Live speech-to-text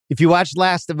If you watched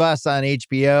Last of Us on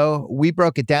HBO, we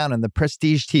broke it down on the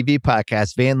Prestige TV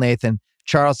podcast. Van Lathan,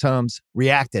 Charles Holmes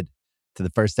reacted to the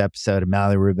first episode, and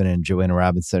Mallory Rubin and Joanna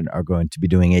Robinson are going to be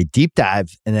doing a deep dive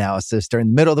analysis during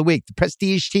the middle of the week. The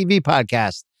Prestige TV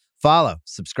podcast. Follow,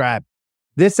 subscribe.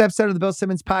 This episode of the Bill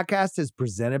Simmons podcast is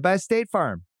presented by State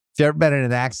Farm. If you've ever been in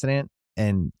an accident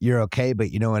and you're okay, but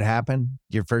you know what happened,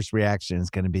 your first reaction is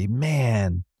going to be,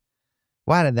 man,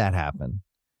 why did that happen?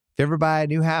 If you ever buy a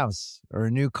new house or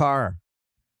a new car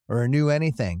or a new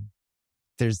anything,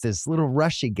 there's this little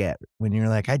rush you get when you're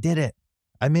like, I did it.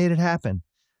 I made it happen.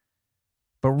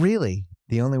 But really,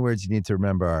 the only words you need to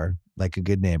remember are, like a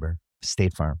good neighbor,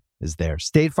 State Farm is there.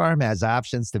 State Farm has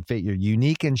options to fit your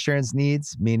unique insurance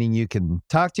needs, meaning you can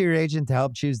talk to your agent to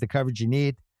help choose the coverage you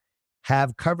need,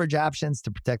 have coverage options to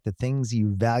protect the things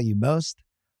you value most,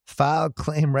 file a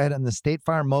claim right on the State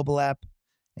Farm mobile app,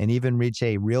 and even reach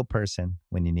a real person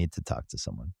when you need to talk to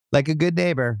someone. Like a good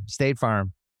neighbor, State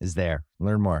Farm is there.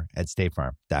 Learn more at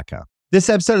statefarm.com. This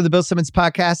episode of the Bill Simmons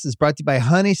podcast is brought to you by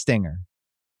Honey Stinger.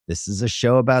 This is a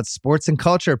show about sports and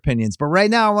culture opinions, but right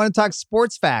now I want to talk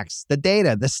sports facts, the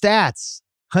data, the stats.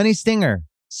 Honey Stinger,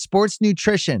 sports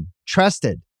nutrition,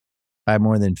 trusted by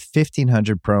more than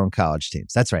 1,500 pro and college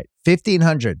teams. That's right,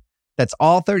 1,500. That's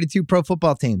all 32 pro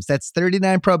football teams. That's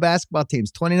 39 pro basketball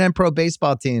teams, 29 pro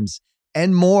baseball teams,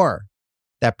 and more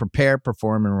that prepare,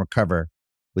 perform, and recover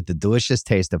with the delicious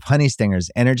taste of Honey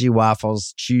Stinger's energy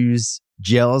waffles, chews,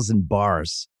 gels, and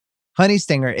bars. Honey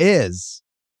Stinger is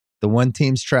the one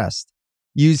teams trust.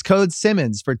 Use code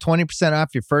Simmons for 20%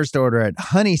 off your first order at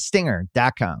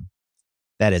honeystinger.com.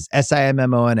 That is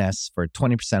SIMMONS for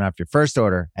 20% off your first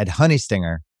order at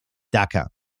honeystinger.com.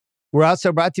 We're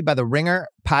also brought to you by the Ringer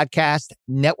Podcast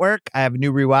Network. I have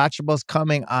new rewatchables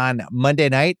coming on Monday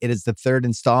night. It is the third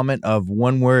installment of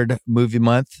One Word Movie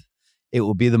Month. It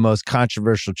will be the most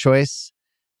controversial choice.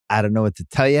 I don't know what to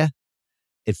tell you.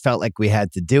 It felt like we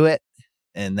had to do it,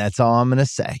 and that's all I'm going to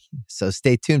say. So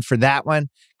stay tuned for that one.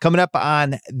 Coming up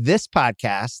on this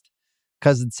podcast,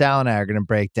 Cousin Sal and I are going to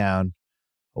break down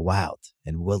a wild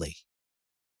and woolly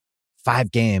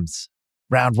 5 games.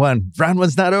 Round one. Round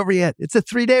one's not over yet. It's a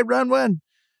 3-day round one.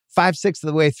 5/6 of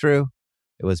the way through.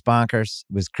 It was bonkers.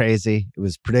 It was crazy. It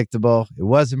was predictable. It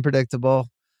wasn't predictable.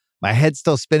 My head's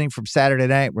still spinning from Saturday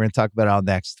night. We're going to talk about it all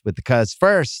next with the Cuz.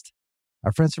 First,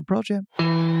 our friends from Pearl Jam.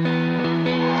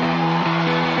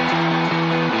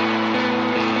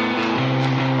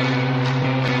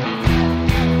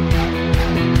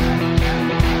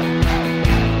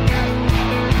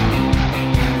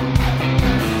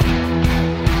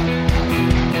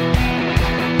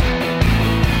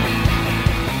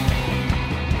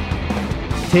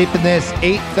 Taping this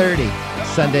 8:30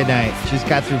 Sunday night. Just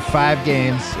got through 5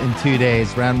 games in 2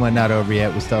 days. Round one not over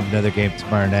yet. We still have another game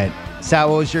tomorrow night. Sal,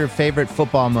 what was your favorite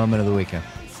football moment of the weekend?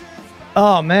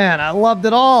 Oh, man, I loved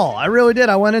it all. I really did.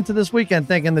 I went into this weekend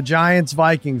thinking the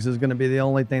Giants-Vikings is going to be the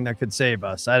only thing that could save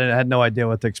us. I had no idea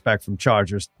what to expect from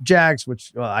Chargers. Jags,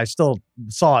 which I still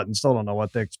saw it and still don't know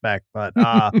what to expect. But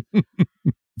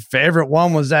favorite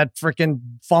one was that freaking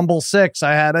fumble 6.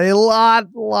 I had a lot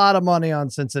of money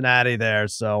on Cincinnati there.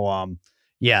 So,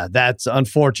 yeah, that's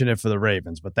unfortunate for the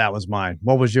Ravens, but that was mine.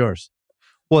 What was yours?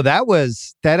 Well, that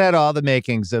had all the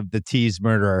makings of the tease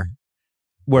murderer,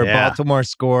 where Baltimore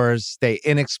scores. They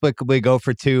inexplicably go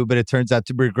for 2, but it turns out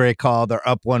to be a great call. They're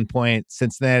up 1 point.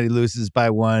 Cincinnati loses by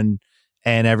 1,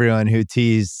 and everyone who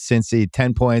teased Cincy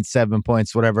 10 points, 7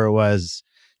 points, whatever it was,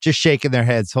 just shaking their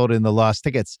heads, holding the lost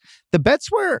tickets. The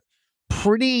bets were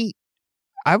pretty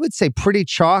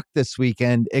chalk this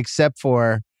weekend, except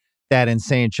for that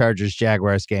insane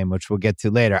Chargers-Jaguars game, which we'll get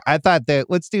to later. I thought that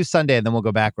let's do Sunday and then we'll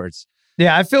go backwards.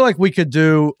 Yeah, I feel like we could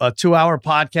do a 2-hour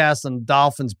podcast on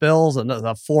Dolphins-Bills, and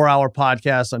a 4-hour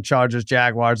podcast on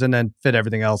Chargers-Jaguars, and then fit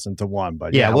everything else into one.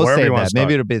 But yeah, we'll save that.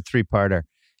 Maybe it'll be a 3-parter.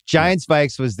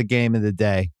 Giants-Vikes was the game of the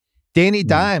day. Danny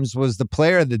Dimes was the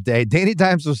player of the day. Danny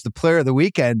Dimes was the player of the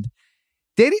weekend.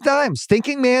 Danny Dimes,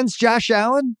 thinking man's Josh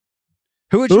Allen?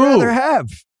 Who would you rather have?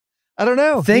 I don't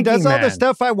know. He does all the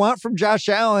stuff I want from Josh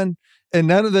Allen and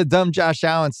none of the dumb Josh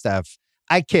Allen stuff.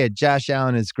 I kid. Josh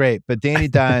Allen is great, but Danny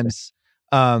Dimes,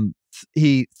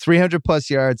 he 300 plus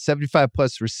yards, 75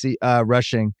 plus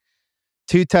rushing,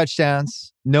 2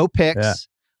 touchdowns, no picks,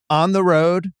 on the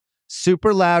road,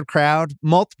 super loud crowd,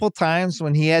 multiple times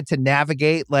when he had to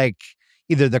navigate like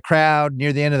either the crowd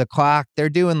near the end of the clock. They're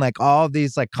doing like all of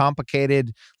these like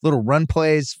complicated little run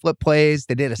plays, flip plays.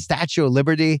 They did a Statue of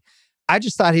Liberty. I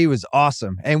just thought he was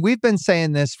awesome. And we've been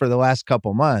saying this for the last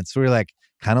couple months. We were like,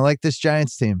 kind of like this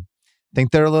Giants team.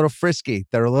 Think they're a little frisky.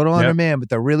 They're a little undermanned, but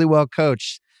they're really well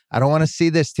coached. I don't want to see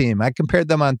this team. I compared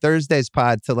them on Thursday's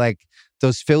pod to like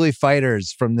those Philly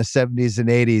fighters from the 70s and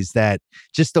 80s that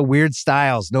just the weird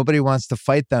styles. Nobody wants to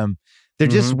fight them. They're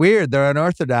just weird. They're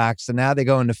unorthodox. And now they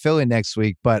go into Philly next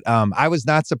week. But I was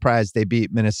not surprised they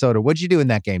beat Minnesota. What'd you do in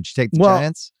that game? Did you take the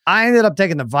Giants? I ended up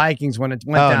taking the Vikings when it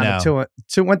went down to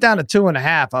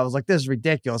 2.5. I was like, this is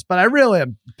ridiculous. But I really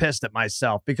am pissed at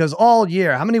myself because all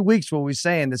year, how many weeks were we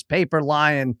saying this paper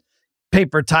lion,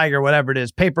 paper tiger, whatever it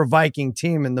is, paper Viking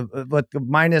team and the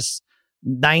minus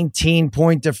 19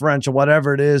 point differential,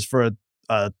 whatever it is for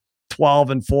a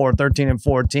 12-4,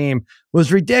 13-4 team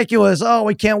was ridiculous. Oh,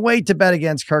 we can't wait to bet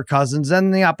against Kirk Cousins.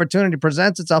 Then the opportunity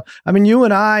presents itself. I mean, you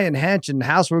and I and Hench and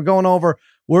House, we were going over,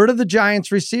 where do the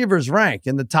Giants receivers rank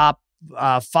in the top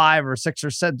 5 or 6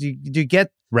 or 7? Do you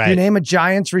get, do you name a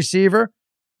Giants receiver?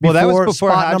 Well, that was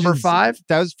before spot Hodgins, number 5.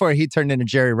 That was before he turned into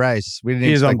Jerry Rice. We didn't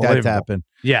expect that to happen.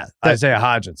 Yeah, Isaiah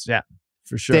Hodgins. Yeah,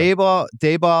 for sure.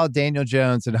 Dayball, Daniel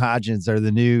Jones, and Hodgins are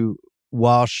the new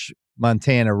Walsh,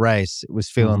 Montana, Rice. It was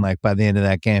feeling like by the end of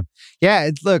that game. Yeah,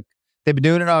 look, they've been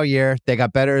doing it all year. They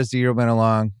got better as the year went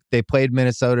along. They played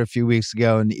Minnesota a few weeks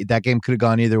ago, and that game could have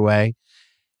gone either way.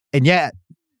 And yet,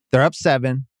 they're up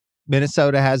 7.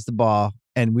 Minnesota has the ball,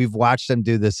 and we've watched them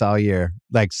do this all year.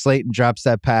 Like Slayton drops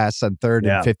that pass on 3rd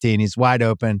and 15. He's wide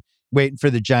open, waiting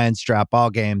for the Giants drop all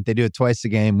game. They do it twice a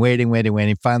game, waiting.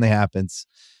 Finally happens.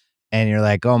 And you're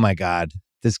like, oh my God,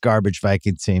 this garbage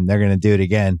Viking team, they're going to do it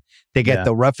again. They get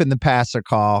the roughing the passer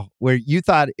call where you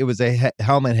thought it was a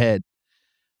helmet hit.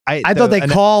 I thought they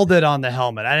called it on the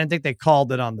helmet. I didn't think they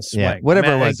called it on the swing. Yeah,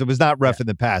 whatever it was. It was not roughing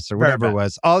the passer, whatever it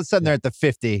was. All of a sudden, they're at the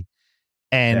 50.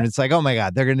 And it's like, oh my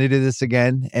God, they're going to do this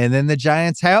again. And then the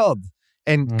Giants held.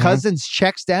 And Cousins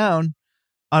checks down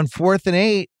on 4th and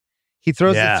 8. He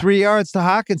throws it 3 yards to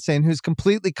Hawkinson, who's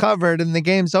completely covered, and the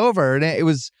game's over. And it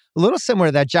was a little similar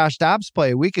to that Josh Dobbs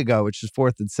play a week ago, which was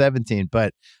 4th and 17.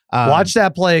 But watch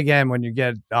that play again when you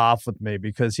get off with me,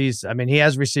 because he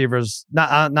has receivers.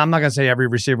 I'm not going to say every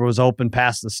receiver was open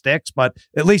past the sticks, but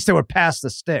at least they were past the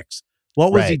sticks.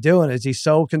 What was he doing? Is he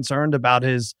so concerned about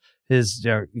his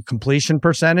completion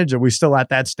percentage? Are we still at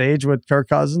that stage with Kirk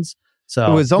Cousins?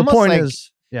 So it was almost like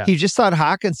Yeah. He just thought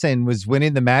Hawkinson was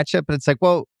winning the matchup, but it's like,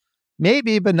 well,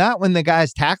 maybe, but not when the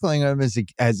guy's tackling him as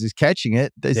he's catching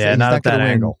it. He's not at that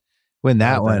angle. Win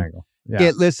that one.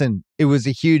 Listen, it was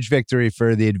a huge victory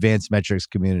for the advanced metrics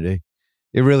community.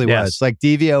 It really was. Like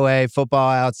DVOA,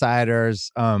 Football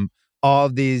Outsiders, all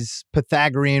of these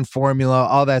Pythagorean formula,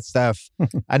 all that stuff.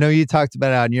 I know you talked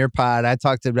about it on your pod. I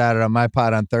talked about it on my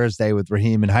pod on Thursday with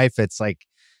Raheem and Heifetz. Like,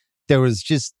 there was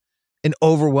just an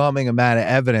overwhelming amount of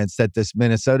evidence that this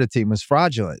Minnesota team was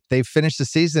fraudulent. They finished the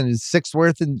season in sixth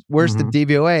worst in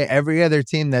DVOA. Every other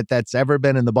team that's ever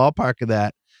been in the ballpark of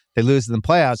that, they lose in the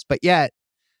playoffs. But yet,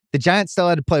 the Giants still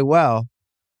had to play well.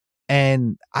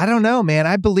 And I don't know, man.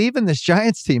 I believe in this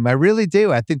Giants team. I really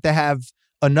do. I think they have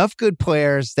enough good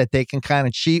players that they can kind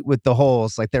of cheat with the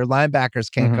holes. Like, their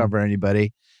linebackers can't cover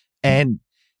anybody. And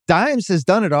Dimes has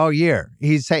done it all year.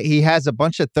 He has a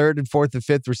bunch of third and fourth and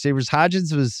fifth receivers.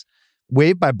 Hodgins was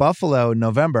waived by Buffalo in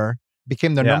November,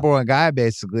 became their number one guy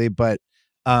basically, but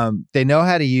they know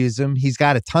how to use him. He's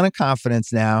got a ton of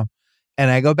confidence now. And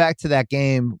I go back to that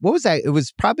game. What was that? It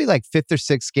was probably like fifth or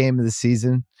sixth game of the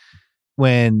season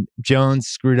when Jones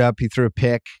screwed up. He threw a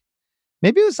pick.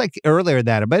 Maybe it was like earlier than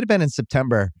that. It might have been in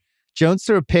September. Jones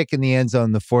threw a pick in the end zone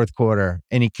in the fourth quarter,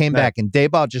 and he came back, and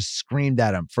Dayball just screamed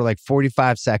at him for like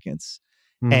 45 seconds.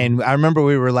 And I remember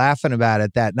we were laughing about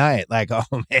it that night. Like, oh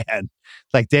man,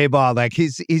 like Dayball, like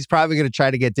he's probably going to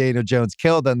try to get Daniel Jones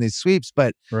killed on these sweeps.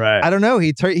 But I don't know.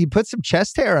 He put some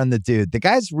chest hair on the dude. The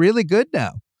guy's really good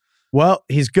now. Well,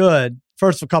 he's good.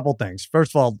 First, a couple things.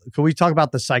 First of all, can we talk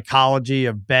about the psychology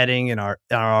of betting and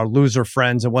our loser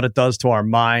friends and what it does to our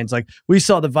minds? Like, we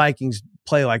saw the Vikings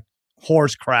play like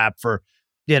horse crap for,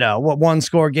 what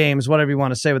one-score games, whatever you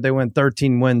want to say, but they win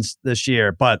 13 wins this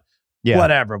year. But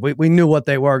whatever. We knew what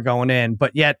they were going in,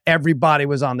 but yet everybody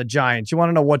was on the Giants. You want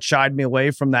to know what shied me away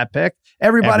from that pick?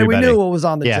 Everybody. We knew what was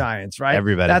on the Giants, right?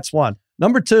 Everybody. That's one.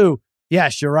 Number two,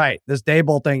 yes, you're right. This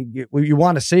Daboll thing, you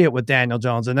want to see it with Daniel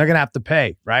Jones, and they're going to have to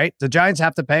pay, right? The Giants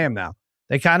have to pay him now.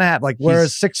 They kind of have, like,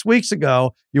 whereas 6 weeks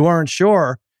ago, you weren't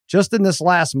sure. Just in this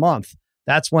last month,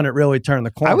 that's when it really turned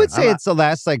the corner. I would say it's the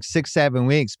last like 6-7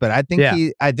 weeks, but I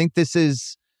think this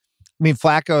is,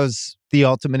 Flacco's the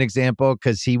ultimate example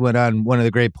because he went on one of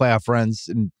the great playoff runs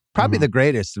and probably the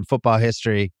greatest in football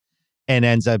history, and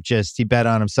ends up he bet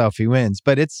on himself, he wins.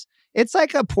 But it's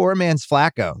like a poor man's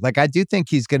Flacco. Like, I do think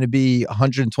he's going to be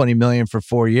 $120 million for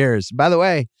 4 years. By the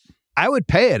way, I would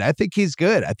pay it. I think he's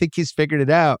good. I think he's figured it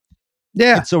out.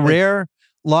 Yeah. It's a rare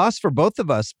loss for both of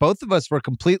us. Both of us were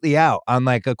completely out on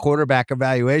like a quarterback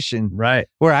evaluation. Right.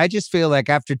 Where I just feel like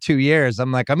after 2 years,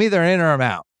 I'm like, I'm either in or I'm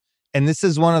out. And this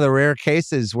is one of the rare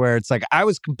cases where it's like I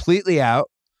was completely out.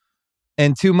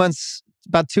 And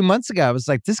about 2 months ago, I was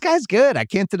like, this guy's good. I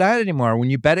can't deny it anymore. When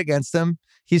you bet against him,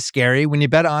 he's scary. When you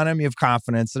bet on him, you have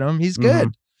confidence in him. He's good.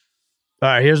 All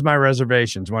right, here's my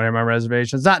reservations. Want to hear my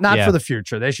reservations? Not for the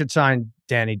future. They should sign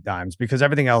Danny Dimes because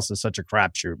everything else is such a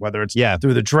crapshoot, whether it's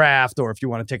through the draft or if you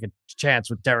want to take a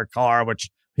chance with Derek Carr, which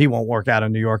he won't work out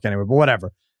in New York anyway, but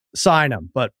whatever. Sign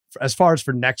him. But as far as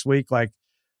for next week,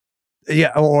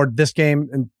 or this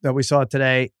game that we saw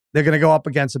today, they're going to go up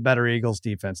against a better Eagles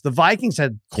defense. The Vikings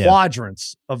had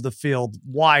quadrants of the field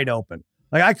wide open.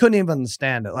 Like, I couldn't even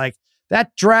understand it. Like,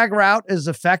 that drag route is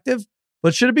effective,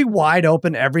 but should it be wide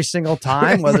open every single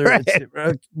time? Whether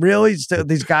it's really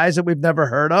these guys that we've never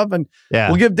heard of? And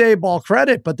we'll give Dave Ball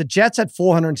credit, but the Jets had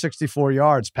 464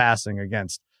 yards passing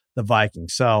against the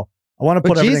Vikings. So I want to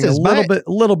put everything a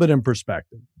little bit in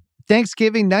perspective.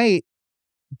 Thanksgiving night,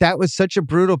 that was such a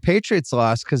brutal Patriots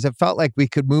loss because it felt like we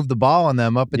could move the ball on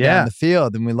them up and down the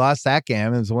field, and we lost that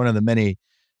game. It was one of the many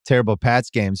terrible Pats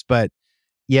games, but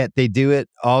yet they do it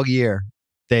all year.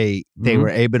 They were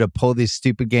able to pull these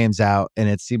stupid games out, and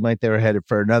it seemed like they were headed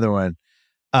for another one.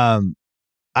 I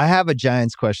have a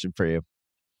Giants question for you.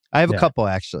 I have a couple,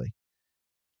 actually.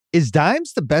 Is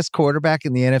Dimes the best quarterback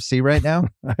in the NFC right now?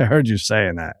 I heard you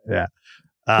saying that. Yeah.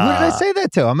 Who did I say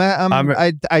that to?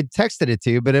 I texted it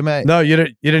to you, but am I? No, you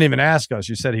didn't even ask us.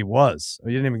 You said he was.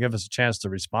 You didn't even give us a chance to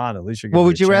respond. At least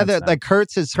would you rather like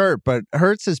Hurts is hurt, but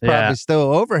Hurts is probably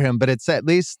still over him. But it's at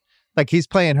least like he's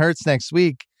playing Hurts next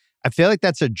week. I feel like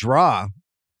that's a draw.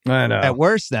 I know. At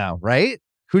worst now, right?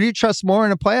 Who do you trust more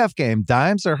in a playoff game,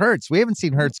 Dimes or Hurts? We haven't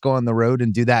seen Hurts go on the road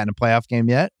and do that in a playoff game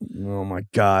yet. Oh my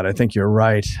God, I think you're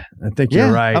right.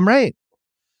 You're right. I'm right.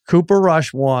 Cooper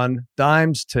Rush 1,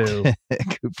 Dimes 2,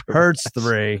 Hurts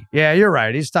 3. Yeah, you're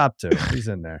right. He's top 2. He's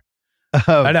in there.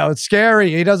 I know it's scary.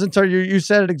 He doesn't turn. You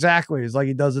said it exactly. It's like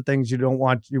he does the things you don't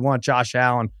want. You want Josh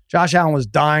Allen. Josh Allen was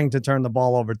dying to turn the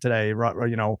ball over today.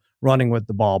 Running with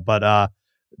the ball, but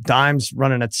Dimes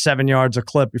running at 7 yards a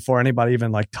clip before anybody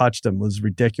even touched him was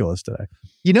ridiculous today.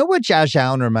 You know what Josh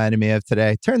Allen reminded me of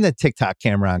today? Turn the TikTok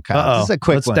camera on, Kyle. This is a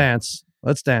quick one.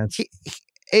 Let's dance.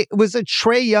 It was a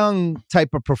Trae Young type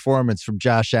of performance from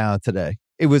Josh Allen today.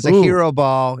 It was a hero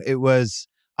ball. It was,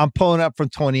 I'm pulling up from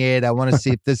 28. I want to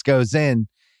see if this goes in.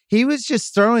 He was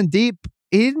just throwing deep.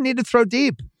 He didn't need to throw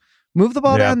deep. Move the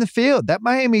ball down the field. That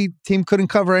Miami team couldn't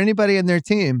cover anybody in their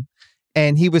team.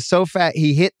 And he was so fat.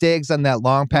 He hit Diggs on that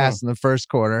long pass in the first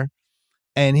quarter.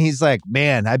 And he's like,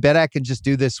 man, I bet I can just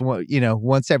do this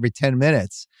once every 10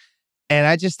 minutes. And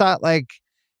I just thought,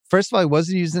 first of all, he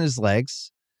wasn't using his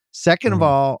legs. Second of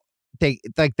all,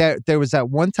 there was that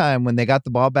one time when they got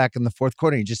the ball back in the fourth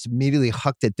quarter, he just immediately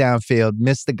hucked it downfield,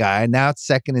 missed the guy. Now it's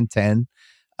 2nd and 10.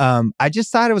 I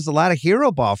just thought it was a lot of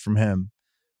hero ball from him.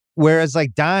 Whereas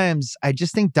Dimes, I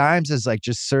just think Dimes is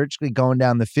just surgically going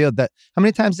down the field. How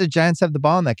many times did the Giants have the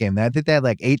ball in that game? I think they had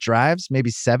 8 drives,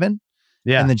 maybe 7.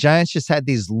 Yeah. And the Giants just had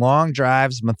these long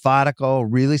drives, methodical,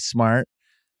 really smart.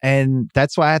 And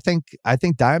that's why I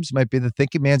think Dimes might be the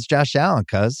thinking man's Josh Allen,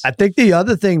 cuz. I think the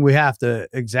other thing we have to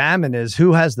examine is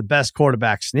who has the best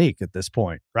quarterback sneak at this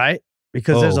point, right?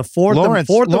 Because there's a fourth Lawrence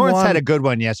one. Had a good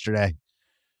one yesterday.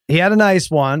 He had a nice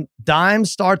one.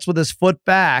 Dimes starts with his foot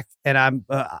back, and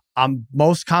I'm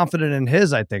most confident in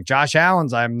his, I think. Josh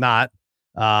Allen's, I'm not.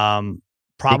 Probably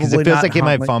because it feels like he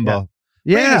might fumble.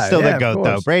 Yeah. Brady's still the GOAT,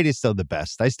 though. Brady's still the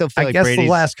best. I still feel like Brady's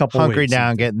the last couple hungry weeks, now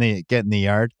and getting the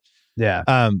yard. Yeah.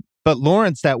 But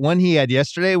Lawrence, that one he had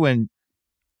yesterday when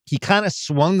he kind of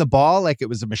swung the ball like it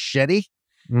was a machete.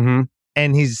 Mm-hmm.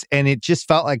 And it just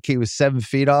felt like he was 7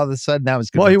 feet all of a sudden. That was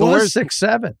good. Well, he was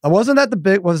 6'7". Wasn't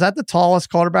that was that the tallest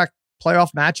quarterback playoff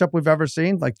matchup we've ever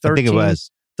seen? 13, I think it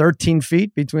was 13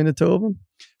 feet between the two of them.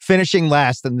 Finishing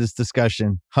last in this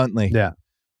discussion, Huntley. Yeah.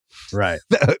 Right.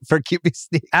 For QB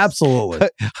sneaks. Absolutely.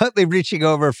 Huntley reaching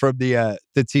over from the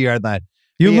 2-yard line.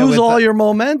 You lose all your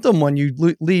momentum when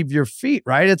you leave your feet,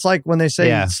 right? It's like when they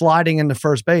say sliding into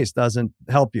first base doesn't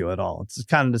help you at all. It's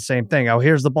kind of the same thing. Oh,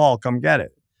 here's the ball. Come get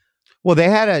it. Well,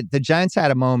 the Giants had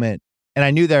a moment, and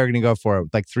I knew they were going to go for it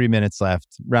with 3 minutes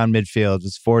left around midfield. It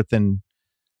was 4th and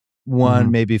 1,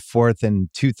 maybe 4th and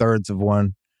 2/3 of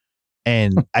 1.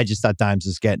 And I just thought Dimes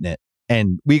was getting it.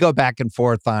 And we go back and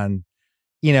forth on,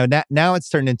 now it's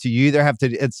turned into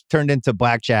it's turned into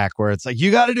blackjack where it's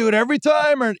you got to do it every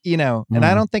time and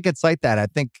I don't think it's like that. I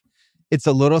think it's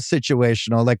a little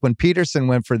situational. Like when Peterson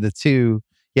went for the 2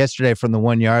 yesterday from the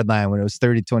 1-yard line when it was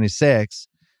 30-26,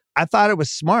 I thought it was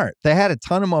smart. They had a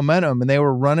ton of momentum and they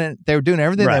were doing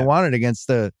everything they wanted against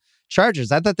the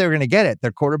Chargers. I thought they were going to get it.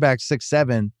 Their quarterback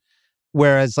 6'7",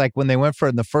 whereas like when they went for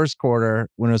it in the first quarter,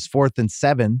 when it was 4th and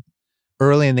 7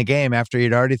 early in the game after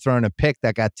he'd already thrown a pick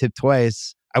that got tipped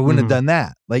twice, I wouldn't have done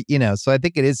that. Like, so I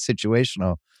think it is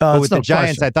situational. But with the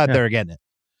Giants, I thought they were getting it.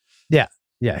 Yeah.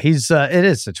 Yeah, it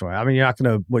is situational. I mean, you're not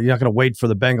gonna wait for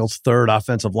the Bengals' third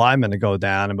offensive lineman to go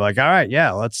down and be like, all right,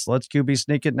 yeah, let's QB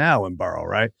sneak it now in Burrow,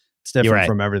 right? It's different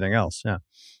from everything else. Yeah.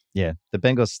 Yeah. The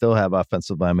Bengals still have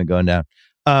offensive linemen going down.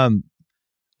 I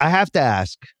have to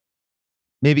ask,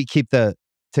 maybe keep the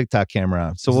TikTok camera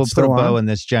on. So we'll put a bow in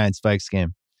this Giants-Vikes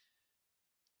game.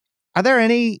 Are there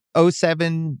any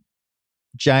 07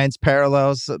 Giants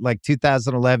parallels, like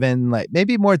 2011, like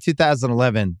maybe more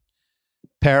 2011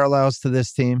 parallels to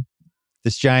this team,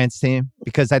 this Giants team?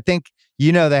 Because I think,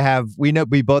 we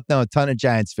both know a ton of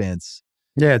Giants fans.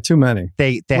 Yeah, too many.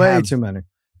 They way have too many.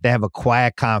 They have a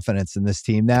quiet confidence in this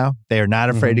team now. They are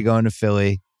not afraid to go into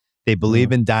Philly. They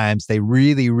believe in dimes. They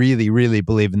really, really, really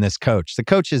believe in this coach. The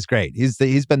coach is great. He's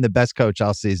been the best coach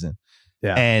all season.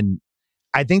 Yeah. And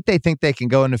I think they can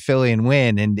go into Philly and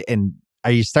win. And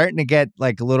are you starting to get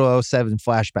like a little 07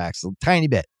 flashbacks, a tiny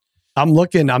bit?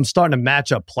 I'm starting to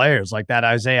match up players like that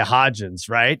Isaiah Hodgins,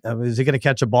 right? Is he going to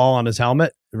catch a ball on his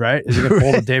helmet, right? Is he going to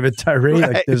pull the David Tyree?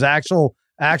 Right. Like there's actual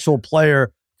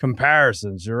player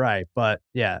comparisons. You're right. But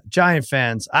yeah, Giant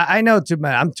fans, I know too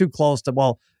many. I'm too close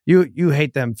to, you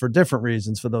hate them for different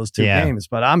reasons for those two games,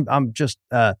 but I'm just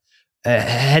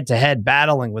head to head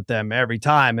battling with them every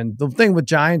time. And the thing with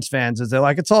Giants fans is they're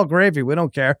like, it's all gravy. We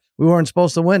don't care. We weren't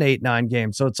supposed to win 8-9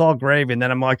 games. So it's all gravy. And then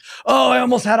I'm like, oh, I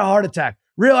almost had a heart attack.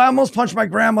 Real, I almost punched my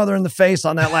grandmother in the face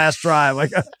on that last drive.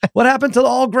 Like, what happened to the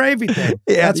all gravy thing?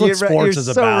 Yeah, that's what sports is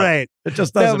about. Right. It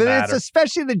just doesn't matter. It's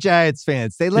especially the Giants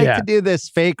fans. They like to do this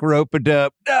fake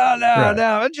rope-a-dope. No.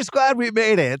 I'm just glad we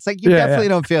made it. It's like you definitely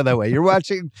don't feel that way. You're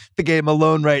watching the game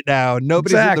alone right now.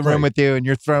 Nobody's in the room with you, and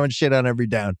you're throwing shit on every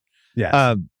down.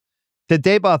 Yeah. The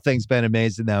Dayball thing's been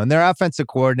amazing, though. And their offensive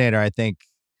coordinator, I think,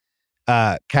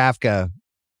 Kafka,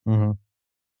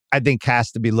 I think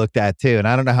has to be looked at too. And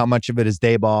I don't know how much of it is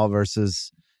Dayball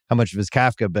versus how much of it is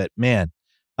Kafka, but man,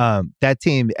 that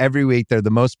team every week, they're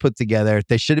the most put together.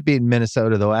 They should have beaten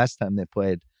Minnesota the last time they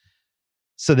played.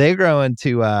 So they're going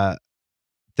to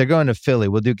Philly.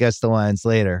 We'll do guess the lines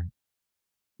later.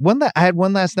 I had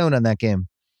one last note on that game.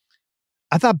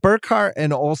 I thought Burkhardt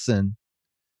and Olsen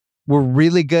were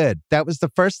really good. That was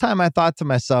the first time I thought to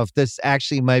myself, this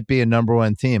actually might be a number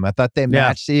one team. I thought they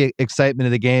matched the excitement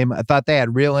of the game. I thought they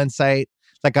had real insight.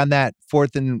 Like on that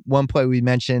 4th and 1 play we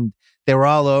mentioned, they were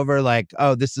all over like,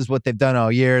 oh, this is what they've done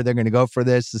all year. They're going to go for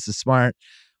this. This is smart.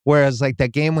 Whereas like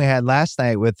that game we had last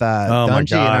night with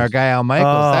Dungy and our guy Al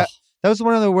Michaels, that was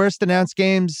one of the worst announced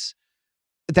games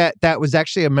that was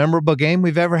actually a memorable game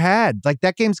we've ever had. Like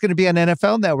that game's going to be on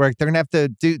NFL Network. They're going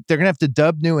to have to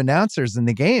dub new announcers in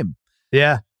the game.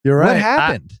 Yeah, you're right. What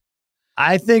happened?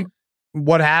 I think here's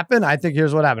what happened. I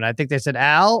think they said,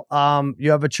 Al,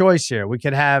 you have a choice here. We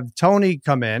could have Tony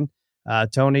come in,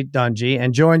 Tony Dungy,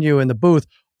 and join you in the booth,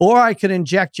 or I could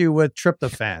inject you with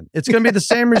tryptophan. It's going to be the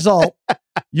same result.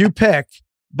 You pick,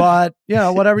 but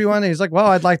whatever you want. He's like, well,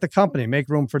 I'd like the company. Make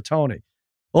room for Tony.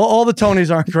 Well, all the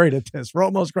Tonys aren't great at this.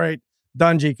 Romo's great.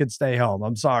 Dungy could stay home.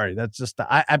 I'm sorry. That's just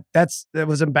it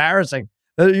was embarrassing.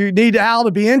 You need Al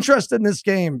to be interested in this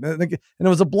game. And it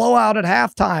was a blowout at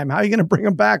halftime. How are you going to bring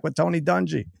him back with Tony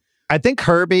Dungy? I think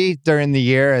Herbie during the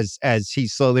year, as he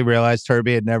slowly realized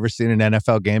Herbie had never seen an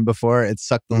NFL game before, it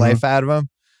sucked the life out of him.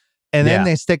 And then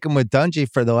they stick him with Dungy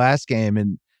for the last game.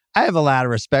 And I have a lot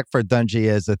of respect for Dungy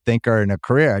as a thinker in a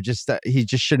career. He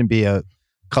just shouldn't be a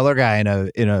color guy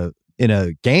in a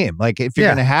game. Like if you're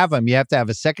going to have him, you have to have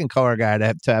a second color guy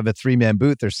to have a 3-man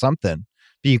booth or something.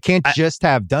 But you can't just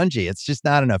have Dungy. It's just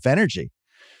not enough energy.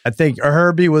 I think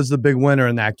Herbie was the big winner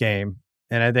in that game.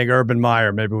 And I think Urban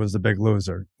Meyer maybe was the big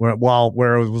loser where it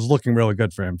was looking really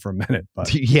good for him for a minute.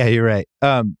 But yeah, you're right.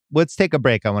 Let's take a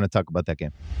break. I want to talk about that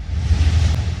game.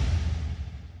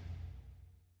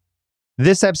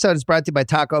 This episode is brought to you by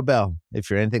Taco Bell. If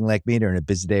you're anything like me during a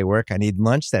busy day at work, I need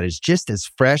lunch that is just as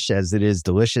fresh as it is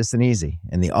delicious and easy.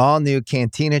 And the all-new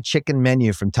Cantina chicken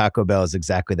menu from Taco Bell is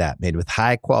exactly that, made with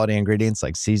high-quality ingredients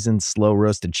like seasoned,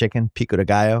 slow-roasted chicken, pico de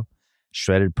gallo,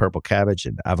 shredded purple cabbage,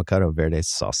 and avocado verde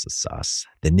salsa sauce.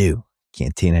 The new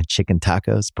Cantina chicken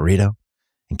tacos, burrito,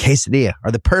 and quesadilla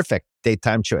are the perfect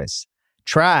daytime choice.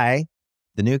 Try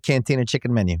the new Cantina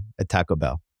chicken menu at Taco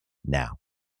Bell now.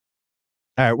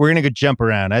 All right, we're going to go jump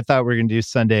around. I thought we were going to do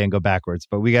Sunday and go backwards,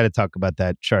 but we got to talk about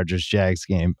that Chargers-Jags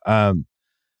game.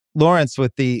 Lawrence,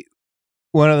 with the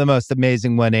one of the most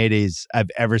amazing 180s I've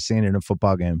ever seen in a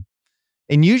football game.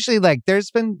 And usually, like,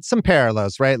 there's been some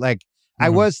parallels, right? Like, I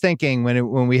was thinking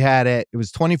when we had it, it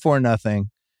was 24-0.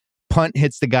 Punt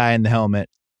hits the guy in the helmet.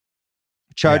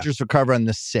 Chargers recover on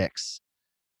the 6.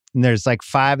 And there's like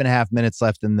 5.5 minutes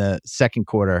left in the second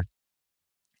quarter.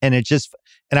 And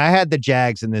I had the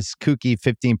Jags in this kooky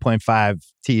 15.5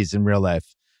 tees in real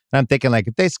life. And I'm thinking, like,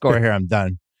 if they score here, I'm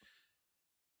done.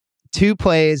 2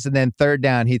 plays, and then third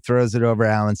down, he throws it over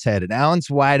Allen's head. And Allen's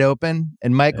wide open.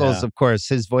 And Michaels, of course,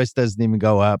 his voice doesn't even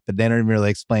go up, but they don't even really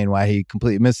explain why he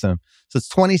completely missed him. So it's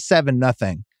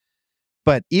 27-0.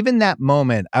 But even that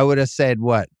moment, I would have said,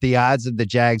 the odds of the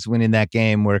Jags winning that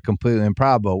game were completely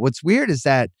improbable. What's weird is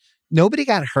that nobody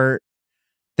got hurt.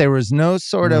 There was no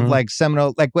sort of like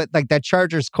seminal, like that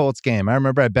Chargers Colts game. I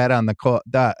remember I bet on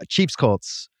the Chiefs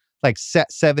Colts like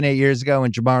 7-8 years ago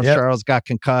when Jamar Charles got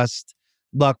concussed.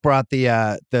 Luck brought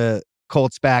the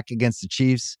Colts back against the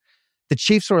Chiefs. The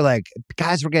Chiefs were like,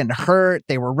 guys were getting hurt.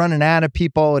 They were running out of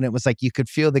people. And it was like, you could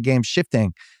feel the game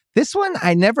shifting. This one,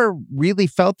 I never really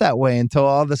felt that way until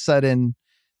all of a sudden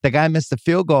the guy missed a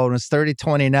field goal and it was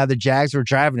 30-20. Now the Jags were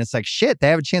driving. It's like, shit, they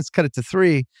have a chance to cut it to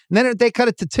 3. And then they cut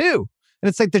it to 2. And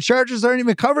it's like the Chargers aren't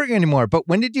even covering anymore. But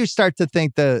when did you start to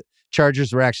think the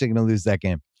Chargers were actually going to lose that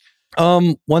game?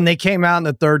 When they came out in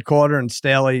the third quarter and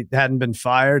Staley hadn't been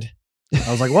fired, I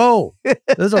was like, whoa,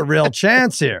 there's a real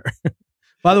chance here.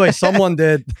 By the way, someone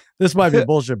did, this might be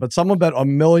bullshit, but someone bet $1.4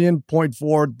 million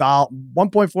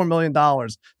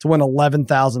to win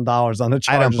 $11,000 on the Chargers.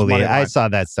 I don't believe it. I saw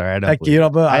that story. I don't believe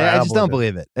it. I just don't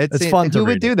believe it. It's fun to read. Who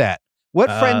would do that? What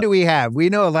friend do we have? We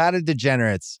know a lot of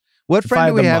degenerates. What friend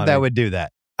do we have that would do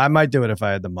that? I might do it if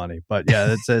I had the money, but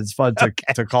yeah, it's fun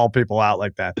to call people out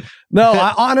like that. No,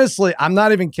 honestly, I'm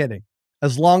not even kidding.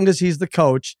 As long as he's the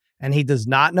coach and he does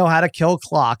not know how to kill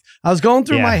clock. I was going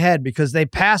through my head because they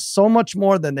passed so much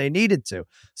more than they needed to.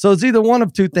 So it's either one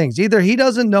of two things. Either he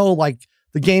doesn't know like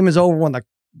the game is over when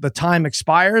the time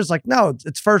expires. Like, no,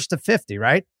 it's first to 50,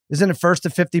 right? Isn't it first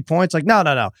to 50 points? Like, no.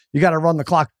 You got to run the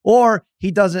clock. Or he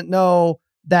doesn't know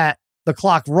that the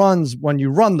clock runs when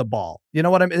you run the ball. You know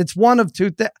what I mean? It's one of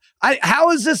two things. How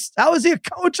is he a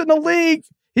coach in the league?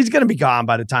 He's going to be gone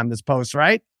by the time this posts,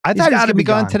 right? I thought he was going to be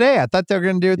gone today. I thought they were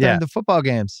going to do it during the football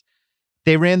games.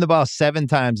 They ran the ball 7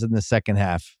 times in the second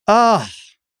half. Now,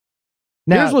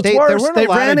 here's what's worse. There weren't a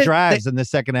lot of drives in the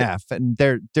second half, and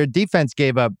their defense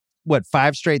gave up,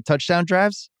 5 straight touchdown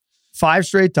drives? 5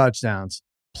 straight touchdowns,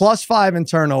 plus 5 in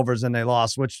turnovers, and they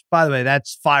lost, which, by the way,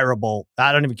 that's fireable.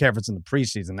 I don't even care if it's in the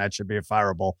preseason. That should be a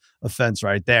fireable offense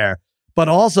right there. But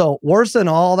also, worse than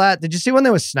all that, did you see when they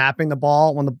were snapping the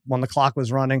ball when the clock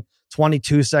was running?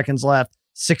 22 seconds left.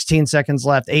 16 seconds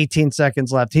left, 18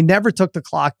 seconds left. He never took the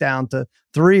clock down to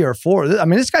 3 or 4. I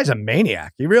mean, this guy's a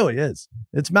maniac. He really is.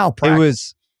 It's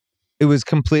malpractice. It was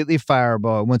completely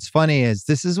fireable. And what's funny is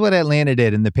this is what Atlanta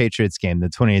did in the Patriots game, the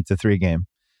 28-3 game.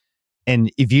 And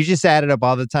if you just added up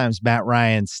all the times Matt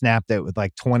Ryan snapped it with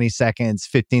like 20 seconds,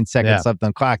 15 seconds left on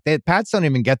the clock, Pats don't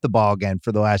even get the ball again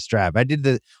for the last drive. I did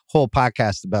the whole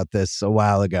podcast about this a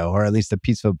while ago, or at least a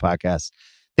piece of a podcast.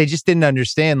 They just didn't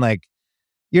understand, like,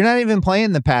 you're not even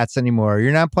playing the Pats anymore.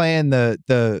 You're not playing the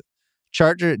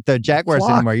Jaguars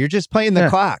anymore. You're just playing the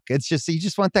clock. It's just, you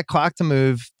just want that clock to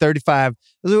move 35.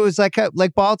 It was like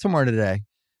Baltimore today.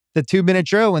 The 2-minute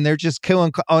drill when they're just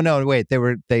killing. Oh no, wait, they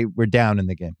were down in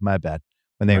the game. My bad.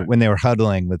 When they were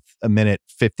huddling with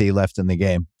 1:50 left in the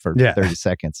game for 30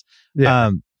 seconds.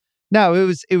 Yeah. No,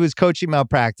 it was coaching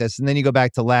malpractice. And then you go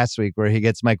back to last week where he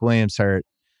gets Mike Williams hurt,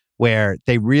 where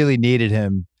they really needed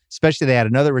him. Especially they had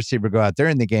another receiver go out there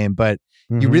in the game, but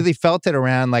you really felt it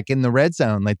around like in the red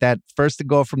zone, like that first to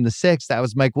go from the 6, that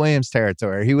was Mike Williams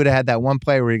territory. He would have had that one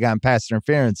play where he got in pass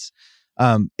interference.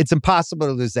 It's impossible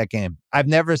to lose that game. I've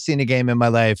never seen a game in my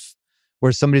life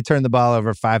where somebody turned the ball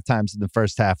over 5 times in the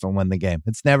first half and won the game.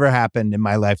 It's never happened in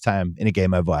my lifetime in a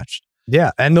game I've watched.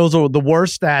 Yeah, and those are the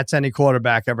worst stats any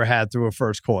quarterback ever had through a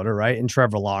first quarter, right? And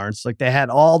Trevor Lawrence, like they had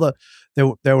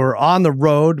they were on the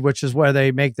road, which is where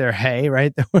they make their hay,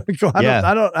 right?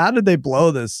 How did they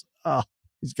blow this? Oh,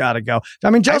 he's got to go. I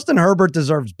mean, Justin Herbert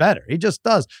deserves better. He just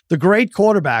does. The great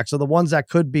quarterbacks are the ones that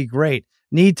could be great,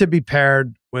 need to be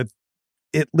paired with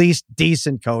at least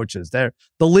decent coaches. They're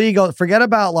the league. Forget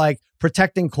about like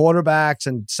protecting quarterbacks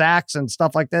and sacks and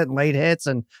stuff like that and late hits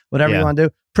and whatever you want to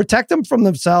do. Protect them from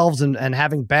themselves and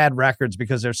having bad records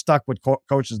because they're stuck with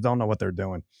coaches don't know what they're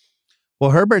doing.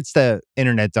 Well, Herbert's the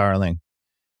internet darling.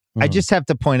 I just have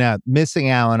to point out missing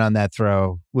Allen on that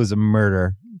throw was a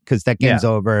murder because that game's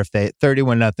over if they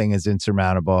 31-0 is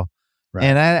insurmountable. Right.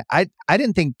 And I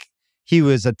didn't think he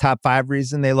was a top 5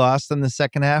 reason they lost in the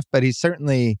second half, but he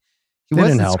He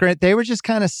wasn't great. They were just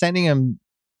kind of sending him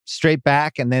straight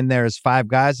back, and then there's 5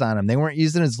 guys on him. They weren't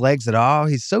using his legs at all.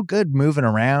 He's so good moving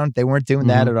around. They weren't doing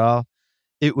that at all.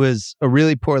 It was a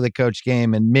really poorly coached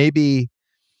game, and maybe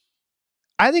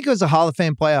I think it was a Hall of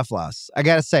Fame playoff loss. I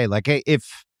got to say, like,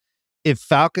 if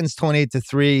Falcons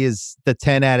 28-3 is the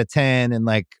 10 out of 10, and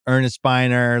like Ernest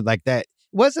Biner, like that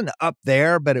wasn't up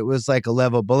there, but it was like a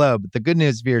level below. But the good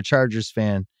news if you're a Chargers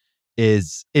fan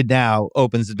is it now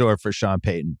opens the door for Sean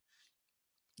Payton,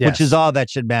 which is all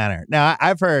that should matter. Now,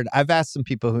 I've asked some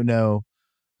people who know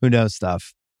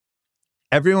stuff.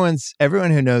 Everyone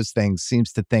who knows things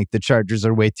seems to think the Chargers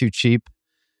are way too cheap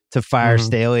to fire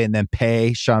Staley and then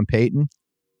pay Sean Payton.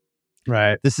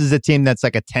 Right. This is a team that's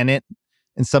like a tenant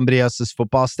in somebody else's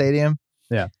football stadium.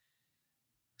 Yeah.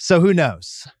 So who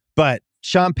knows? But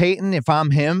Sean Payton, if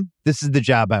I'm him, this is the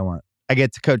job I want. I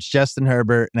get to coach Justin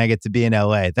Herbert and I get to be in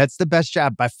LA. That's the best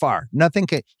job by far. You're going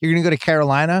to go to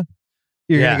Carolina.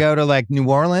 You're going to go to like New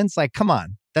Orleans. Like, come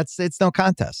on. It's no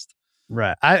contest.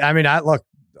 Right.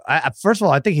 First of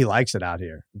all, I think he likes it out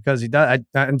here because he does.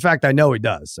 In fact, I know he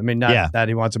does. I mean, not that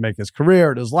he wants to make his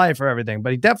career, his life, or everything,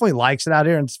 but he definitely likes it out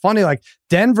here. And it's funny, like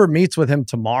Denver meets with him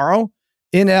tomorrow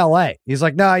in LA. He's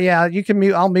like, no, yeah, you can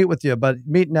meet. I'll meet with you, but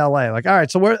meet in LA. Like, all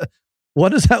right, so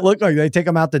what does that look like? They take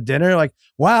him out to dinner. Like,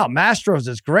 wow, Mastro's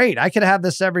is great. I could have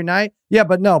this every night. Yeah,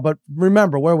 but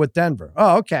remember, we're with Denver.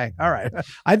 Oh, okay. All right.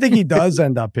 I think he does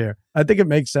end up here. I think it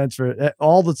makes sense for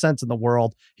all the sense in the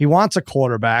world. He wants a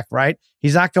quarterback, right?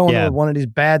 He's not going to one of these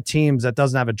bad teams that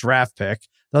doesn't have a draft pick,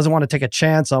 doesn't want to take a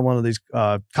chance on one of these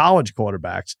college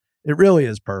quarterbacks. It really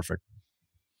is perfect.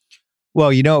 Well,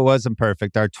 it wasn't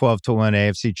perfect. Our 12-1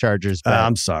 AFC Chargers bet.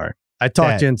 I'm sorry. I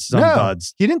talked you into some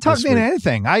duds. You didn't talk me into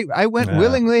anything. I went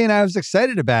willingly and I was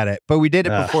excited about it. But we did it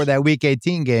before that Week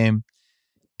 18 game.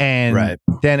 And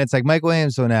then it's like Mike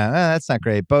Williams went out. Oh, that's not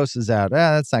great. Bosa's out. Oh,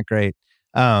 that's not great.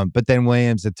 But then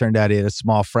Williams, it turned out he had a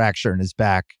small fracture in his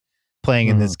back playing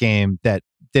in this game that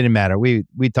didn't matter. We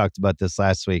talked about this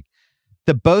last week.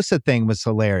 The Bosa thing was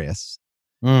hilarious.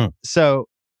 So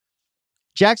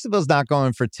Jacksonville's not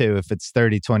going for 2 if it's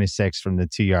 30-26 from the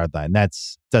 2-yard line. That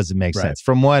doesn't make sense.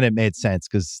 From 1, it made sense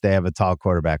because they have a tall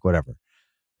quarterback, whatever.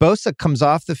 Bosa comes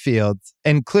off the field,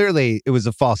 and clearly it was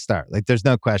a false start. Like, there's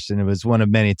no question. It was one of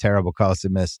many terrible calls he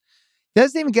missed.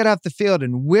 Doesn't even get off the field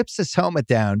and whips his helmet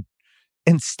down.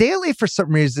 And Staley, for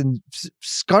some reason,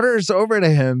 scutters over to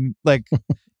him like,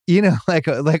 like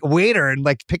a waiter and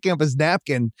like picking up his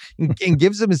napkin and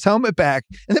gives him his helmet back.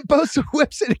 And then Bosa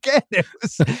whips it again.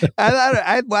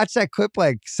 I'd watched that clip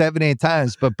like 7-8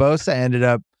 times, but Bosa ended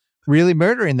up really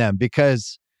murdering them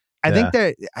because I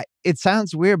think it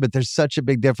sounds weird, but there's such a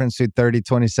big difference between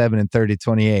 30-27 and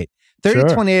 30-28.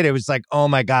 30-28, it was like, oh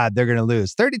my God, they're going to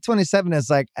lose. 30-27 is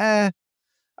like,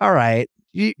 all right,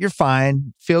 you're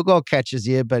fine. Field goal catches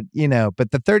you, but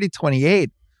but the 30-28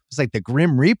 was like the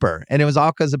Grim Reaper, and it was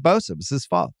all because of Bosa. It was his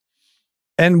fault.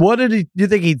 And what do you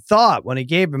think he thought when he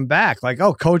gave him back? Like,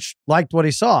 oh, coach liked what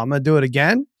he saw. I'm going to do it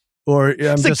again? Or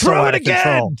I'm just so out of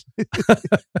control.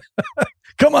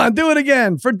 Come on, do it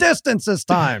again for distance this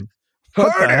time.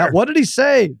 What did he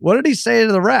say? What did he say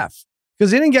to the ref?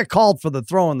 Because he didn't get called for the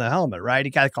throw in the helmet, right? He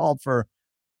got called for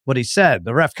what he said.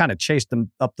 The ref kind of chased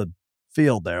him up the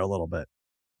field there a little bit.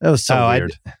 It was so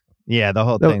weird. The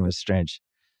whole thing was strange.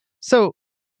 So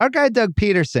our guy, Doug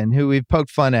Peterson, who we've poked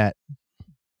fun at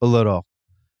a little,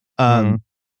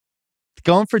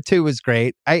 going for 2 was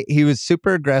great. He was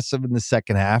super aggressive in the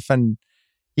second half. And,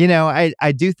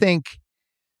 I do think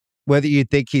whether you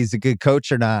think he's a good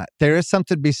coach or not, there is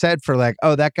something to be said for like,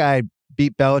 oh, that guy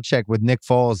beat Belichick with Nick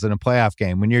Foles in a playoff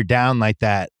game. When you're down like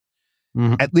that,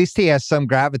 at least he has some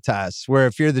gravitas, where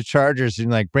if you're the Chargers and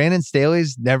you're like, Brandon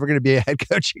Staley's never going to be a head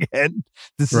coach again.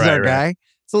 This is our guy.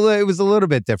 It was a little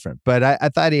bit different, but I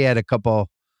thought he had a couple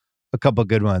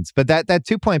good ones. But that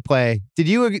 2-point play, did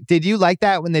you like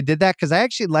that when they did that? Because I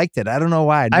actually liked it. I don't know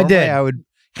why. Normally, I did. I would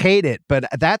hate it, but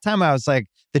at that time I was like,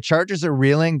 the Chargers are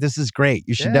reeling. This is great.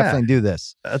 You should definitely do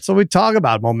this. That's what we talk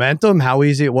about. Momentum, how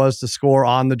easy it was to score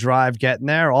on the drive, getting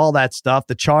there, all that stuff.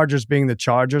 The Chargers being the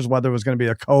Chargers, whether it was going to be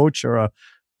a coach or a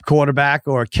quarterback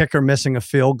or a kicker missing a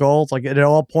field goal. It's like it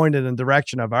all pointed in the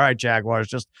direction of, all right, Jaguars,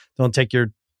 just don't take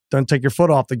your foot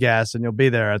off the gas and you'll be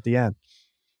there at the end.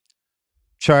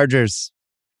 Chargers,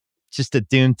 just a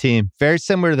doomed team. Very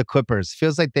similar to the Clippers.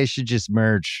 Feels like they should just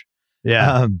merge.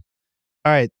 Yeah. All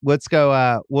right, let's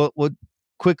go. We'll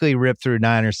quickly rip through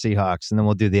Niners Seahawks, and then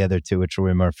we'll do the other 2, which will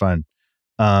be more fun.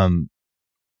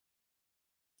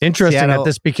 Interesting that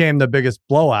this became the biggest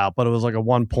blowout, but it was like a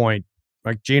 1 point.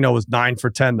 Like Gino was 9 for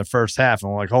 10 the first half,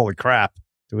 and we're like, holy crap!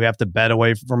 Do we have to bet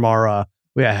away from our?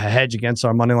 We have a hedge against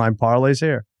our money line parlays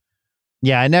here.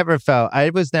 Yeah, I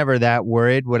was never that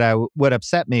worried. What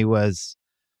upset me was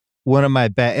one of my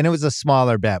bet, and it was a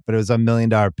smaller bet, but it was $1 million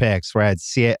picks where I had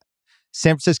San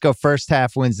Francisco first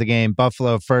half wins the game,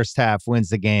 Buffalo first half wins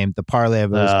the game. The parlay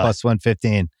of it was plus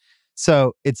 115.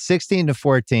 So it's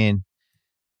 16-14.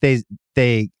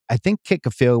 They I think kick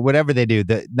a field, whatever they do.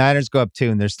 The Niners go up 2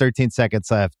 and there's 13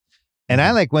 seconds left. And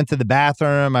I went to the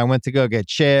bathroom. I went to go get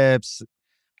chips.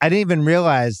 I didn't even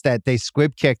realize that they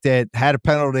squib kicked it, had a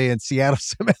penalty, and Seattle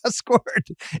somehow scored.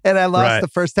 And I lost the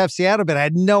first half Seattle, but I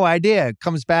had no idea. It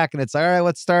comes back and it's all right,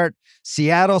 let's start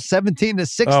Seattle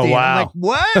 17-16. Oh, wow. I'm like,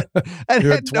 what? I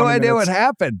had no idea what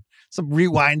happened. So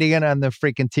rewinding it on the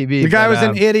freaking TV. The guy was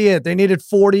an idiot. They needed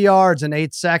 40 yards in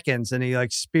 8 seconds, and he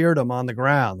speared him on the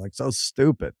ground. So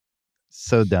stupid.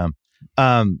 So dumb.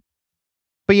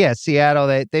 But yeah, Seattle,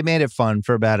 they made it fun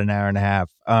for about an hour and a half.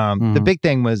 The big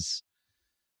thing was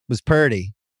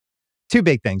Purdy. 2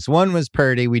 big things. One was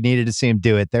Purdy. We needed to see him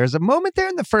do it. There was a moment there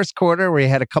in the first quarter where he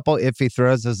had a couple iffy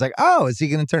throws. I was like, oh, is he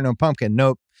going to turn into a pumpkin?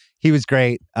 Nope. He was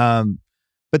great.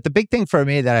 But the big thing for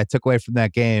me that I took away from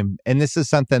that game, and this is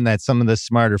something that some of the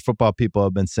smarter football people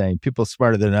have been saying, people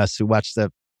smarter than us who watch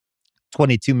the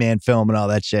 22-man film and all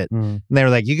that shit. And they were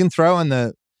like, you can throw on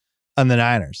the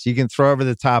Niners. You can throw over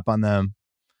the top on them.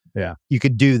 Yeah. You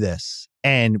could do this.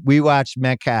 And we watched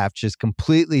Metcalf just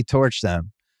completely torch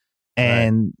them.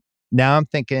 And now I'm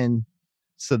thinking,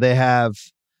 so they're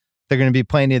going to be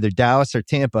playing either Dallas or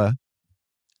Tampa.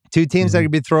 2 teams that are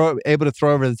going to be able to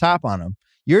throw over the top on them.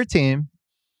 Your team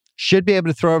should be able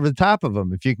to throw over the top of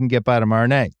them if you can get by tomorrow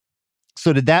night.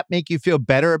 So did that make you feel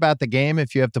better about the game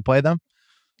if you have to play them?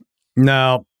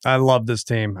 No, I love this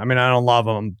team. I mean, I don't love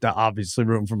them. Obviously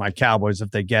rooting for my Cowboys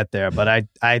if they get there, but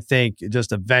I think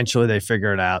just eventually they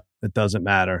figure it out. It doesn't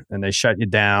matter. And they shut you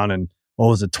down. And what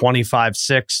was it,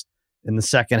 25-6 in the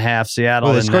second half? Seattle.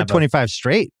 Well, they scored 25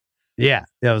 straight. Yeah,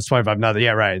 it was 25-0.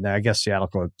 Yeah, right. I guess Seattle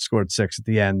scored 6 at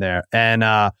the end there. And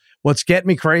what's getting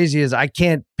me crazy is I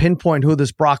can't pinpoint who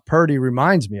this Brock Purdy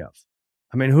reminds me of.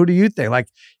 I mean, who do you think?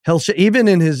 He'll even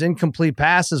in his incomplete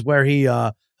passes where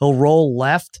he'll roll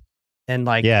left and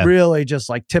really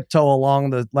just tiptoe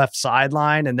along the left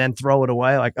sideline and then throw it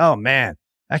away. Oh man,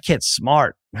 that kid's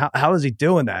smart. How is he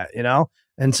doing that?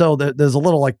 And so there's a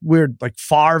little weird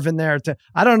Favre in there.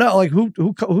 I don't know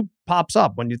who pops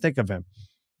up when you think of him.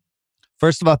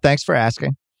 First of all, thanks for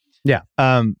asking. Yeah.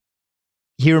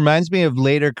 He reminds me of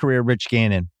later career Rich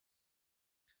Gannon.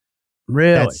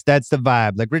 Really? That's the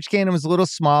vibe. Rich Gannon was a little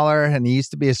smaller and he used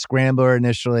to be a scrambler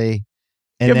initially.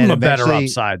 And give him a better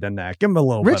upside than that. Give him a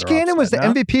little Rich Gannon was the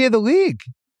MVP of the league.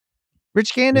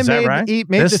 Rich Gannon made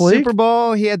the Super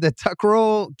Bowl. He had the tuck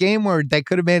roll game where they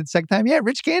could have made it second time. Yeah,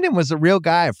 Rich Gannon was a real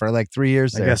guy for 3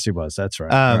 years there. I guess he was. That's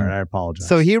right. All right. I apologize.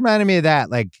 So he reminded me of that.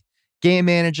 Game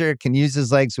manager, can use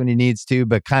his legs when he needs to,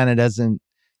 but kind of doesn't,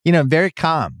 very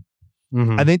calm.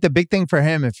 I think the big thing for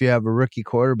him, if you have a rookie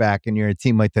quarterback and you're a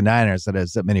team like the Niners that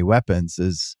has that many weapons,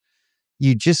 is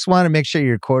you just want to make sure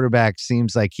your quarterback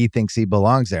seems like he thinks he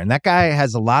belongs there. And that guy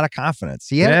has a lot of confidence.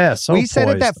 We said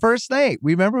it that first night.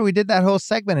 We remember we did that whole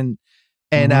segment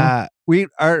and our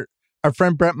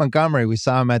friend Brent Montgomery, we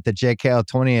saw him at the JKL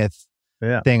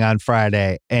 20th thing on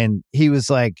Friday. And he was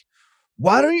like,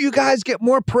 why don't you guys get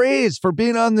more praise for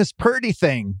being on this Purdy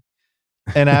thing?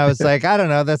 And I was like, I don't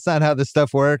know. That's not how this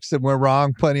stuff works. And we're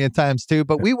wrong plenty of times too.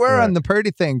 But we were on the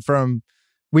Purdy thing from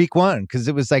week 1 because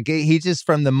it was he just,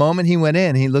 from the moment he went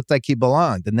in, he looked like he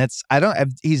belonged. And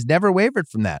he's never wavered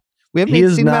from that. We haven't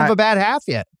even seen him have a bad half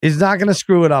yet. He's not going to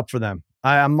screw it up for them.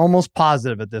 I'm almost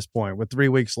positive at this point with 3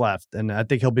 weeks left. And I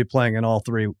think he'll be playing in all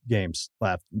 3 games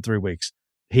left in 3 weeks.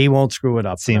 He won't screw it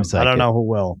up. Seems like I don't know who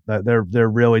will. They're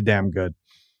really damn good.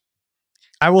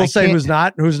 I will say who's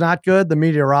not good. The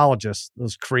meteorologists,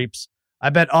 those creeps.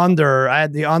 I bet under. I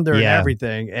had the under and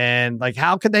everything. And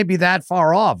how could they be that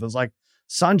far off? It was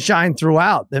sunshine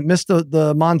throughout. They missed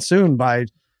the monsoon by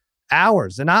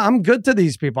hours. And I'm good to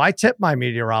these people. I tip my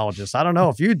meteorologists. I don't know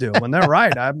if you do. When they're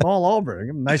right, I'm all over.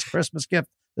 Give them a nice Christmas gift.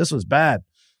 This was bad.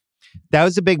 That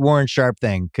was a big Warren Sharp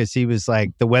thing because he was like,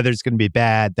 the weather's going to be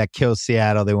bad. That kills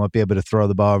Seattle. They won't be able to throw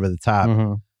the ball over the top.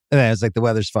 And then I was like, the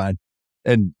weather's fine.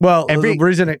 And the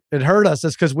reason it hurt us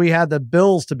is because we had the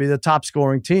Bills to be the top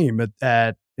scoring team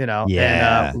and we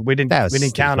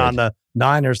didn't count on the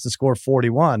Niners to score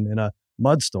 41 in a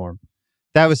mudstorm.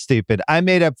 That was stupid. I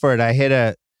made up for it. I hit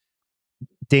a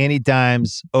Danny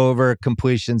Dimes over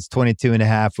completions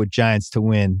 22.5 with Giants to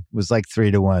win. It was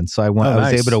 3-1. So I won.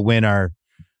 I was able to win our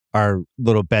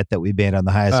little bet that we made on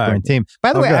the highest scoring team.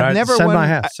 By the way, I've never won my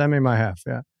half. Send me my half.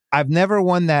 Yeah. I've never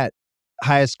won that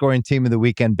highest scoring team of the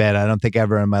weekend bet. I don't think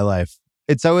ever in my life.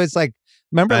 It's always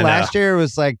Remember last year it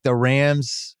was like the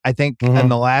Rams, I think, on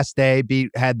the last day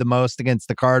had the most against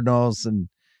the Cardinals. And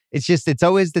it's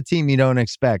always the team you don't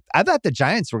expect. I thought the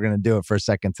Giants were going to do it for a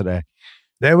second today.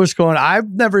 They were scoring. I've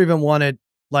never even won it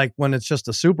like when it's just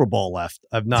a Super Bowl left.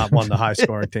 I've not won the high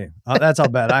scoring team. That's how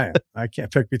bad I am. I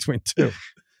can't pick between two.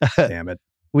 Damn it.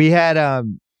 We had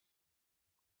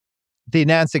the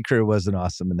announcing crew wasn't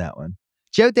awesome in that one.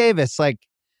 Joe Davis,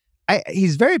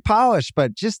 he's very polished,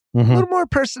 but just a little more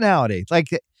personality. Like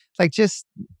just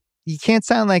you can't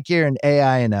sound like you're an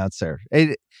AI announcer.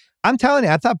 I'm telling you,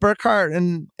 I thought Burkhardt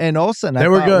and Olsen they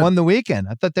were good. Won the weekend.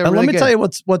 I thought they were really good. Let me tell you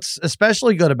what's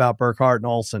especially good about Burkhardt and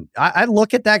Olsen. I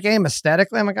look at that game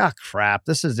aesthetically. I'm like, oh crap,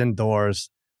 this is indoors.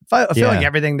 I feel like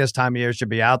everything this time of year should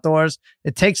be outdoors.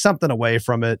 It takes something away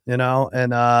from it,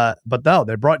 And but no,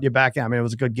 they brought you back in. I mean, it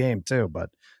was a good game too. But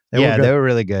they were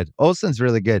really good. Olsen's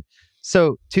really good.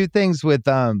 So two things with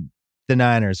the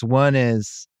Niners. One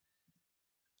is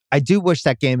I do wish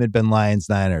that game had been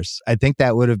Lions-Niners. I think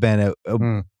that would have been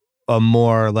a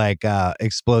more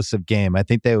explosive game. I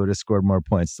think they would have scored more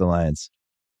points than the Lions.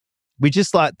 We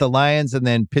just thought the Lions and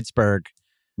then Pittsburgh.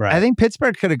 Right. I think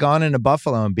Pittsburgh could have gone into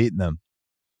Buffalo and beaten them.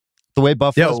 The way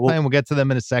Buffalo's playing, we'll get to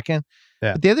them in a second.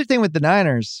 Yeah. But the other thing with the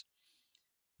Niners,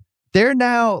 they're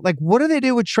now what do they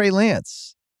do with Trey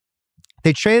Lance?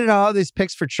 They traded all these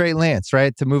picks for Trey Lance,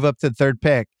 right, to move up to the third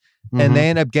pick. And they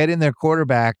end up getting their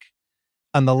quarterback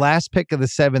on the last pick of the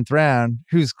 7th round,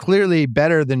 who's clearly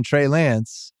better than Trey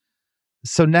Lance.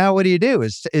 So now what do you do?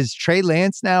 Is Trey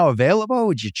Lance now available?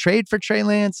 Would you trade for Trey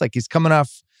Lance? He's coming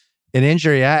off an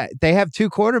injury. They have two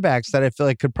quarterbacks that I feel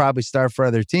like could probably start for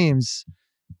other teams.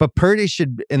 But Purdy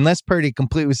unless Purdy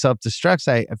completely self-destructs,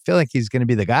 I feel like he's going to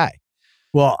be the guy.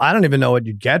 Well, I don't even know what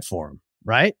you'd get for him,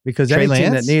 right? Because Trey any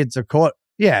team Lance? that needs a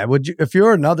would you? If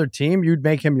you're another team, you'd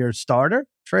make him your starter,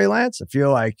 Trey Lance. If you're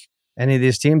like any of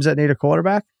these teams that need a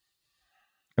quarterback,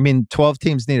 I mean, 12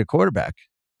 teams need a quarterback.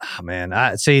 Oh man,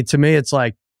 to me, it's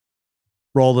like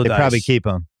roll the dice. They probably keep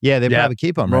him. Yeah, they probably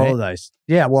keep him. Right? Roll the dice.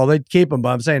 Yeah, well, they'd keep him, but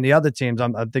I'm saying the other teams,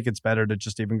 I think it's better to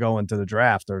just even go into the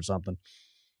draft or something.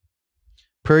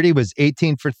 Purdy was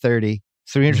 18 for 30,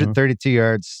 332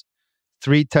 yards,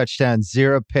 3 touchdowns,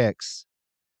 0 picks.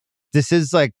 This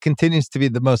is continues to be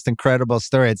the most incredible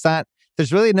story.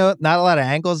 There's really not a lot of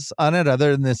angles on it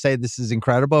other than to say this is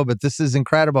incredible, but this is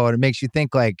incredible. And it makes you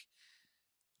think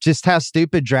just how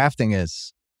stupid drafting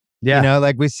is.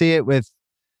 Yeah. We see it with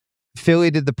Philly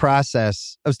did the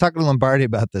process. I was talking to Lombardi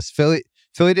about this. Philly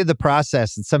did the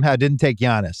process and somehow didn't take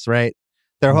Giannis, right?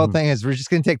 Their whole thing is we're just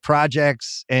going to take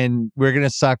projects and we're going to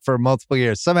suck for multiple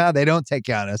years. Somehow they don't take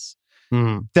Giannis.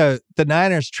 The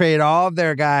Niners trade all of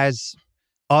their guys,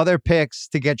 all their picks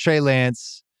to get Trey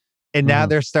Lance, and now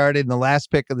they're starting the last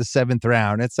pick of the 7th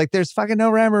round. It's there's fucking no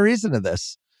rhyme or reason to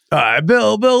this. All right,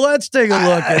 Bill, let's take a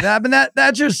look at that. I mean,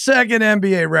 that's your second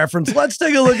NBA reference. Let's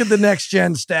take a look at the next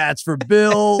gen stats for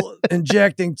Bill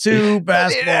injecting 2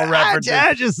 basketball references.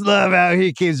 I just love how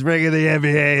he keeps bringing the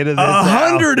NBA into this.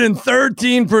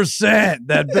 113%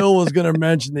 that Bill was going to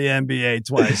mention the NBA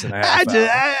twice and a half.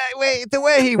 Wait, the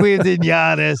way he weaved in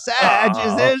Giannis,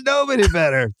 there's nobody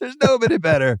better. There's nobody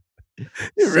better. He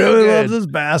really loves his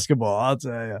basketball, I'll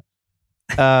tell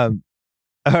you.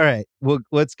 All right, well,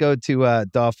 let's go to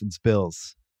Dolphins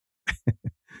Bills.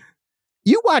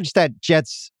 You watched that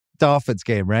Jets Dolphins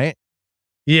game, right?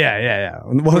 Yeah.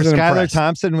 Where Skylar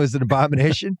Thompson was an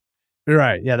abomination.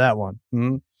 Right, yeah, that one.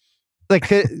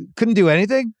 Couldn't do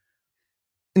anything.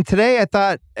 And today I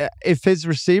thought if his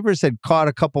receivers had caught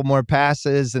a couple more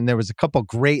passes and there was a couple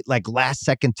great last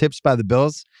second tips by the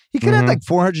Bills, he could have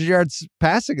 400 yards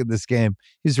passing in this game.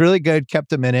 He's really good,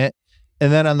 kept him in it.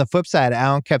 And then on the flip side,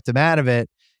 Allen kept him out of it.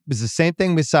 It was the same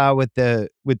thing we saw with the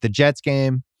Jets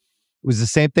game. It was the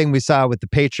same thing we saw with the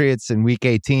Patriots in Week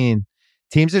 18.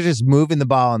 Teams are just moving the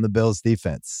ball on the Bills'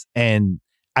 defense. And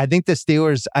I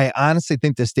honestly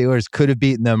think the Steelers could have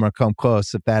beaten them or come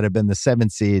close if that had been the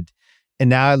 7th seed. And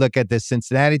now I look at this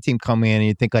Cincinnati team coming in and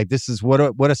you think this is what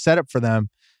a setup for them.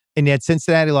 And yet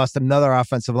Cincinnati lost another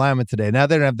offensive lineman today. Now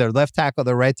they don't have their left tackle,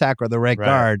 their right tackle, or the right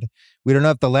guard. We don't know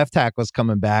if the left tackle is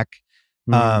coming back.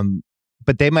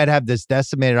 But they might have this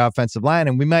decimated offensive line,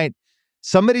 and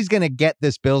somebody's going to get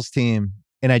this Bills team,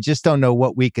 and I just don't know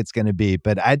what week it's going to be.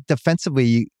 But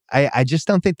defensively, I just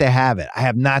don't think they have it. I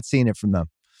have not seen it from them.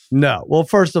 No. Well,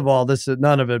 first of all,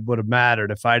 none of it would have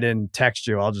mattered if I didn't text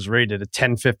you. I'll just read it at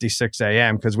 10:56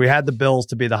 a.m. because we had the Bills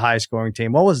to be the high scoring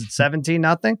team. What was it?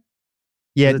 17-0?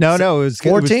 Yeah, no. It was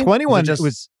 14? 21. It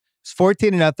was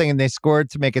 14-0, and they scored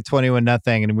to make it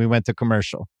 21-0, and we went to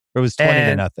commercial. Or it was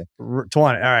 20-0. 20.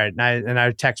 All right. And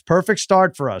I text perfect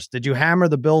start for us. Did you hammer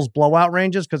the Bills blowout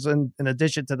ranges? Because in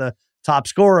addition to the top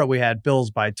scorer, we had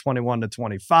Bills by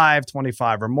 21-25,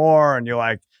 25 or more. And you're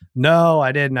like, no,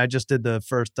 I didn't. I just did the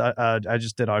first. I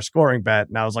just did our scoring bet,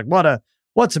 and I was like,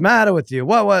 what's the matter with you?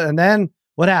 What? And then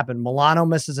what happened? Milano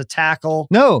misses a tackle.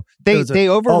 No, they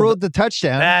overruled the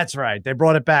touchdown. That's right. They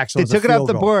brought it back. So they took it off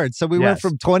the board. So we went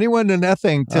from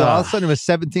 21-0 to all of a sudden it was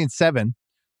 17-7.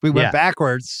 We went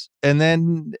backwards,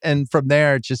 and from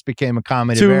there it just became a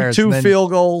comedy of errors. Two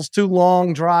field goals, 2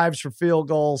 long drives for field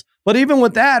goals. But even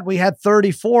with that, we had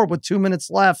 34 with 2 minutes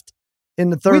left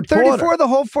in the third quarter. 34 the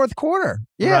whole fourth quarter.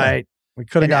 Yeah. Right. We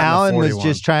could have gotten Allen was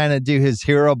just trying to do his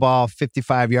hero ball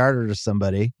 55-yarder to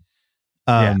somebody.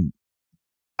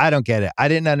 I don't get it. I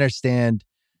didn't understand.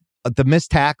 The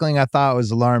missed tackling I thought was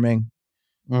alarming.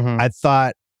 I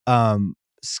thought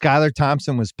Skylar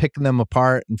Thompson was picking them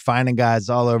apart and finding guys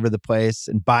all over the place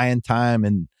and buying time.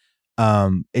 And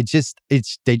they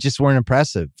just weren't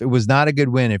impressive. It was not a good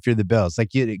win if you're the Bills.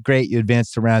 Like, you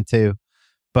advanced to round 2,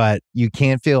 but you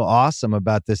can't feel awesome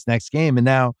about this next game. And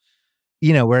now,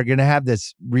 we're going to have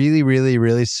this really, really,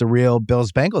 really surreal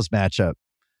Bills-Bengals matchup.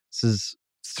 This is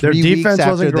 3 weeks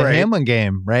after the Hamlin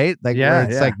game, right? Like,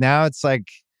 now it's like,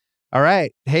 all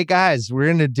right, hey guys, we're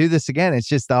going to do this again. It's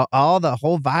just all the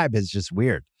whole vibe is just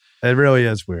weird. It really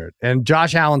is weird. And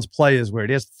Josh Allen's play is weird.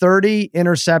 He has 30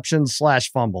 interceptions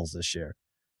 / fumbles this year.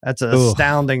 That's an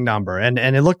astounding number. And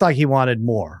it looked like he wanted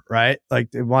more, right?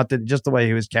 Like, they wanted just the way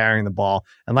he was carrying the ball.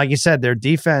 And like you said, their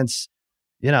defense,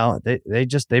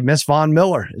 they miss Von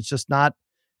Miller. It's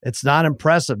not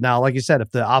impressive. Now, like you said,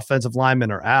 if the offensive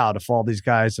linemen are out, if all these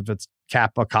guys, if it's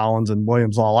Kappa, Collins, and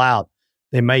Williams all out,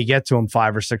 they may get to him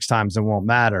 5 or 6 times and won't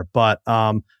matter. But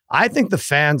I think the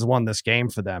fans won this game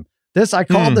for them. I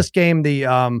called this game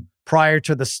the prior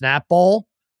to the snap bowl,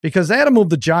 because they had to move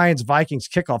the Giants-Vikings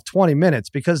kickoff 20 minutes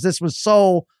because this was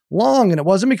so long, and it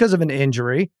wasn't because of an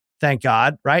injury, thank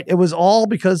God, right? It was all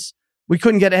because we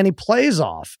couldn't get any plays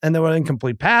off, and there were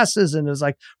incomplete passes, and it was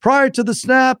like, prior to the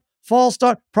snap, false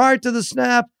start, prior to the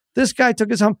snap, this guy took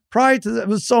his home, it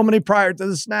was so many prior to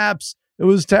the snaps. It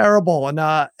was terrible, and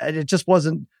it just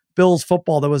wasn't Bills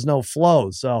football. There was no flow,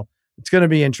 so it's going to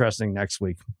be interesting next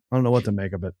week. I don't know what to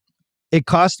make of it. It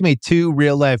cost me 2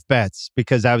 real-life bets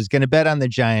because I was going to bet on the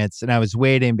Giants, and I was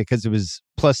waiting because it was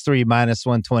 +3,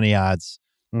 -120 odds.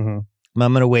 I'm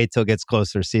going to wait till it gets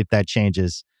closer, see if that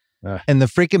changes. And the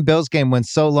freaking Bills game went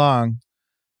so long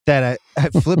that I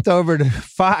flipped over to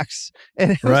Fox,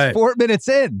 and it was 4 minutes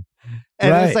in.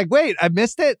 And it was like, wait, I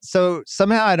missed it? So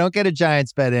somehow I don't get a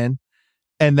Giants bet in.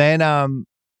 And then I'm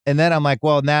like,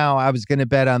 well, now I was going to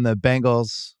bet on the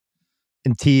Bengals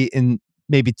and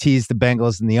maybe tease the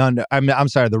Bengals in the under. I'm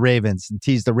sorry, the Ravens, and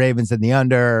tease the Ravens in the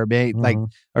under,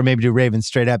 or maybe do Ravens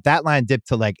straight up. That line dipped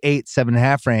to like 8,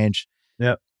 7.5 range.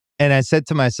 Yep. And I said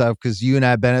to myself, because you and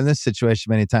I have been in this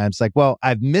situation many times, like, well,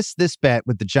 I've missed this bet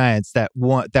with the Giants that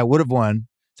would have won.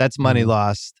 That's money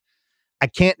lost. I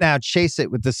can't now chase it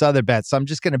with this other bet, so I'm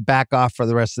just going to back off for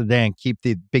the rest of the day and keep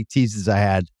the big teases I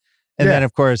had. And then,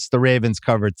 of course, the Ravens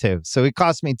covered too. So it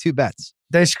cost me 2 bets.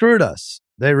 They screwed us.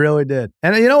 They really did.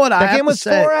 And you know what? That game was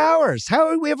 4 hours. How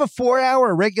would we have a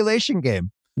 4-hour regulation game?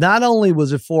 Not only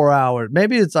was it 4 hours,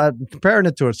 maybe I'm comparing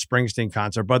it to a Springsteen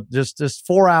concert, but just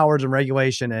 4 hours in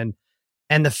regulation.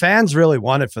 And the fans really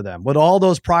won it for them. With all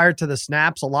those prior to the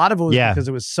snaps, a lot of it was because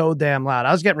it was so damn loud.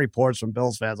 I was getting reports from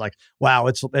Bills fans like, wow,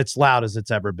 it's loud as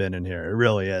it's ever been in here. It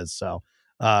really is. So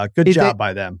good job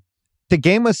by them. The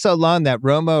game was so long that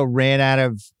Romo ran out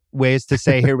of ways to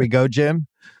say, here we go, Jim.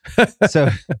 So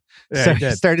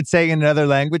he started saying in other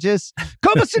languages,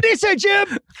 Como se dice,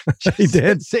 Jim? He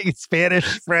did. Saying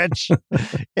Spanish, French.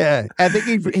 Yeah. I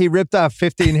think he ripped off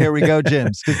 15 here we go,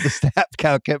 Jims, because the snap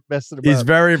count kept messing him up. He's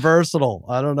very versatile.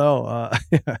 I don't know.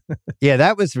 Yeah,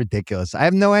 that was ridiculous. I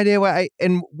have no idea why.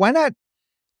 And why not?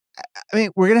 I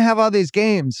mean, we're going to have all these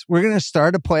games. We're going to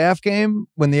start a playoff game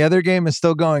when the other game is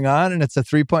still going on and it's a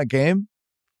 3-point game.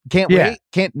 Can't wait.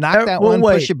 Can't knock that one,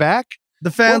 push it back.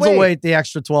 The fans will wait the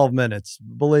extra 12 minutes.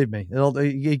 Believe me.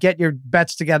 You get your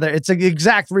bets together. It's the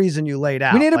exact reason you laid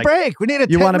out. We need a break. We need a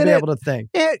 10-minute. You want to be able to think.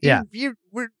 Yeah.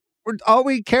 We're all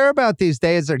we care about these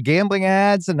days are gambling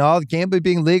ads and all gambling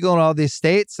being legal in all these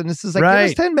states. And this is like,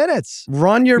 give us 10 minutes.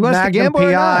 Run your Magnum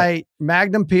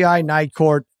PI night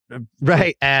court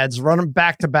ads. Run them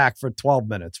back to back for 12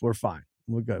 minutes. We're fine.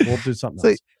 We're good. We'll do something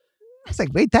else. It's like,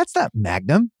 wait, that's not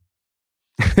Magnum.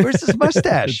 Where's his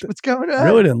mustache? What's going on?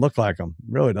 Really didn't look like him.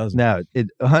 Really doesn't. No, it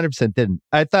 100% didn't.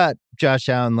 I thought Josh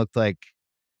Allen looked like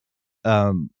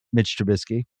Mitch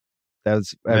Trubisky. I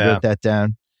wrote that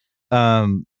down.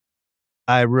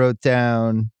 I wrote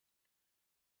down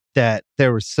that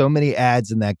there were so many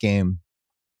ads in that game.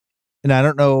 And I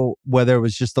don't know whether it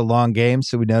was just a long game,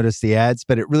 so we noticed the ads,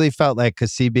 but it really felt like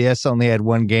because CBS only had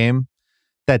one game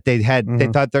that they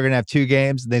thought they're going to have two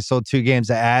games, and they sold two games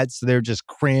of ads. So they were just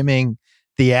cramming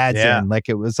the ads in like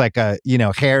it was like a,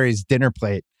 Harry's dinner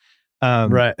plate.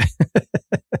 Right.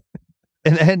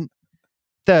 And then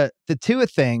the Tua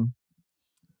thing,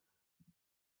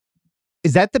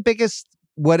 is that the biggest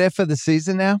what if of the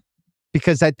season now?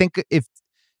 Because I think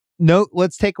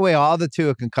let's take away all the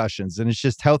Tua concussions and it's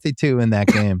just healthy Tua in that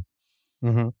game.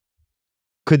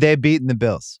 Could they have beaten the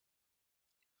Bills?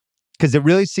 Because it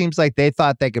really seems like they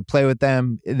thought they could play with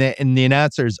them. And the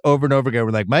announcers over and over again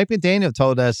were like, Mike McDaniel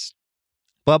told us,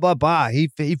 blah, blah, blah. He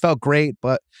felt great.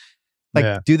 But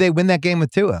do they win that game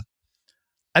with Tua?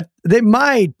 They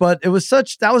might, but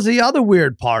that was the other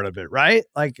weird part of it, right?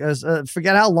 Like,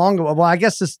 forget how long ago. Well, I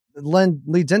guess this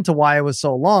leads into why it was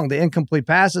so long. The incomplete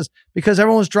passes, because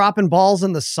everyone was dropping balls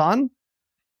in the sun.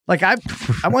 Like I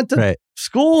went to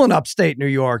school in upstate New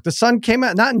York. The sun came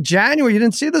out not in January. You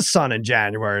didn't see the sun in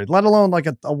January, let alone like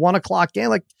a 1 o'clock game.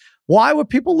 Like, why were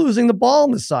people losing the ball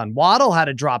in the sun? Waddle had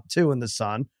to drop 2 in the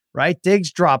sun, right?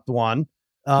 Diggs dropped 1.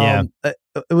 It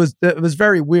was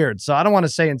very weird. So I don't want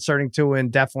to say inserting 2 in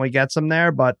definitely gets them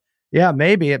there, but yeah,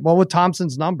 maybe with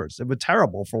Thompson's numbers, it was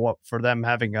terrible for them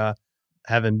having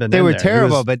been. They were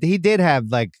terrible, but he did have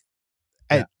like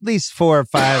at least 4 or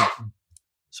 5.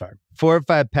 4 or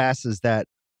 5 passes that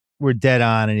were dead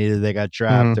on, and either they got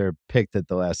dropped or picked at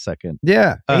the last second.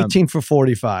 Yeah, 18 for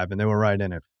 45, and they were right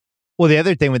in it. Well, the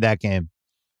other thing with that game,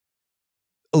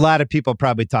 a lot of people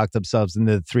probably talked themselves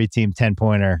into the 3-team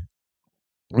 10-pointer.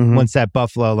 Once that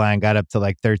Buffalo line got up to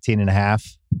like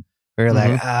 13.5, we were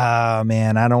like, oh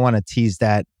man, I don't want to tease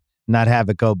that, not have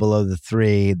it go below the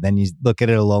 3. Then you look at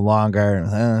it a little longer,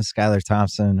 Skylar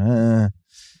Thompson, and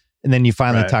then you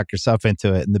finally talk yourself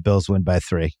into it, and the Bills win by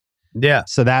 3. Yeah.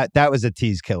 So that was a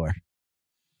tease killer.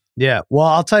 Yeah. Well,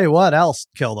 I'll tell you what else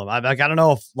killed them. I don't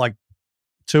know if like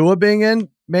Tua being in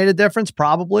made a difference.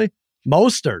 Probably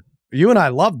Mostert. You and I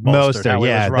loved Mostert.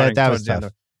 Yeah, that was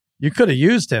tough. You could have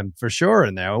used him for sure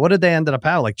in there. What did they ended up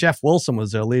having? Like Jeff Wilson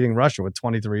was their leading rusher with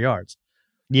 23 yards.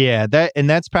 Yeah,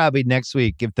 that's probably next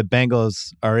week if the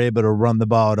Bengals are able to run the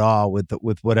ball at all with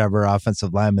whatever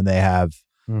offensive lineman they have.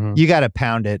 You got to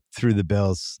pound it through the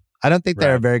Bills. I don't think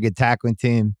they're a very good tackling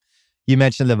team. You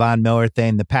mentioned the Von Miller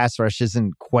thing. The pass rush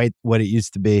isn't quite what it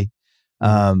used to be.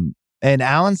 And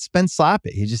Allen's been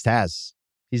sloppy. He just has.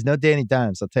 He's no Danny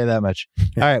Dimes, I'll tell you that much.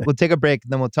 All right, we'll take a break,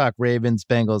 and then we'll talk Ravens,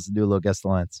 Bengals, and do a little Guess the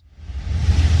Lines.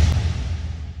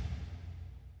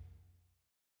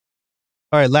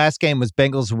 All right, last game was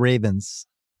Bengals-Ravens,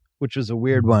 which was a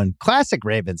weird one. Classic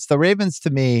Ravens. The Ravens, to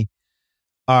me,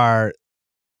 are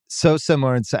so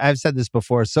similar. And I've said this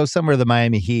before, so similar to the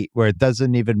Miami Heat, where it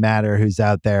doesn't even matter who's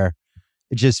out there.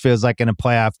 It just feels like in a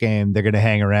playoff game, they're going to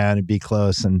hang around and be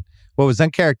close. And what was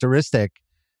uncharacteristic,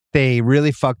 they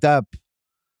really fucked up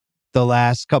the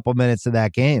last couple minutes of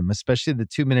that game, especially the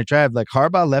 2-minute drive. Like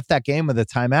Harbaugh left that game with a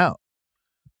timeout.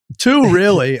 2,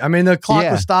 really? I mean, the clock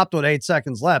was stopped with 8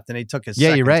 seconds left, and he took his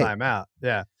second timeout.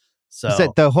 Yeah.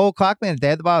 So the whole clock minute, they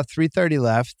had the ball with 3:30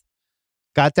 left,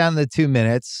 got down to the 2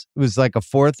 minutes. It was like a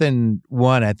 4th and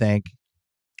 1, I think.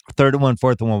 3rd and 1,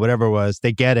 4th and 1, whatever it was.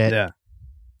 They get it. Yeah.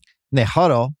 And they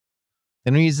huddle.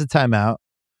 They don't use the timeout.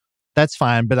 That's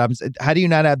fine. But how do you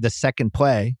not have the second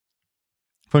play?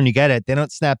 When you get it, they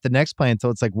don't snap the next play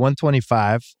until it's like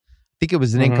 125. I think it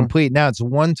was an incomplete. Now it's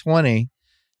 120.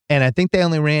 And I think they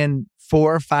only ran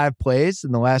 4 or 5 plays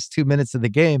in the last 2 minutes of the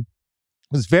game.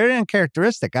 It was very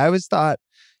uncharacteristic. I always thought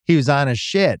he was on his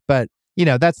shit, but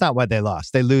that's not why they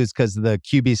lost. They lose because of the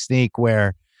QB sneak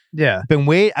where I've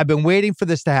been waiting for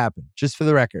this to happen, just for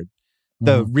the record.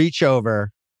 The reach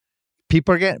over.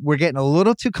 We're getting a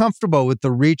little too comfortable with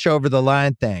the reach over the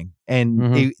line thing.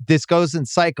 And this goes in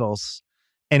cycles.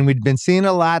 And we'd been seeing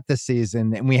a lot this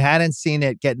season, and we hadn't seen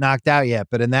it get knocked out yet.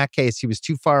 But in that case, he was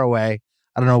too far away.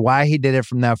 I don't know why he did it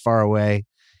from that far away.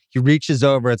 He reaches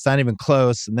over. It's not even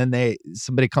close. And then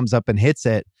somebody comes up and hits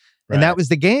it. And that was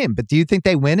the game. But do you think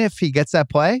they win if he gets that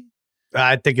play?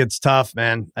 I think it's tough,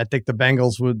 man. I think the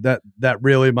Bengals that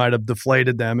really might have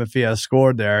deflated them if he has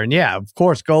scored there. And yeah, of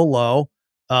course, go low.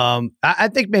 I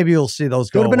think maybe you'll see those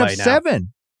go away now. It would have been up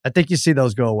 7. I think you see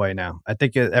those go away now. I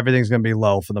think everything's going to be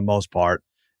low for the most part.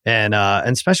 And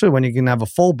especially when you can have a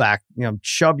fullback,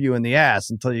 shove you in the ass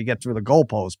until you get through the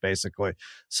goalpost, basically.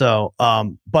 So,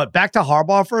 but back to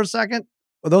Harbaugh for a second.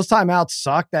 Those timeouts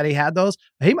suck that he had those.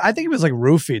 I think he was like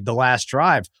roofied the last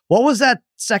drive. What was that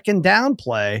second down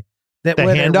play where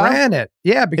they ran it?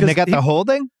 Yeah, because they got the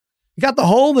holding? He got the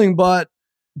holding, but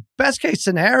best case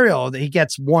scenario, that he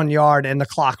gets 1 yard and the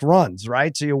clock runs,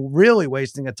 right? So you're really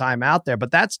wasting a time out there.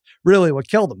 But that's really what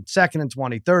killed him. 2nd and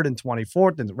 20, 3rd and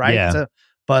 24th, right? Yeah. So,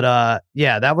 but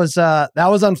that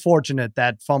was unfortunate,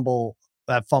 that fumble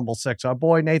 6. Our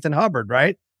boy Nathan Hubbard,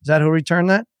 right? Is that who returned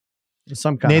that?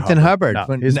 Some kind Nathan of Hubbard, no,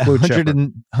 his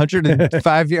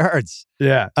 105 yards.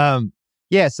 Yeah.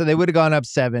 So they would have gone up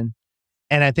 7,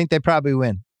 and I think they probably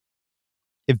win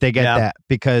if they get that,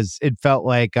 because it felt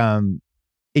like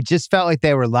it just felt like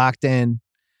they were locked in.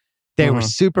 They were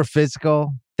super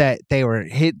physical. That they were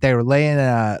laying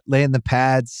the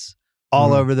pads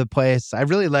all over the place. I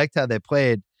really liked how they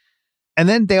played. And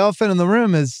then the elephant in the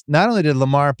room is, not only did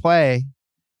Lamar play,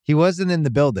 he wasn't in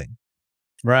the building.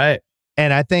 Right.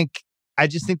 And I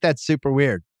just think that's super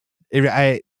weird.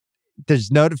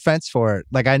 There's no defense for it.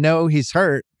 Like, I know he's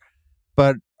hurt,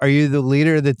 but are you the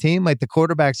leader of the team? Like, the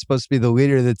quarterback's supposed to be the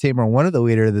leader of the team, or one of the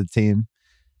leader of the team.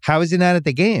 How is he not at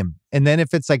the game? And then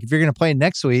if it's like, if you're going to play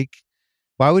next week,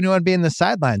 why would you want to be in the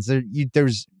sidelines?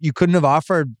 You couldn't have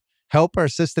offered help or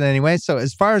assistance anyway. So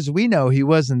as far as we know, he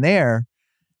wasn't there.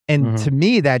 And to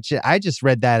me, I just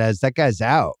read that as that guy's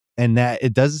out, and that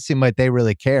it doesn't seem like they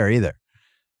really care either.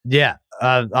 Yeah,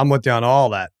 I'm with you on all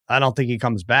that. I don't think he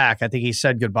comes back. I think he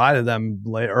said goodbye to them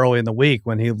early in the week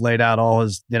when he laid out all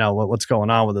his, what's going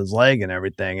on with his leg and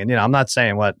everything. And, I'm not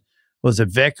saying what was it,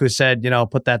 Vic, who said,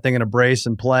 put that thing in a brace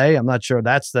and play. I'm not sure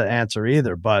that's the answer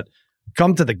either, but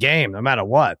come to the game no matter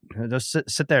what. Just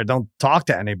sit there. Don't talk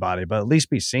to anybody, but at least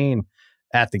be seen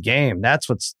at the game. That's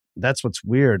what's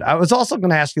weird. I was also going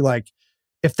to ask you, like,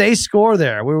 if they score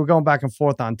there, we were going back and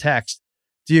forth on text.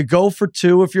 Do you go for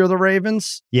 2 if you're the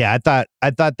Ravens? Yeah, I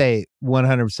thought they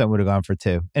 100% would have gone for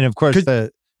 2. And of course,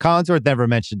 the Collinsworth never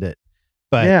mentioned it,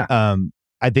 but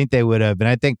I think they would have. And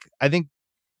I think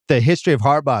the history of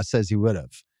Harbaugh says he would have.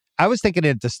 I was thinking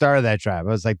at the start of that drive, I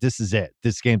was like, this is it.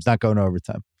 This game's not going to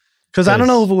overtime. Because I don't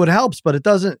know if it would help, but it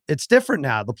doesn't. It's different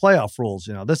now. The playoff rules,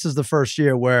 this is the first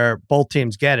year where both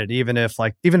teams get it, even if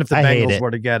the Bengals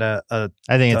were to get I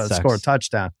think it score a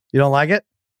touchdown. You don't like it?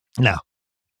 No,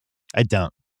 I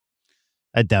don't.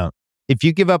 If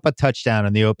you give up a touchdown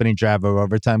on the opening drive of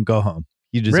overtime, go home.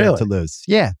 You deserve to lose.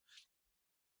 Yeah.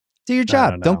 Do your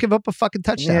job. Don't give up a fucking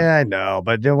touchdown. Yeah, I know.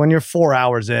 But when you're 4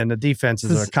 hours in, the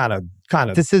defenses are kind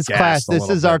of. This is class. This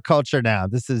is our culture now.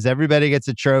 This is everybody gets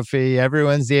a trophy.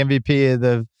 Everyone's the MVP of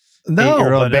the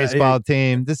 8-year-old baseball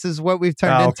team. This is what we've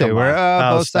turned into. Where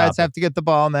both sides have to get the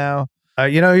ball now.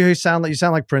 You sound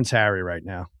like Prince Harry right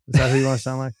now. Is that who you want to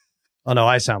sound like? Oh no,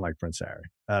 I sound like Prince Harry.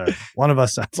 I don't know. One of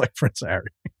us sounds like Prince Harry.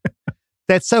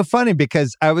 That's so funny,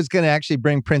 because I was going to actually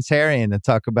bring Prince Harry in to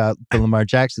talk about the Lamar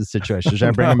Jackson situation. Should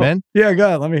I bring him in? Yeah, go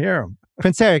ahead. Let me hear him.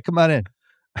 Prince Harry, come on in.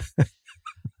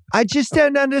 I just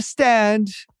don't understand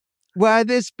why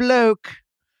this bloke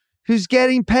who's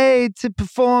getting paid to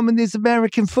perform in these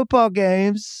American football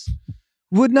games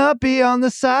would not be on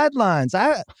the sidelines.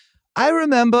 I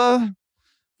remember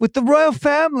with the royal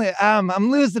family.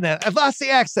 I'm losing it. I've lost the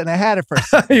accent. I had it for a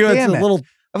second.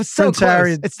 I was so Prince close.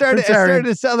 Harry, it started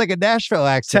to sound like a Nashville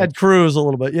accent. Ted Cruz a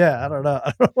little bit. Yeah, I don't know.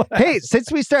 Hey, since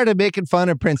we started making fun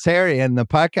of Prince Harry in the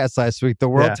podcast last week, the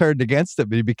world turned against him.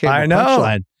 He became a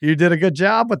punchline. You did a good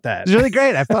job with that. It's really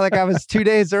great. I felt like I was 2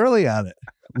 days early on it.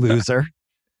 Loser.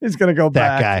 He's going to go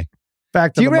back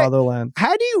to the motherland.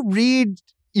 How do you read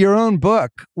your own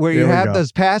book where you have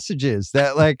those passages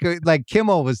that like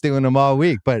Kimmel was doing them all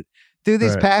week, but do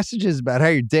these passages about how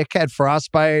your dick had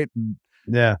frostbite?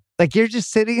 Yeah. Like, you're just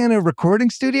sitting in a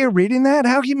recording studio reading that?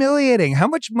 How humiliating. How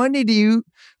much money do you,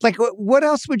 like, what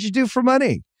else would you do for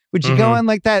money? Would you go on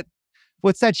like that?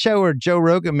 What's that show where Joe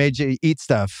Rogan made you eat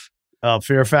stuff? Oh,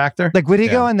 Fear Factor? Like, would he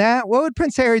go on that? What would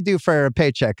Prince Harry do for a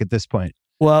paycheck at this point?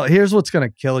 Well, here's what's going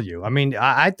to kill you. I mean,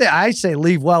 I say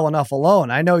leave well enough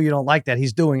alone. I know you don't like that.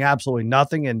 He's doing absolutely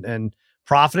nothing and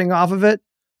profiting off of it.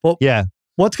 Well, yeah.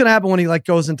 What's going to happen when he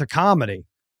goes into comedy?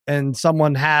 And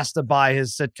someone has to buy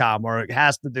his sitcom, or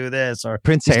has to do this, or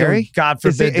Prince Harry. God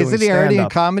forbid, isn't he already in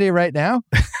comedy right now?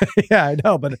 Yeah, I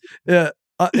know, but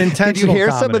intentional. Did you hear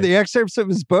comedy. some of the excerpts of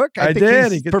his book? I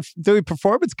did. He's doing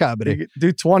performance comedy. He could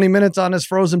do 20 minutes on his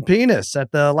frozen penis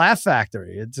at the Laugh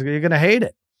Factory. You're gonna hate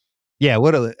it. Yeah,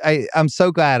 I'm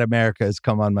so glad America has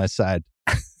come on my side.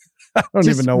 I don't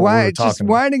even know what we're talking just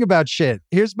whining about shit.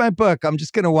 Here's my book. I'm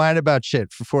just gonna whine about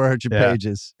shit for 400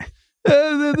 pages.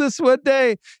 This one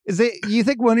day, you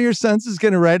think one of your sons is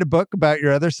going to write a book about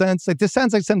your other sons? Like, this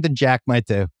sounds like something Jack might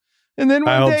do. And then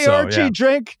one day Archie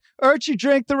drank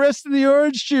the rest of the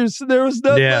orange juice and there was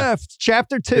none left.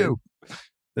 Chapter 2.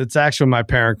 It's actually my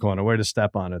parent corner. Way to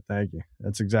step on it. Thank you.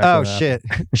 That's exactly. Oh shit!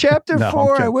 Chapter No,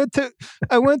 4. I went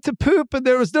to poop and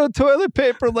there was no toilet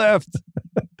paper left.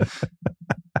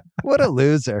 What a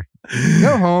loser!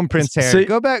 Go home, Prince Harry.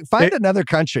 Go back. Find another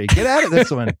country. Get out of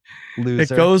this one,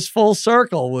 loser. It goes full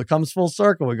circle. It comes full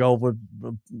circle. We go with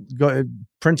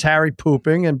Prince Harry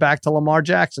pooping and back to Lamar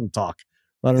Jackson talk.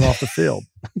 Running off the field.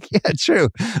 Yeah, true.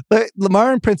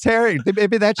 Lamar and Prince Harry,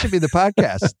 maybe that should be the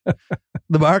podcast.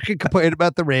 Lamar can complain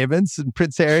about the Ravens and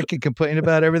Prince Harry can complain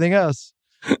about everything else.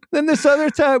 Then this other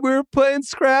time we were playing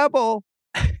Scrabble.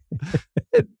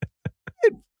 and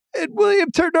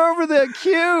William turned over the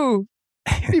cue.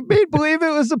 He made believe it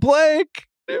was a blank.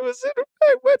 I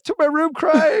went to my room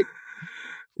crying.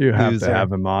 You have to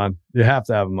have him on. You have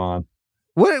to have him on.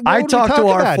 What I talked to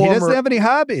our former... He doesn't have any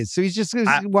hobbies, so he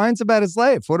whines about his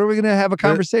life. What are we going to have a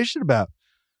conversation about?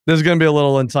 There's going to be a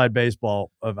little inside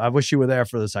baseball. I wish you were there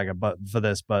for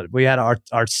this, but we had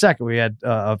our second. We had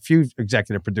a few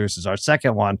executive producers. Our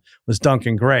second one was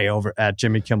Duncan Gray over at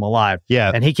Jimmy Kimmel Live.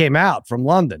 Yeah, and he came out from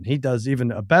London. He does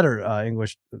even a better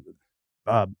English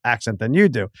accent than you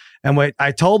do. And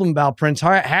I told him about Prince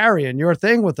Harry and your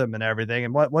thing with him and everything.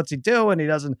 And what's he doing? He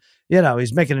doesn't,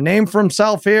 he's making a name for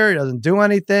himself here. He doesn't do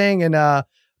anything. And I'm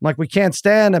like, we can't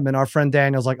stand him. And our friend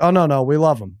Daniel's like, oh, no, we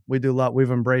love him. We do love,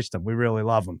 we've embraced him. We really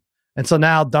love him. And so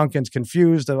now Duncan's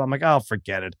confused. And I'm like, oh,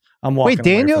 forget it. I'm walking Wait,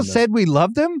 Daniel said we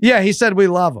loved him? Yeah, he said we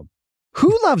love him.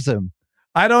 Who loves him?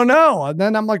 I don't know. And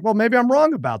then I'm like, well, maybe I'm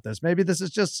wrong about this. Maybe this is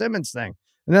just Simmons' thing.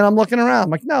 And then I'm looking around. I'm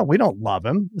like, no, we don't love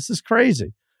him. This is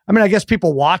crazy. I mean, I guess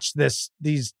people watch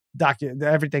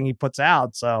everything he puts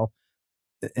out. So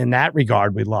in that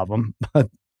regard, we love him.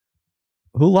 But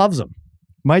who loves him?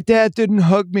 My dad didn't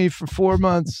hug me for 4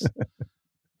 months.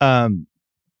 Bengals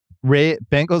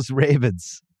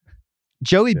Ravens.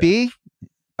 Joey B,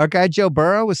 our guy Joe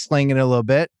Burrow was slinging it a little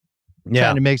bit,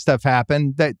 trying to make stuff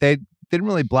happen. They didn't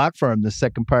really block for him the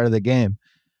second part of the game.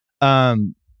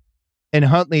 And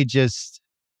Huntley just,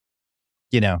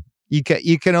 you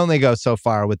can only go so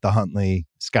far with the Huntley,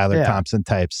 Skylar Thompson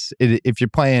types. If you're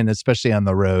playing, especially on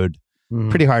the road,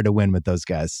 pretty hard to win with those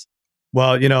guys.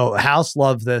 Well, House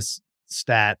loved this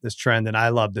stat, this trend, and I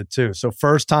loved it too. So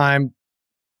first time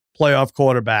playoff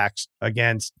quarterbacks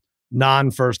against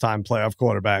non-first time playoff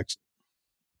quarterbacks,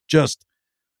 just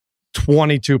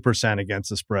 22% against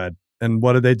the spread. And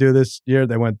what did they do this year?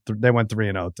 They went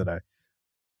 3-0 today.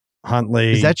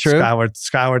 Huntley, is that true?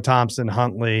 Skylar Thompson,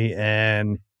 Huntley,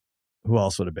 and who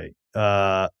else would it be?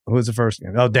 Who was the first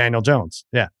game? Oh, Daniel Jones.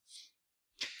 Yeah.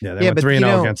 Yeah, they went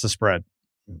 3-0 against the spread.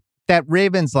 That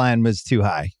Ravens line was too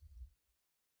high.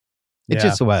 It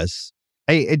just was.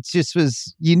 It just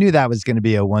was. You knew that was going to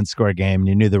be a one-score game. And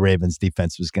you knew the Ravens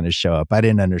defense was going to show up. I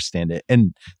didn't understand it.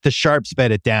 And the Sharps bet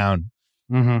it down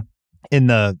in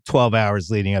the 12 hours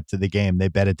leading up to the game. They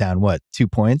bet it down, 2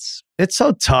 points? It's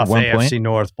so tough, AFC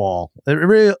North ball.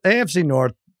 AFC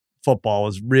North football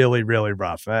was really, really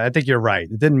rough. I think you're right.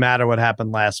 It didn't matter what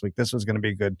happened last week. This was going to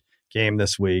be a good game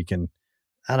this week. And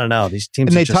I don't know. These teams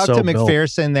and are they just talked to built.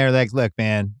 McPherson. They're like, look,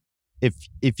 man,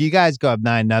 if you guys go up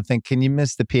 9-0, can you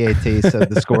miss the PAT so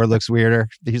the score looks weirder?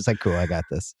 He's like, cool, I got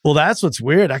this. Well, that's what's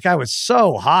weird. That guy was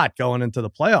so hot going into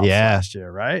the playoffs last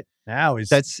year, right? Now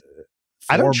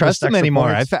I don't trust him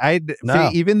anymore. No.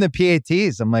 Even the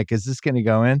PATs, I'm like, is this going to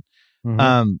go in?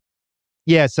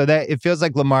 So that it feels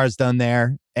like Lamar's done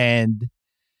there, and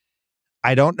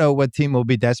I don't know what team will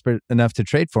be desperate enough to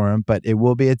trade for him, but it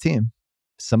will be a team.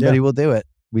 Somebody will do it.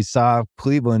 We saw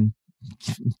Cleveland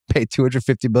pay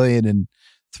 $250 billion and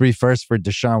 3 firsts for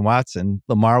Deshaun Watson.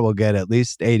 Lamar will get at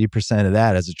least 80% of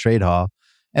that as a trade haul,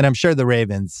 and I'm sure the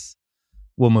Ravens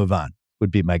will move on.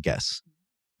 Would be my guess.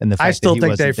 And the fact that he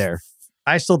wasn't there.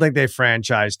 I still think they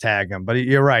franchise tag him, but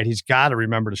you're right. He's got to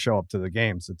remember to show up to the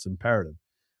games. It's imperative.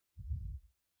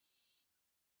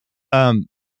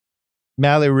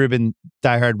 Mallory Rubin,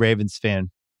 diehard Ravens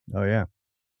fan. Oh yeah.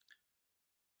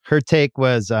 Her take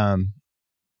was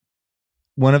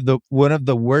one of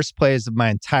the worst plays of my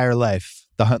entire life,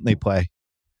 the Huntley play.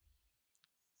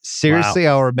 Seriously,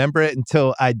 I'll remember it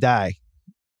until I die.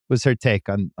 Was her take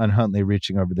on Huntley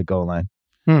reaching over the goal line,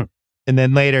 and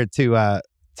then later to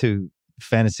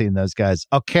Fantasy and those guys.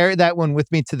 I'll carry that one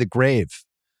with me to the grave.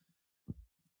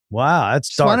 Wow, that's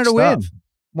just wanted to win.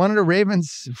 Wanted a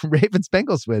Ravens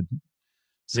Bengals win.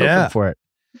 Hoping for it.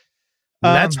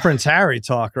 That's Prince Harry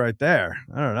talk right there.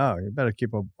 I don't know. You better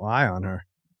keep an eye on her.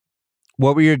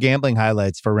 What were your gambling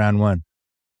highlights for round 1?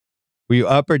 Were you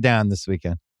up or down this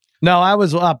weekend? No, I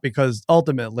was up because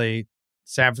ultimately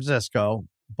San Francisco,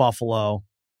 Buffalo,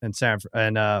 and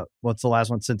what's the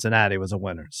last one? Cincinnati was a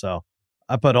winner. So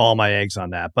I put all my eggs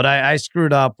on that. But I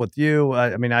screwed up with you.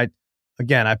 I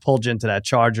pulled you into that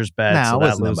Chargers bet, so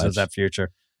that loses that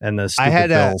future. And the stupid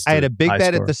Bills. I had a big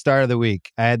bet at the start of the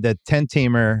week. I had the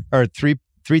 10-teamer or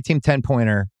three-team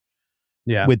 10-pointer.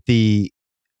 Yeah. With the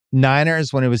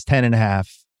Niners when it was 10.5,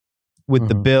 with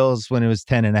the Bills when it was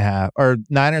 10.5, or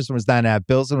Niners when it was 9.5,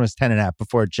 Bills when it was 10.5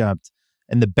 before it jumped,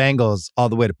 and the Bengals all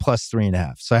the way to plus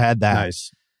 3.5. So I had that. Nice.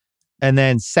 And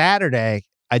then Saturday,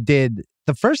 I did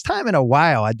the first time in a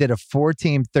while. I did a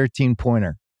 4-team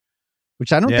 13-pointer,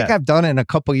 which I don't think I've done in a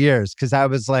couple years because I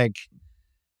was like,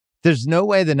 "There's no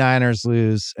way the Niners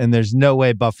lose, and there's no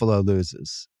way Buffalo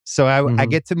loses." So I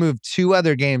get to move 2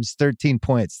 other games, 13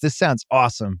 points. This sounds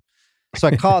awesome. So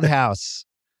I called House,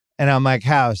 and I'm like,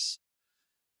 House,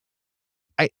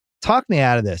 talk me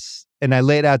out of this. And I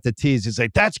laid out the tease. He's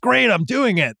like, that's great. I'm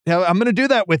doing it. I'm going to do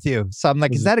that with you. So I'm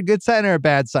like, is that a good sign or a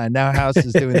bad sign? Now House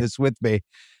is doing this with me.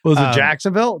 Was it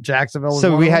Jacksonville? Jacksonville.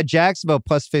 So we had Jacksonville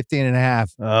plus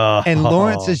 15.5. And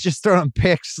Lawrence is just throwing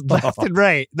picks left and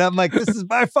right. And I'm like, this is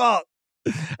my fault.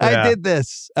 I did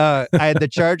this. I had the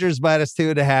Chargers minus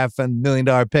 2.5 on $1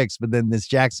 million picks, but then this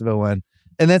Jacksonville one,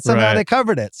 and then somehow they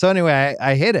covered it. So anyway,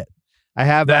 I hit it. I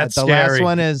have the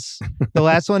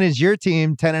last one is your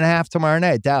team 10.5 tomorrow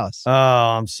night, Dallas. Oh,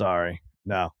 I'm sorry.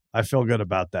 No, I feel good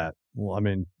about that. Well, I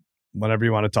mean, whenever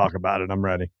you want to talk about it, I'm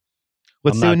ready.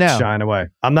 Let's do it now.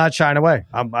 I'm not shying away.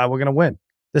 We're gonna win.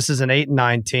 This is an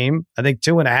 8-9 team. I think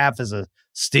 2.5 is a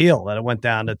steal that it went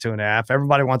down to 2.5.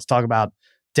 Everybody wants to talk about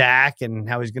Dak and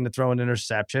how he's going to throw an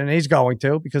interception, and he's going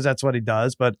to because that's what he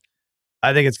does. But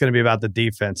I think it's going to be about the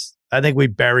defense. I think we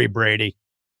bury Brady.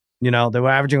 You know, they were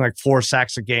averaging like 4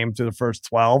 sacks a game through the first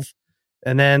 12.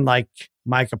 And then like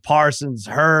Micah Parsons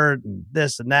hurt and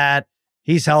this and that.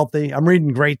 He's healthy. I'm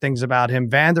reading great things about him.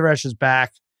 Van Der Esch is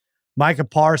back. Micah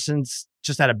Parsons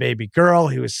just had a baby girl.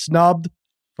 He was snubbed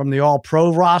from the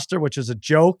All-Pro roster, which is a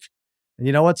joke. And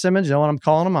you know what, Simmons? You know what I'm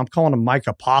calling him? I'm calling him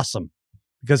Micah Possum.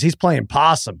 Because he's playing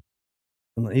possum.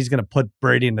 And he's going to put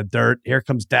Brady in the dirt. Here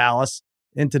comes Dallas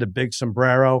into the big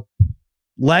sombrero.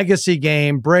 Legacy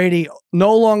game. Brady,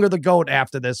 no longer the GOAT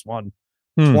after this one.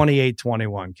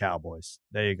 28-21 Cowboys.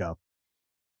 There you go.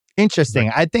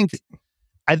 Interesting. I think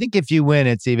if you win,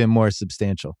 it's even more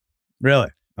substantial. Really?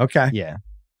 Okay. Yeah.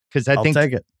 Because I'll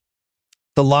take it.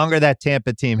 The longer that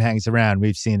Tampa team hangs around,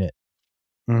 we've seen it.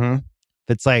 Mm-hmm.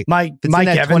 It's like Mike in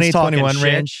that Evans 2021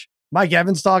 range. Mike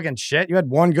Evans talking shit. You had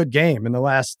one good game in the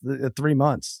last 3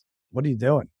 months. What are you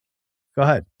doing? Go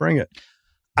ahead. Bring it.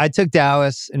 I took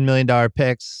Dallas in $1 million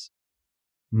picks.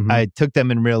 Mm-hmm. I took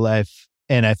them in real life,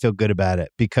 and I feel good about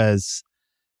it because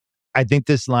I think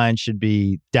this line should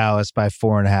be Dallas by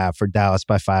 4.5 or Dallas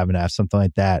by 5.5, something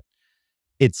like that.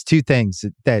 It's 2 things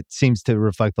that seems to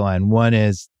reflect the line. One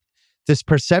is this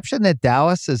perception that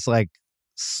Dallas is like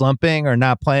slumping or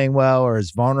not playing well or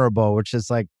is vulnerable, which is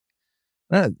like,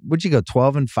 would you go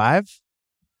 12-5?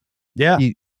 Yeah.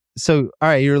 So, all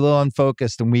right, you're a little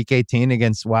unfocused in week 18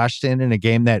 against Washington in a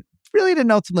game that really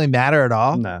didn't ultimately matter at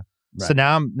all. No. Right. So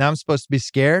now I'm supposed to be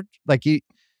scared. Like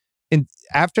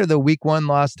after the week 1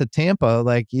 loss to Tampa,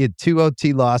 like you had 2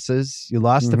 OT losses, you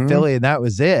lost to Philly, and that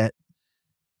was it.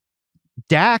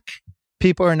 Dak,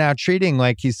 people are now treating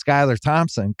like he's Skylar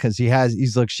Thompson because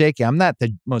he's looked shaky. I'm not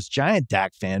the most giant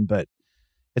Dak fan, but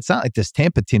it's not like this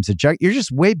Tampa team's a jug. You're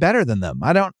just way better than them.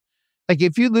 I don't like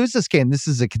if you lose this game, this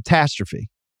is a catastrophe.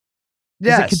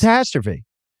 Yes. It's a catastrophe.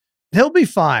 He'll be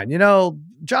fine. You know,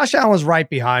 Josh Allen was right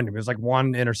behind him. He was like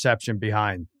 1 interception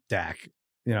behind Dak.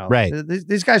 You know, right.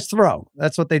 These guys throw.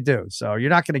 That's what they do. So you're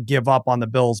not going to give up on the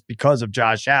Bills because of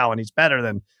Josh Allen. He's better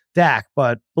than Dak.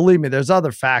 But believe me, there's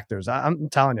other factors. I'm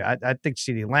telling you, I think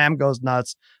CeeDee Lamb goes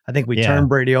nuts. I think we turn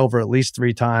Brady over at least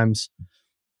 3 times.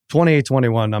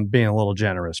 28-21, I'm being a little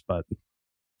generous, but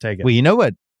take it. Well, you know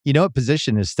what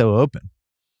position is still open?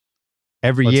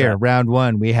 Every year, round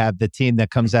 1, we have the team that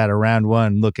comes out of round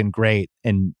 1 looking great,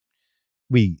 and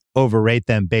we overrate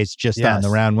them based just on the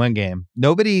round 1 game.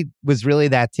 Nobody was really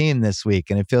that team this week,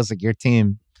 and it feels like your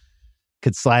team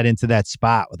could slide into that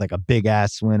spot with like a big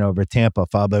ass win over Tampa,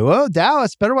 followed by, whoa,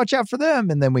 Dallas, better watch out for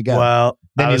them. And then we go. Well,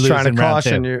 then I was trying to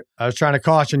caution you. I was trying to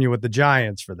caution you with the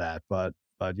Giants for that, but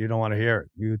you don't want to hear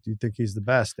it. You think he's the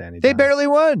best, Danny? They barely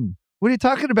won. What are you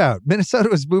talking about? Minnesota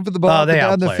was moving the ball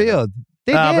down the field.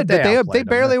 They did, but they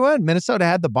barely won. Minnesota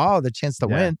had the ball, the chance to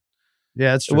win.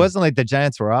 Yeah, that's true. It wasn't like the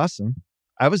Giants were awesome.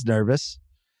 I was nervous.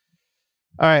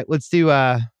 All right, let's do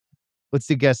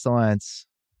guest alliance.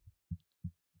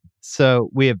 So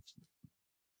we have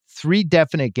 3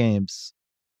 definite games,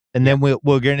 and then we're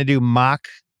going to do mock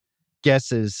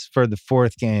guesses for the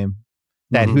 4th game.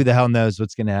 That who the hell knows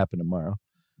what's going to happen tomorrow.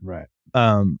 Right.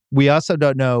 We also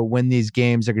don't know when these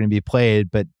games are going to be played,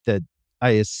 but I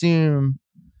assume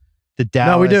the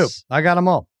Dallas. No, we do. I got them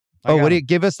all. What do you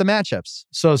give us the matchups?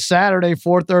 So Saturday,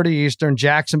 4:30 Eastern,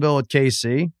 Jacksonville at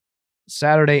KC.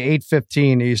 Saturday,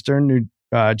 8:15 Eastern,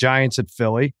 Giants at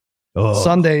Philly. Oh.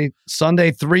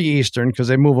 Sunday, 3 Eastern, because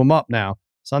they move them up now.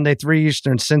 Sunday, 3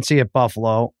 Eastern, Cincy at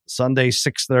Buffalo. Sunday,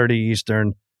 6:30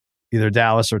 Eastern, either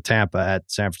Dallas or Tampa at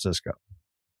San Francisco.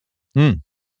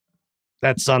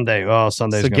 That's Sunday. Oh,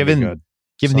 Sunday's going to be good.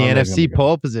 Given the NFC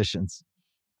poll positions.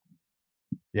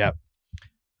 Yep.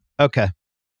 Okay.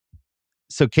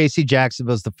 So KC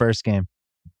Jacksonville's the first game.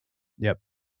 Yep.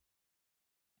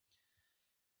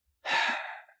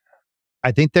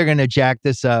 I think they're going to jack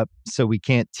this up so we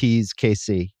can't tease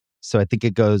KC. So I think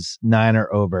it goes 9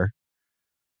 or over.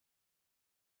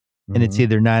 And it's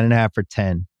either 9.5 or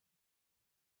 10.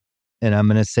 And I'm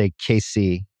going to say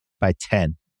KC by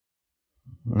 10.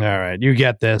 All right. You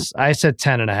get this. I said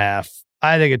 10.5.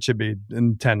 I think it should be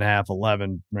in 10.5,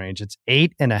 11 range. It's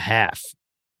 8.5.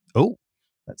 Oh,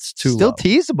 that's too still low.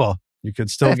 Teasable. You could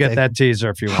still get that teaser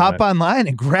if you want. Hop online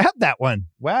and grab that one.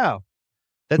 Wow.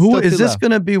 That's Who is this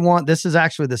going to be one? This is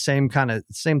actually the same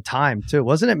time too.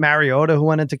 Wasn't it Mariota who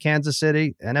went into Kansas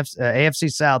City?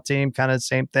 AFC South team, kind of the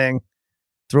same thing.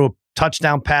 Threw a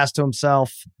touchdown pass to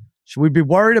himself. Should we be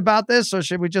worried about this, or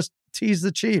should we just tease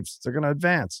the Chiefs? They're going to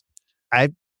advance. I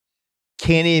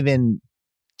can't even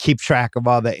keep track of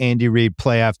all the Andy Reid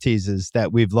playoff teases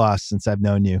that we've lost since I've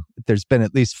known you. There's been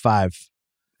at least 5.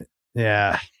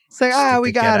 Yeah. It's like,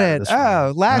 we got it.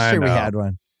 Last year we had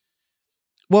one.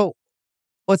 Well,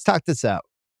 let's talk this out.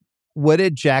 What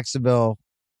did Jacksonville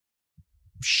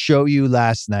show you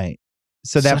last night?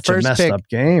 So that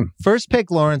first pick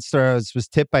Lawrence throws was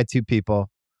tipped by 2 people.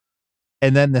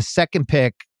 And then the second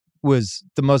pick was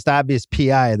the most obvious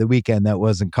PI of the weekend that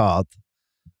wasn't called.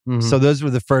 Mm-hmm. So those were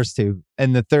the first 2.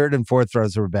 And the third and fourth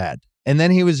throws were bad. And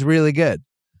then he was really good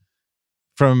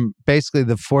from basically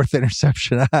the 4th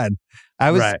interception on.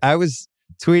 I was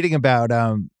tweeting about,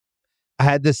 I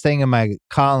had this thing in my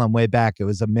column way back. It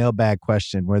was a mailbag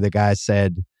question where the guy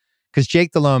said, because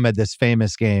Jake Delhomme had this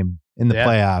famous game in the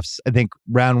playoffs, I think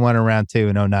round 1 or round 2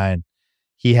 in 2009.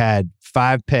 He had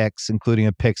 5 picks, including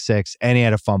a pick 6, and he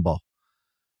had a fumble.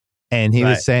 And he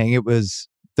was saying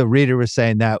the reader was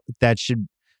saying that should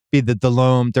be the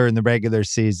Delhomme during the regular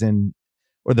season,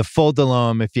 or the full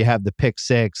Delhomme if you have the pick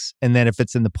 6. And then if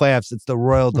it's in the playoffs, it's the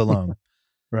Royal Delhomme.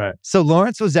 Right. So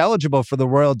Lawrence was eligible for the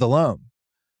Royal Delhomme.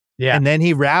 Yeah. And then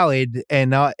he rallied,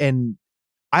 and I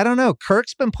don't know.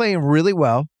 Kirk's been playing really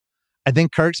well. I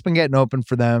think Kirk's been getting open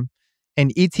for them.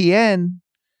 And ETN,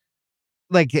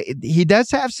 like, he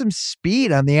does have some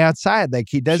speed on the outside. Like,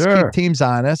 he does keep teams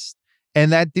honest.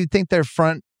 And I do think their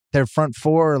front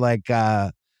 4, like,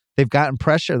 they've gotten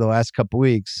pressure the last couple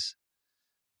weeks.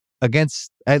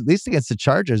 At least against the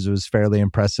Chargers, it was fairly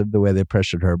impressive the way they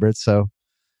pressured Herbert. So,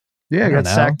 yeah, got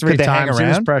sacked 3 times. He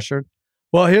was pressured.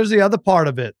 Well, here's the other part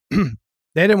of it.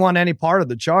 They didn't want any part of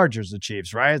the Chargers, the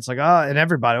Chiefs, right? It's like, and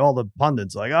everybody, all the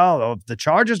pundits, like, if the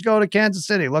Chargers go to Kansas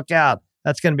City, look out.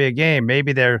 That's going to be a game.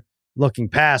 Maybe they're looking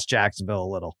past Jacksonville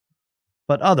a little.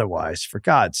 But otherwise, for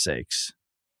God's sakes,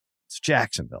 it's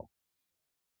Jacksonville.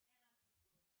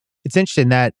 It's interesting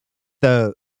that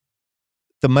the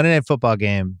Monday Night Football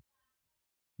game,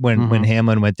 when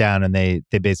Hamlin went down and they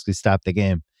basically stopped the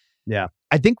game. Yeah.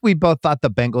 I think we both thought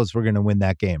the Bengals were going to win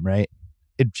that game, right?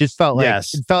 It just felt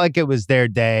like it was their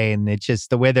day, and it's just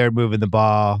the way they're moving the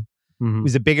ball. Mm-hmm. It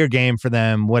was a bigger game for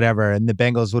them, whatever, and the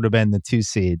Bengals would have been the 2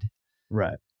 seed.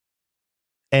 Right.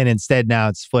 And instead now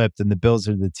it's flipped and the Bills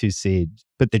are the 2 seed.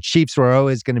 But the Chiefs were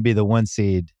always going to be the 1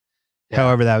 seed,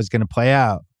 however that was going to play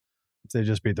out. They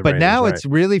just beat the But Raiders, now it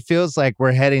really feels like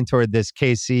we're heading toward this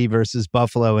KC versus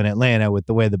Buffalo and Atlanta with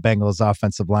the way the Bengals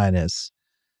offensive line is.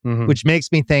 Mm-hmm. Which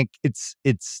makes me think it's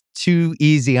too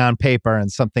easy on paper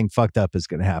and something fucked up is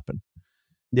going to happen.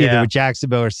 Yeah. Either with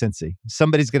Jacksonville or Cincy.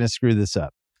 Somebody's going to screw this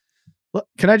up. Look,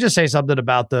 can I just say something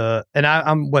about and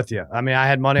I'm with you. I mean, I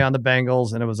had money on the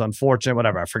Bengals and it was unfortunate,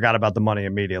 whatever. I forgot about the money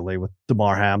immediately with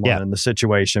DeMar Hamlin and the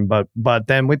situation. But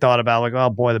then we thought about like, oh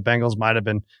boy, the Bengals might have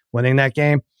been winning that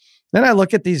game. Then I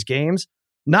look at these games.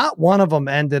 Not one of them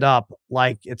ended up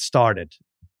like it started.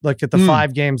 Look at the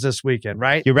 5 games this weekend,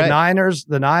 right? You're right.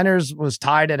 The Niners was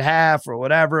tied at half or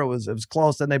whatever. It was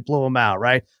close, and they blew them out,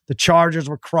 right? The Chargers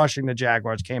were crushing the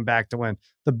Jaguars, came back to win.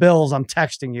 The Bills, I'm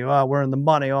texting you, we're in the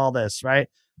money, all this, right?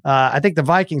 I think the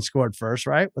Vikings scored first,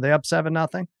 right? Were they up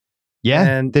 7-0? Yeah,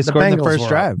 and they scored in the first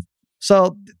drive.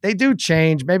 So they do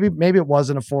change. Maybe it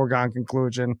wasn't a foregone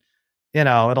conclusion. You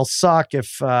know, it'll suck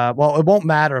if, it won't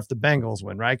matter if the Bengals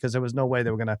win, right? Because there was no way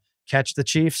they were going to catch the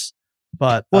Chiefs.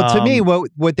 But well, to me,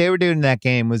 what they were doing in that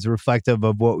game was reflective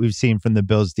of what we've seen from the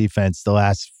Bills defense the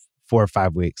last 4 or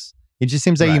 5 weeks. It just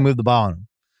seems like you move the ball on them.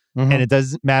 Mm-hmm. And it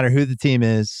doesn't matter who the team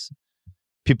is.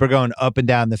 People are going up and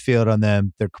down the field on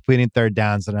them. They're completing third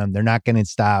downs on them. They're not getting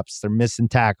stops. They're missing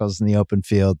tackles in the open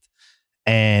field.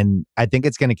 And I think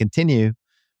it's going to continue.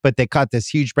 But they caught this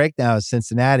huge break now with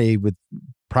Cincinnati with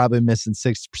probably missing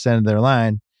 60% of their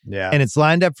line. Yeah. And it's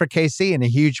lined up for KC in a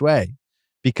huge way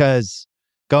because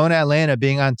going to Atlanta,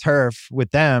 being on turf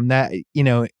with them, that, you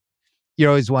know, you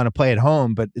always want to play at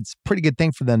home, but it's a pretty good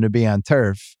thing for them to be on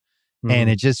turf. Mm-hmm. And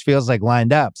it just feels like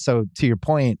lined up. So to your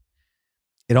point,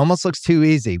 it almost looks too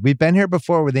easy. We've been here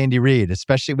before with Andy Reid,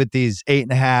 especially with these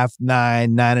 8.5,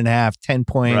 9, 9.5, 10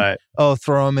 point. Right. Oh,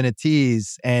 throw them in a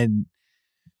tease. And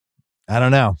I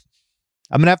don't know.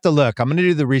 I'm going to have to look. I'm going to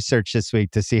do the research this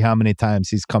week to see how many times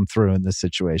he's come through in this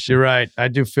situation. You're right. I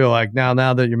do feel like now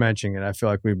that you're mentioning it, I feel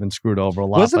like we've been screwed over a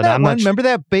lot. Wasn't that one? Remember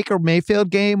that Baker Mayfield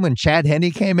game when Chad Henne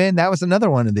came in? That was another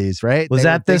one of these, right? Was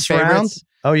that this round?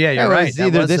 Oh, yeah, you're right. It was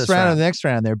either this round or the next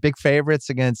round. They're big favorites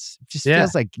against, just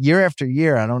feels like year after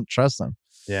year, I don't trust them.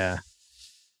 Yeah.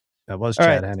 That was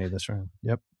Chad Henne this round.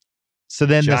 Yep. So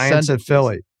then Giants the at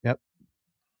Philly. Yep.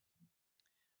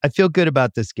 I feel good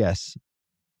about this guess.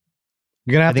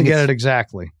 You're going to have to get it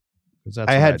exactly.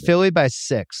 I had Philly by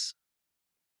 6.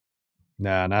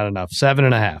 No, not enough.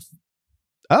 7.5.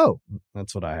 Oh.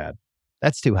 That's what I had.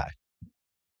 That's too high.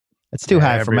 That's too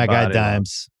high for my guy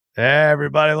Dimes.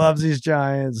 Everybody loves these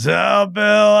Giants. Oh, Bill,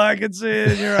 I can see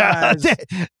it in your eyes.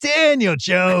 Daniel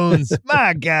Jones.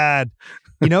 My God.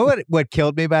 You know what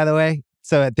killed me, by the way?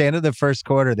 So at the end of the first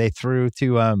quarter, they threw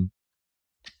to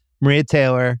Maria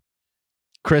Taylor,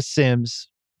 Chris Sims,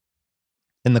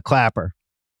 and the Clapper.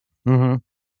 Mm-hmm.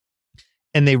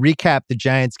 And they recapped the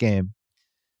Giants game.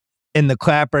 And the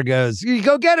Clapper goes, "You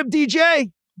go get him,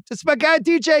 DJ. That's my guy,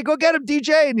 DJ. Go get him,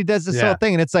 DJ." And he does this whole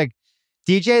thing. And it's like,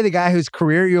 DJ, the guy whose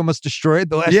career you almost destroyed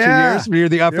the last 2 years when you're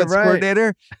the offense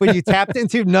coordinator, when you tapped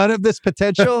into none of this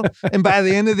potential. And by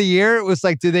the end of the year, it was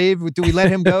like, do we let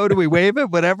him go? Do we waive it?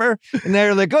 Whatever. And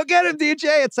they're like, go get him,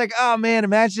 DJ. It's like, oh man,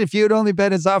 imagine if you had only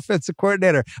been his offensive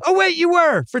coordinator. Oh wait, you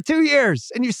were for 2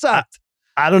 years and you sucked.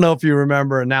 I don't know if you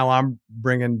remember, and now I'm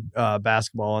bringing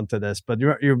basketball into this, but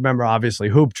you remember, obviously,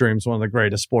 Hoop Dreams, one of the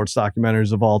greatest sports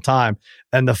documentaries of all time.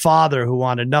 And the father who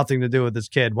wanted nothing to do with his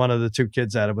kid, one of the 2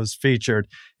 kids that was featured,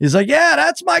 he's like, yeah,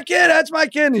 that's my kid. That's my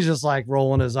kid. And he's just like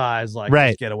rolling his eyes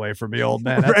like, get away from me, old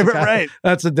man. That's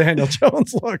That's a Daniel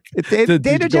Jones look. Daniel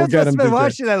Jones must have been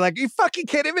watching that like, are you fucking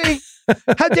kidding me?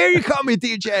 How dare you call me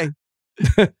DJ?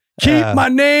 Keep my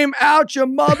name out your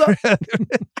mother.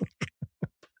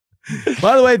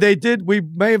 By the way, we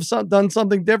may have done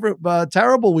something different,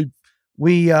 terrible.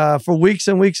 We for weeks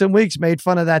and weeks and weeks made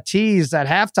fun of that tease, that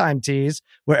halftime tease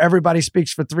where everybody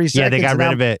speaks for 3 seconds. Yeah, they got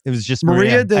rid of it. It was just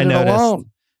Maria did it alone.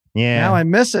 Yeah. Now I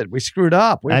miss it. We screwed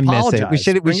up. I apologize. Miss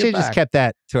it. We should have just kept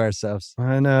that to ourselves.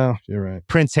 I know. You're right.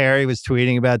 Prince Harry was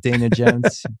tweeting about Daniel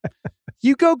Jones.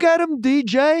 You go get him,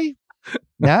 DJ.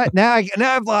 Now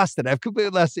I've lost it. I've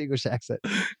completely lost the English accent.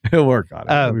 He'll work on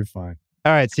it. It'll be fine.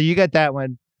 All right. So you got that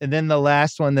one. And then the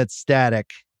last one that's static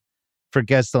for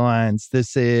Guess the Lines.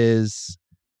 This is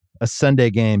a Sunday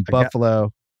game.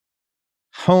 Buffalo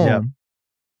home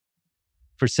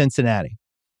for Cincinnati.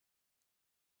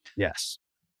 Yes.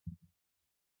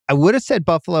 I would have said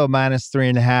Buffalo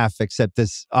 -3.5, except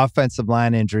this offensive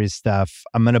line injury stuff.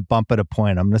 I'm going to bump it a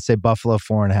point. I'm going to say Buffalo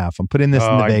 4.5. I'm putting this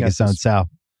in the Vegas zone,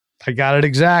 Sal. I got it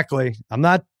exactly. I'm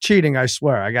not cheating. I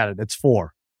swear. I got it. It's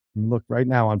 4. Look right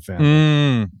now on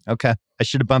fan. Okay. I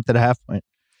should have bumped it a half point.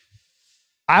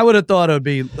 I would have thought it would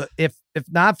be, if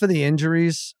not for the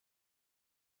injuries,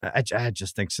 I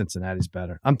just think Cincinnati's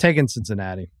better. I'm taking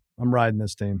Cincinnati. I'm riding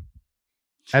this team.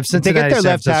 I have Cincinnati. They get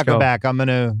their left tackle back. I'm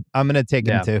gonna take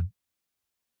him too.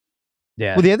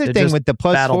 Yeah. Well, the other thing with the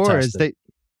 +4 is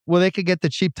they could get the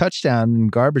cheap touchdown in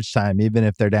garbage time, even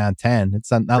if they're down 10.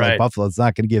 It's not like Buffalo's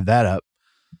not going to give that up.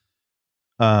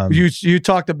 You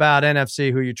talked about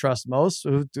NFC, who you trust most.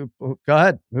 Go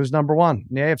ahead. Who's number 1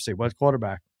 in the AFC? What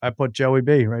quarterback? I put Joey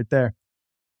B right there.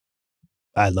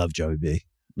 I love Joey B.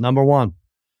 Number 1.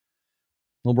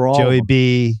 Overall. Joey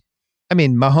B. I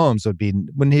mean, Mahomes would be.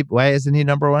 Wouldn't he? Why isn't he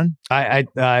number 1?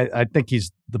 I think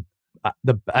he's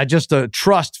just a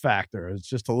trust factor. It's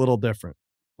just a little different.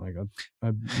 Like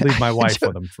I leave my wife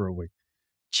with him for a week.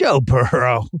 Joe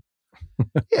Burrow.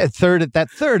 Yeah, third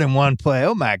and 1 play.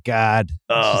 Oh my God!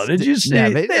 Oh, did you see?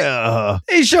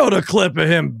 He showed a clip of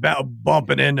him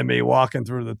bumping into me walking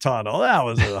through the tunnel. That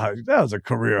was a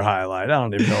career highlight. I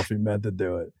don't even know if he meant to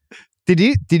do it.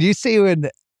 Did you see when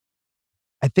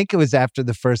I think it was after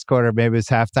the first quarter, maybe it was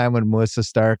halftime when Melissa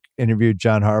Stark interviewed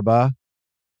John Harbaugh.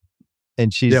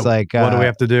 And she's like, what do we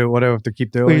have to do? What do we have to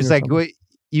keep doing? He's like,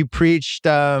 you preached,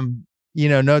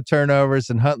 no turnovers,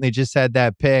 and Huntley just had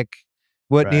that pick.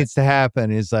 What needs to happen?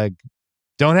 He's like,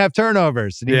 don't have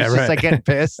turnovers. And he's just like getting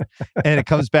pissed. And it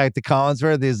comes back to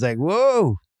Collinsworth. He's like,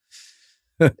 whoa.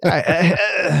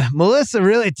 Melissa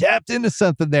really tapped into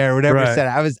something there, whatever he said.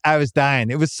 I was dying.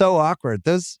 It was so awkward.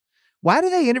 Why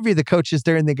do they interview the coaches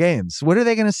during the games? What are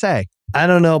they going to say? I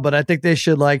don't know, but I think they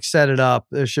should set it up.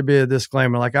 There should be a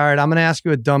disclaimer all right, I'm going to ask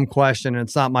you a dumb question and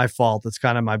it's not my fault. It's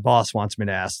kind of my boss wants me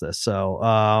to ask this.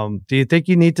 So do you think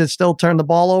you need to still turn the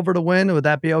ball over to win? Would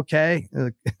that be okay?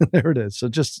 There it is. So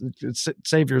just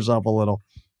save yourself a little.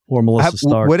 Poor Melissa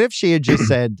Stark. What if she had just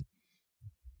said,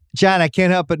 John, I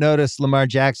can't help but notice Lamar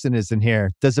Jackson isn't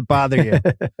here. Does it bother you?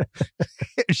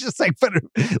 It's just like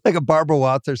a Barbara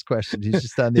Walters question. He's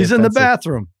just on the He's in the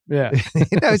bathroom. Yeah.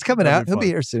 He's coming out. He'll be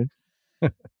here soon. All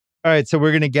right. So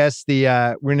we're going to guess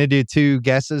we're going to do 2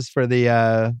 guesses for the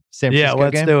San Francisco game. Yeah,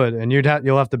 let's do it. And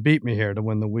you'll have to beat me here to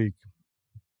win the week.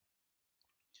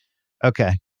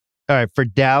 Okay. All right. For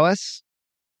Dallas,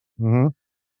 I'm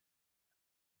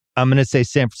going to say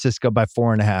San Francisco by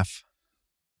 4.5.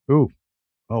 Ooh.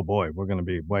 Oh boy, we're going to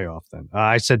be way off then.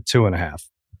 I said 2.5.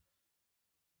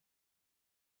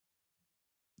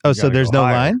 Oh, so there's no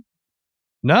line?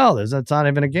 No, that's not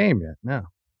even a game yet. No.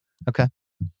 Okay.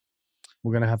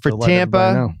 We're going to have to let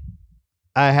Tampa, know.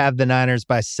 I have the Niners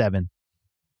by 7.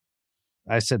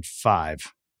 I said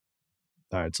 5.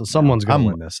 All right, so someone's going to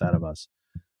win this out of us.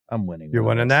 I'm winning. You're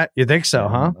winning that? You think so,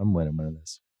 huh? I'm winning one of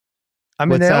this. I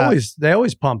mean, they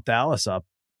always pump Dallas up,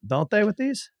 don't they, with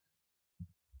these?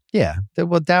 Yeah.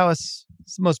 Well, Dallas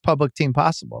is the most public team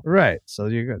possible. Right. So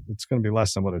it's going to be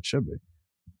less than what it should be.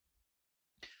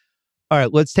 All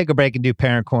right. Let's take a break and do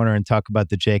Parent Corner and talk about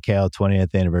the JKL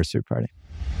 20th anniversary party.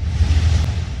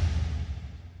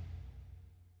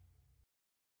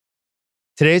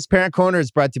 Today's Parent Corner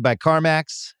is brought to you by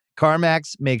CarMax.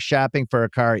 CarMax makes shopping for a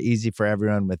car easy for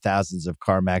everyone with thousands of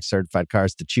CarMax certified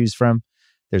cars to choose from.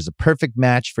 There's a perfect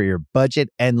match for your budget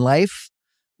and life.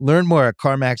 Learn more at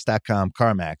CarMax.com.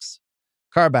 CarMax.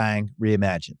 Car buying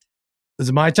reimagined. Is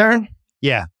it my turn?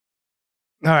 Yeah.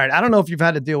 All right. I don't know if you've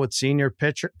had to deal with senior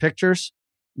pictures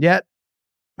yet.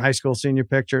 High school senior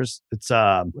pictures. It's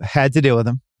had to deal with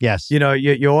them. Yes.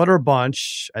 You order a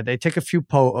bunch. They take a few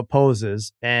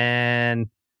poses, and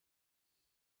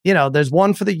there's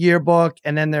one for the yearbook,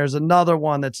 and then there's another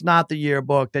one that's not the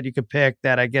yearbook that you could pick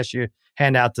that I guess you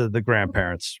hand out to the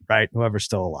grandparents, right? Whoever's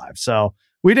still alive. So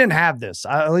we didn't have this.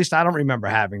 At least I don't remember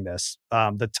having this.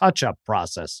 The touch-up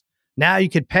process. Now you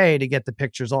could pay to get the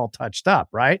pictures all touched up,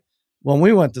 right? When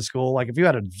we went to school, if you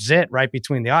had a zit right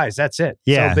between the eyes, that's it.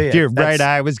 Yeah, so be if your it. right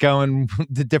eye was going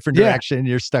the different direction,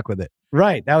 you're stuck with it.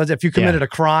 Right. That was if you committed a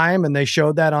crime and they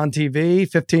showed that on TV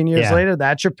 15 years later,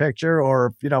 that's your picture,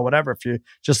 or, whatever. If you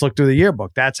just look through the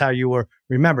yearbook, that's how you were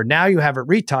remembered. Now you have it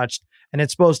retouched, and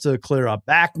it's supposed to clear up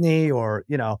acne or,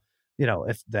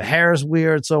 if the hair is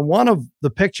weird. So one of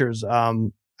the pictures, I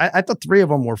thought 3 of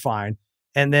them were fine.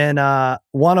 And then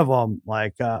one of them,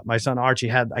 my son Archie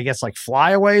had, I guess,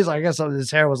 flyaways. I guess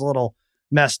his hair was a little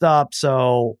messed up.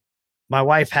 So my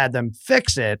wife had them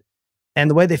fix it. And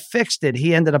the way they fixed it,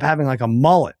 he ended up having a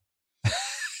mullet.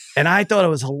 And I thought it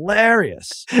was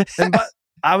hilarious. But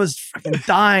I was freaking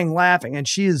dying laughing. And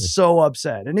she is so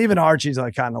upset. And even Archie's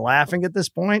kind of laughing at this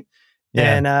point.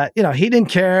 Yeah. And, he didn't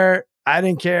care. I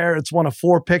didn't care. It's one of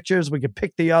 4 pictures. We could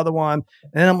pick the other one.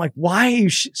 And I'm like, why?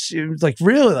 She was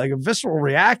really a visceral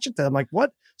reaction to it. I'm like,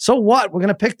 what? So what? We're going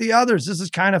to pick the others. This is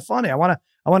kind of funny. I want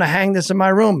to hang this in my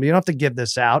room. You don't have to give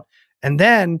this out. And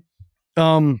then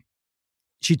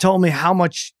she told me how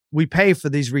much we pay for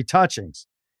these retouchings.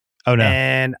 Oh, no.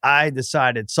 And I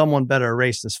decided someone better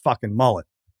erase this fucking mullet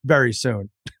very soon.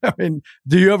 I mean,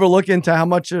 do you ever look into how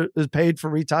much is paid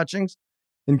for retouchings?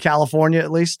 In California,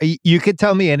 at least. You could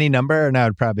tell me any number and I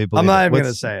would probably believe I'm not even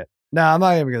going to say it. No, I'm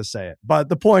not even going to say it. But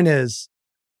the point is,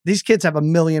 these kids have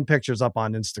 1 million pictures up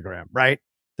on Instagram, right?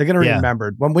 They're going to be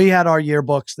remembered. When we had our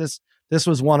yearbooks, this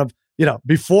was one of,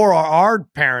 before our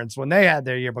parents, when they had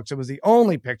their yearbooks, it was the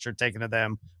only picture taken of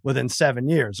them within 7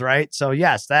 years, right? So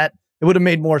yes, it would have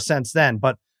made more sense then.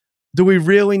 But do we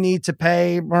really need to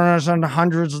pay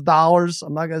hundreds of dollars,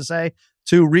 I'm not going to say,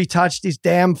 to retouch these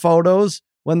damn photos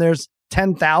when there's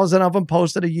 10,000 of them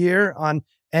posted a year on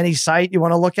any site you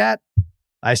want to look at?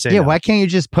 I say, no. Why can't you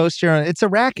just post your own? It's a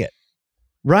racket.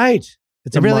 Right.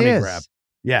 It's a really money grab.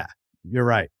 Yeah, you're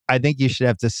right. I think you should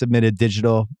have to submit a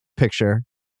digital picture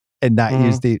and not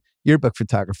use the yearbook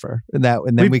photographer. And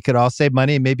then we could all save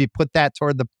money and maybe put that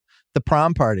toward the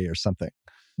prom party or something.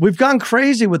 We've gone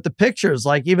crazy with the pictures,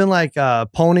 like even like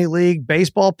Pony League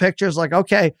baseball pictures. Like,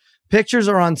 okay, pictures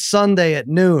are on Sunday at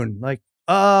noon. Like,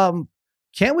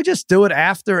 can't we just do it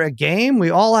after a game?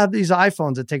 We all have these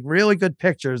iPhones that take really good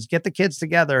pictures. Get the kids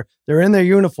together. They're in their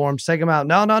uniforms. Take them out.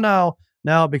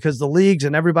 No, because the leagues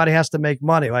and everybody has to make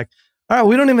money. Like, all right,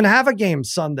 we don't even have a game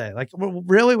Sunday. Like,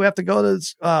 really? We have to go to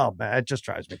this? Oh, man, it just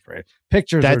drives me crazy.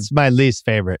 Pictures That's my least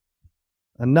favorite.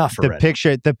 Enough already.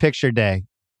 The picture day.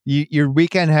 Your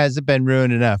weekend hasn't been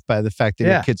ruined enough by the fact that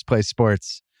your kids play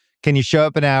sports. Can you show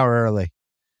up an hour early?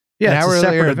 Yeah, an hour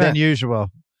earlier than usual.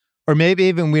 Or maybe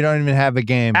even we don't even have a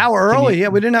game. Hour early?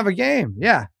 We didn't have a game.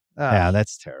 Yeah. Yeah,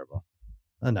 that's terrible.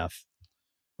 Enough.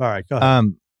 All right, go ahead.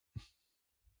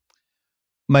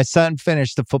 My son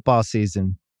finished the football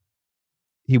season.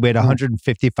 He weighed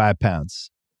 155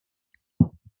 pounds. I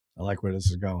like where this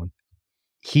is going.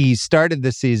 He started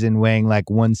the season weighing like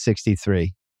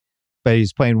 163, but he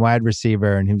was playing wide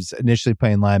receiver and he was initially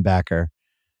playing linebacker.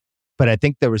 But I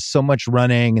think there was so much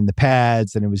running in the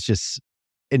pads and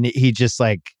he just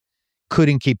like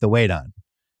couldn't keep the weight on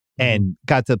and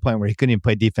got to the point where he couldn't even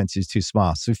play defense. He was too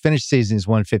small. So he finished the season, he's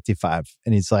 155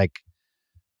 and he's like,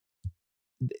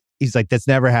 that's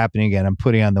never happening again. I'm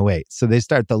putting on the weight. So they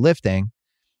start the lifting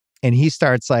and he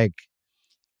starts like,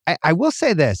 I will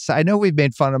say this. I know we've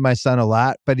made fun of my son a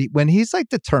lot, but when he's like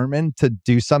determined to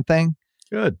do something,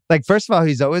 good. Like, first of all,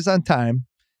 he's always on time.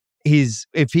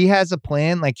 If he has a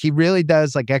plan, like he really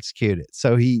does like execute it.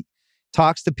 So he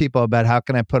talks to people about how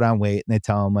can I put on weight? And they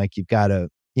tell him like, you got to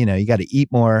eat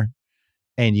more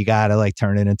and you got to like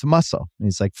turn it into muscle. And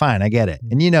he's like, fine, I get it.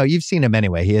 And you've seen him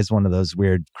anyway. He has one of those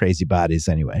weird, crazy bodies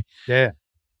anyway. Yeah.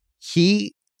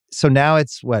 So now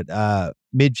it's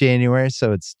mid-January.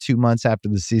 So it's 2 months after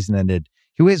the season ended.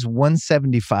 He weighs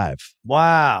 175.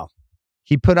 Wow.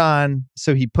 He put on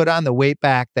the weight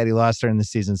back that he lost during the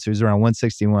season. So he was around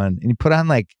 161 and he put on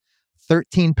like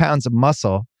 13 pounds of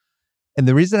muscle. And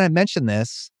the reason I mention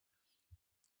this,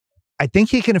 I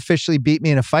think he can officially beat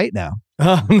me in a fight now.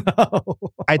 Oh no.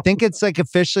 I think it's like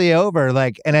officially over.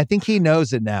 Like, and I think he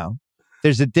knows it now.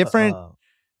 There's a different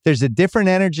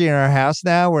energy in our house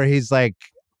now where he's like,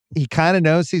 he kind of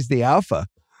knows he's the alpha.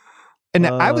 And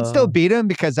I would still beat him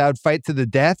because I would fight to the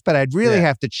death, but I'd really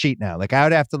have to cheat now. Like I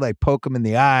would have to like poke him in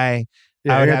the eye.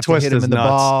 I would have to hit him in the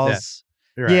balls.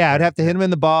 Yeah, I'd have to hit him in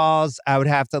the balls. I would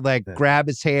have to like grab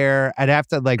his hair. I'd have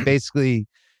to like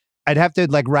I'd have to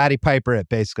like Roddy Piper it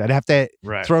basically. I'd have to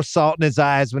throw salt in his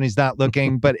eyes when he's not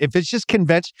looking. But if it's just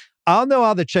convention, I'll know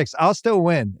all the tricks. I'll still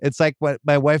win. It's like when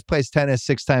my wife plays tennis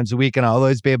 6 times a week and I'll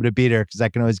always be able to beat her because I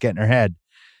can always get in her head.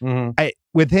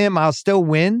 With him, I'll still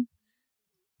win.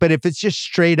 But if it's just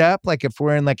straight up, like if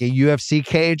we're in like a UFC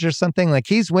cage or something, like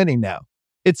he's winning now.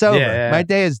 It's over. Yeah. My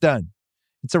day is done.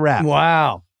 It's a wrap.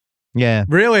 Wow. Yeah.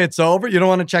 Really? It's over? You don't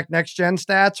want to check next gen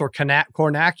stats or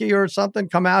Kornacki or something?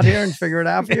 Come out here and figure it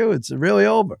out for you? It's really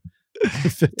over.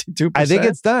 52%. I think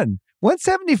it's done.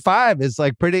 175 is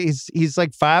like pretty, he's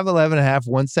like 5'11 and a half,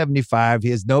 175. He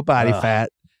has no body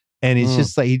fat. And he's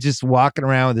just like, he's just walking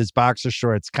around with his boxer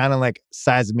shorts, kind of like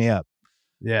sizing me up.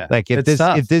 Yeah. Like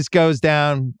if this goes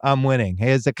down, I'm winning. He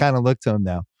has that kind of look to him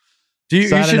now. You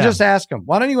should just ask him.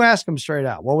 Why don't you ask him straight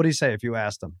out? What would he say if you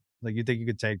asked him? Like, you think you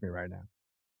could take me right now?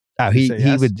 Oh,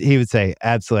 he would say,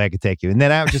 absolutely, I could take you. And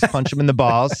then I would just punch him in the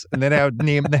balls. And then I would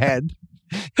knee him in the head,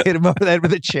 hit him over the head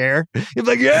with a chair. He'd be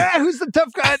like, yeah, who's the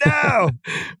tough guy now?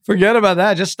 Forget about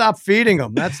that. Just stop feeding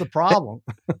him. That's the problem.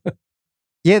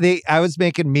 Yeah, I was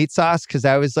making meat sauce because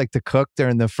I was like to cook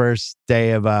during the first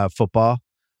day of football.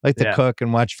 I like to cook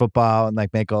and watch football and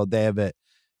like make all day of it.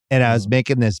 And I was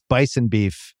making this bison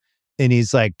beef. And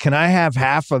he's like, can I have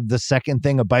half of the second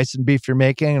thing of bison beef you're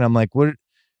making? And I'm like, what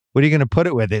are you going to put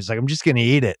it with? He's like, I'm just going to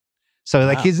eat it. So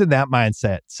like he's in that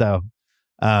mindset. So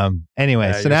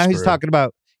anyway, so now he's talking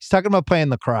about playing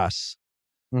lacrosse.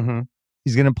 Mm-hmm.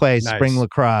 He's going to play spring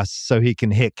lacrosse so he can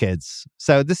hit kids.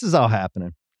 So this is all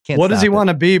happening. What does he want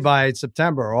to be by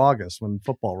September or August when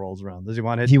football rolls around? Does he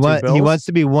want to hit He wants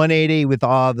to be 180 with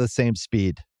all the same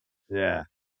speed. Yeah,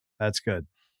 that's good.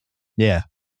 Yeah.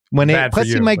 Plus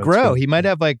he might grow. He might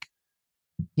have like,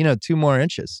 2 more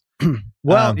inches.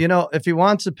 Well, if he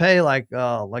wants to pay like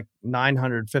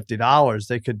 $950,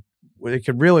 they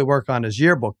could really work on his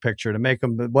yearbook picture to make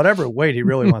him whatever weight he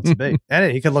really wants to be.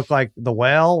 And he could look like the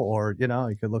Whale or,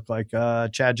 he could look like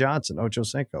Chad Johnson, Ocho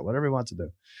Cinco, whatever he wants to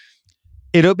do.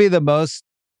 It'll be the most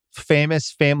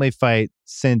famous family fight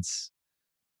since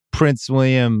Prince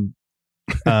William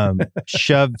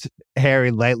shoved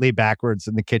Harry lightly backwards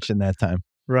in the kitchen that time.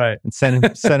 Right. And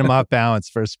sent him off balance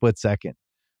for a split second,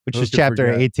 which is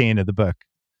chapter 18 of the book.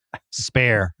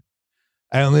 Spare.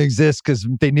 I only exist because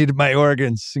they needed my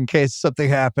organs in case something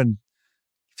happened.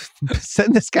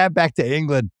 Send this guy back to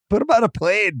England. Put him on a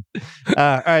plane.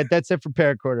 All right, that's it for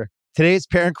Parent Corner. Today's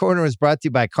Parent Corner was brought to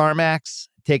you by CarMax.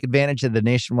 Take advantage of the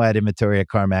nationwide inventory at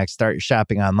CarMax. Start your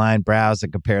shopping online, browse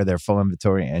and compare their full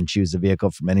inventory, and choose a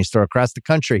vehicle from any store across the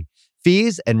country.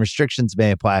 Fees and restrictions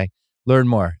may apply. Learn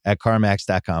more at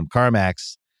CarMax.com.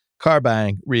 CarMax, car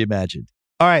buying reimagined.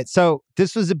 All right, so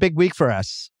this was a big week for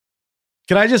us.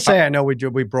 Can I just say, I know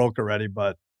we broke already,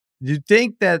 but do you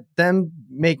think that them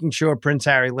making sure Prince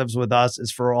Harry lives with us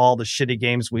is for all the shitty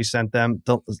games we sent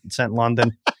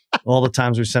London? All the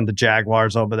times we send the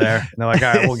Jaguars over there. And they're like,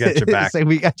 all right, we'll get you back.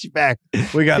 We got you back.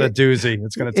 We got a doozy.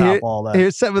 It's going to top all that.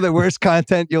 Here's some of the worst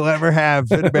content you'll ever have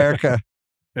in America.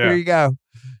 Yeah. Here you go.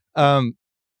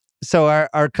 So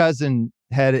our cousin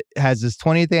has his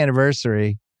 20th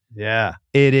anniversary. Yeah.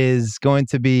 It is going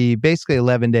to be basically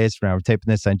 11 days from now. We're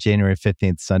taping this on January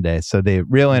 15th, Sunday. So the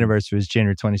real anniversary was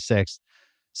January 26th.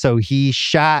 So he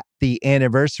shot the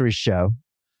anniversary show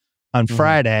on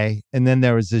Friday. And then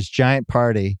there was this giant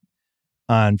party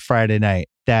on Friday night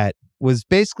that was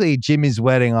basically Jimmy's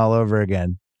wedding all over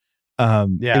again.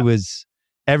 It was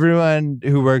everyone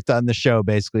who worked on the show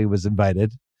basically was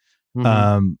invited.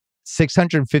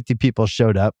 650 people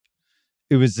showed up.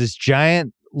 It was this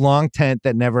giant long tent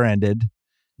that never ended.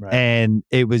 Right. And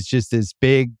it was just this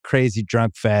big, crazy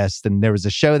drunk fest. And there was a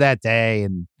show that day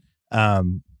and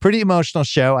pretty emotional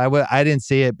show. I didn't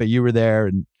see it, but you were there.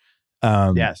 And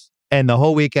yes. And the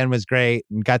whole weekend was great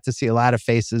and got to see a lot of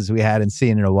faces we hadn't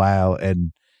seen in a while.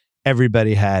 And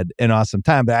everybody had an awesome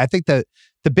time. But I think the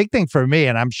big thing for me,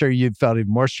 and I'm sure you felt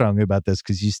even more strongly about this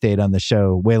because you stayed on the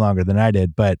show way longer than I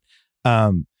did, but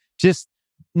just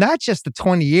not just the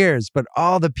 20 years, but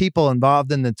all the people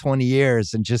involved in the 20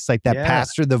 years and just like that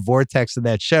pass through the vortex of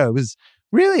that show. It was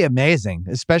really amazing,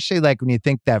 especially like when you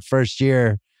think that first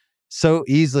year so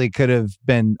easily could have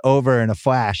been over in a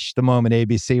flash the moment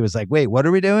ABC was like, wait, what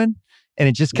are we doing? And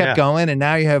it just kept going. And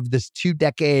now you have this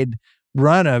 2-decade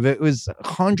run of it. It was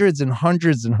hundreds and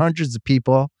hundreds and hundreds of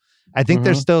people. I think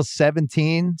there's still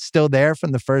 17 still there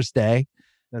from the first day.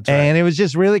 That's right. And it was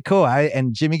just really cool.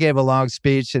 And Jimmy gave a long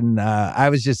speech and I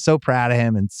was just so proud of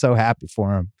him and so happy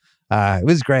for him. It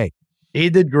was great. He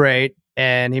did great.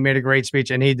 And he made a great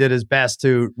speech and he did his best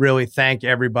to really thank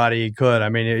everybody he could. I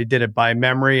mean, he did it by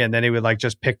memory and then he would like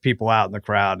just pick people out in the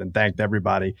crowd and thanked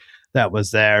everybody that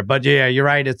was there. But yeah, you're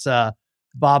right. It's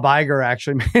Bob Iger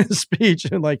actually made a speech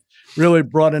and like really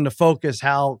brought into focus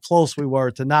how close we were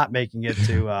to not making it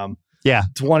to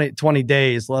 20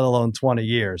 days, let alone 20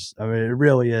 years. I mean, it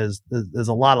really is. There's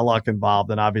a lot of luck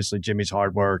involved and obviously Jimmy's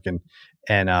hard work and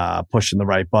pushing the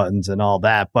right buttons and all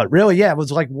that. But really, it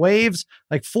was like waves,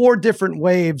 like 4 different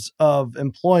waves of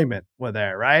employment were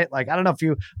there, right? Like, I don't know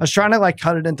I was trying to like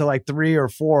cut it into like 3 or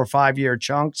 4 or 5 year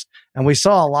chunks. And we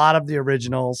saw a lot of the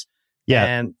originals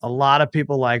and a lot of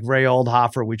people like Ray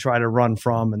Oldhofer we tried to run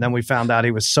from. And then we found out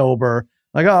he was sober.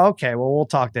 Like, oh, okay, well, we'll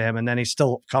talk to him. And then he's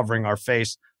still covering our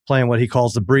face, playing what he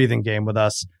calls the breathing game with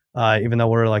us. Even though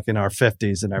we're like in our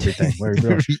 50s and everything, where he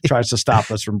really tries to stop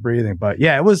us from breathing. But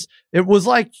yeah, it was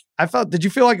like, did you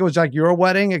feel like it was like your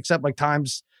wedding, except like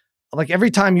every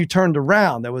time you turned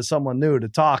around, there was someone new to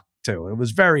talk to. It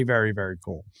was very, very, very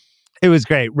cool. It was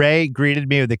great. Ray greeted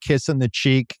me with a kiss on the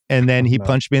cheek and then he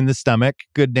punched me in the stomach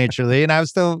good naturedly. And I was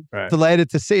still delighted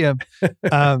to see him.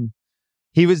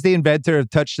 He was the inventor of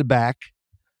Touch the Back.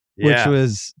 Which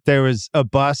was, there was a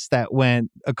bus that went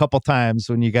a couple times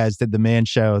when you guys did the Man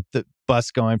Show, the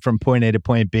bus going from point A to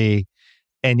point B.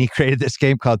 And he created this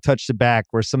game called Touch the Back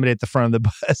where somebody at the front of the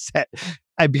bus,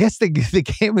 I guess the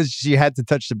game was you had to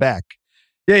touch the back.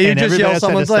 Yeah, you just yell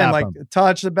someone's name like,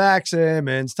 touch the back,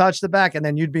 Simmons, touch the back. And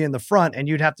then you'd be in the front and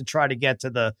you'd have to try to get to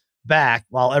the back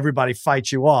while everybody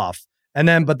fights you off.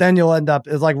 But then you'll end up,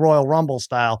 it's like Royal Rumble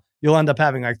style. You'll end up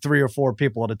having like 3 or 4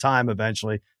 people at a time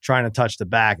eventually trying to touch the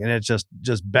back, and it's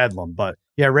just bedlam. But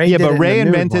yeah, Ray. Yeah, but Ray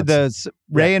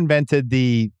invented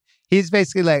he's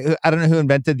basically like, I don't know who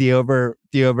invented the over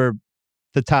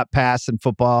the top pass in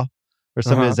football, or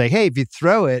somebody was like, hey, if you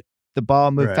throw it, the ball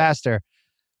will move faster.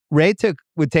 Ray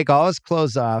would take all his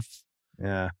clothes off,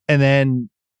 and then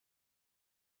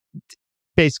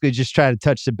basically just try to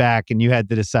touch the back, and you had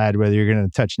to decide whether you're going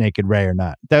to touch naked Ray or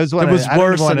not. That was what it was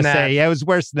worse than that. Yeah, it was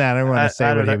worse than that. I don't want to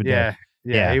say what he would do.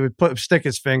 Yeah, he would stick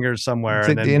his fingers somewhere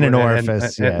in an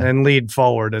orifice and lead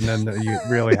forward, and then you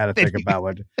really had to think about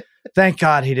what. Thank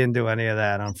God he didn't do any of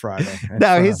that on Friday.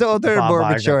 No, he's older and more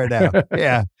mature now.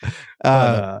 Yeah,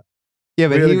 but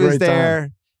really he was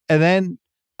there, and then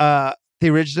the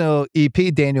original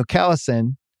EP, Daniel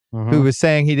Callison, who was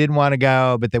saying he didn't want to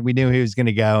go, but then we knew he was going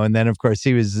to go. And then, of course,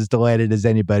 he was as delighted as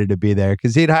anybody to be there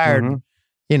because he'd hired,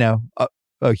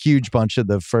 a huge bunch of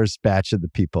the first batch of the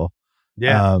people.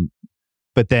 Yeah.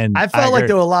 But then I felt like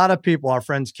there were a lot of people, our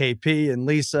friends KP and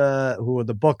Lisa, who were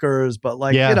the bookers, but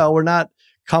we're not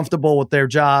comfortable with their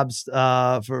jobs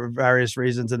for various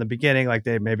reasons in the beginning. Like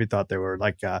they maybe thought they were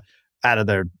out of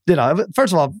their,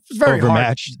 first of all, it was very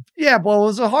overmatched. hard. Yeah, well, it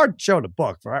was a hard show to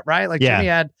book, right? Like Jimmy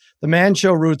had the man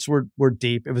show roots were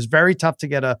deep. It was very tough to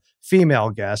get a female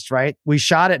guest, right? We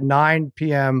shot at 9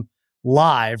 p.m.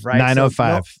 live, right?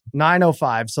 9:05.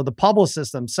 9:05. So the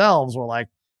publicists themselves were like,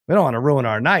 we don't want to ruin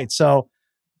our night. So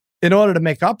in order to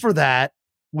make up for that,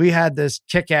 we had this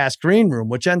kick-ass green room,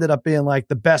 which ended up being like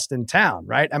the best in town,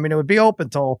 right? I mean, it would be open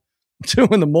till 2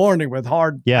 a.m. with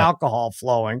hard alcohol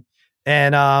flowing.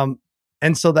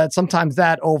 And so that sometimes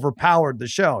that overpowered the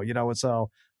show, so,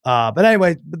 but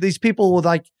anyway, these people would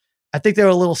I think they were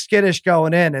a little skittish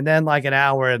going in, and then an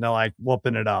hour and they're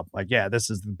whooping it up. This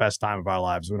is the best time of our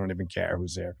lives. We don't even care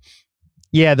who's there.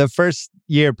 Yeah. The first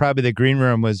year, probably the green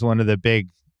room was one of the big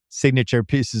signature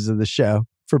pieces of the show,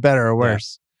 for better or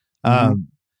worse. Yeah.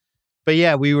 But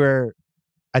yeah, we were,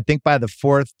 I think by the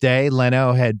fourth day,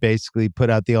 Leno had basically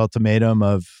put out the ultimatum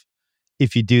of,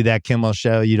 if you do that Kimmel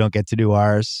show, you don't get to do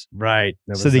ours. Right.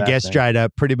 So the guest dried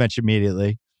up pretty much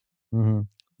immediately. Mm-hmm.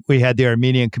 We had the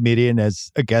Armenian comedian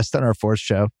as a guest on our fourth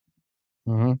show.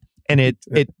 Mm-hmm. And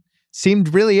it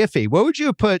seemed really iffy. What would you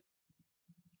have put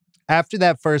after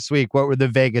that first week? What were the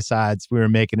Vegas odds we were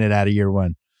making it out of year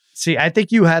one? See, I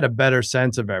think you had a better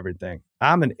sense of everything.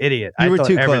 I'm an idiot. You were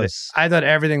too close. I thought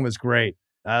everything was great.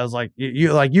 I was like,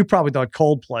 you probably thought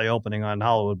Coldplay opening on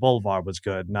Hollywood Boulevard was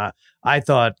good. I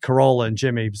thought Carolla and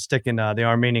Jimmy sticking the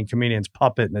Armenian comedian's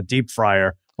puppet in a deep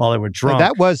fryer while they were drunk.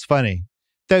 That was funny.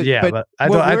 But I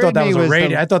thought that was a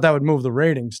rating. I thought that would move the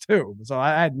ratings too. So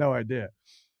I had no idea.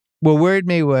 What worried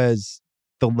me was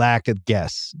the lack of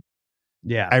guests.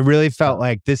 Yeah. I really felt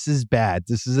like this is bad.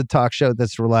 This is a talk show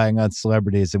that's relying on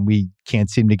celebrities and we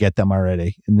can't seem to get them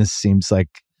already. And this seems like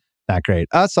not great.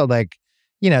 Also,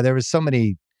 there was so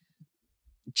many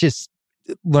just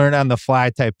learn on the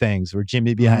fly type things where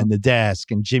Jimmy behind the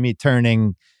desk and Jimmy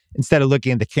turning, instead of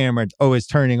looking at the camera, always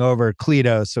turning over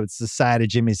Cleto. So it's the side of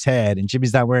Jimmy's head and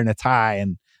Jimmy's not wearing a tie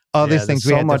and all these things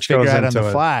we had to figure out on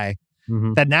the fly.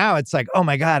 Mm-hmm. That now it's like, oh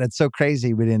my God, it's so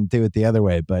crazy we didn't do it the other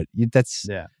way. But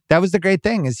that was the great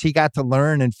thing is he got to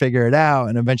learn and figure it out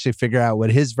and eventually figure out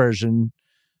what his version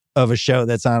of a show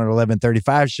that's on at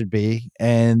 11:35 should be.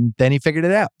 And then he figured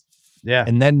it out. Yeah.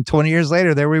 And then 20 years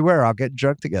later, there we were all getting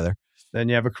drunk together. Then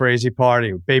you have a crazy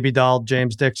party. Baby doll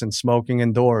James Dixon smoking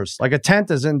indoors. Like a tent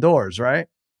is indoors, right?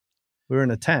 We were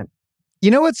in a tent.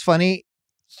 You know what's funny?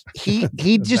 He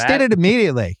just did it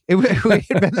immediately. We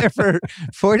had been there for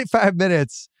 45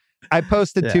 minutes. I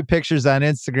posted 2 pictures on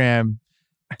Instagram.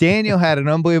 Daniel had an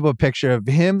unbelievable picture of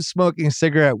him smoking a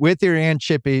cigarette with your Aunt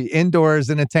Chippy indoors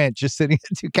in a tent, just sitting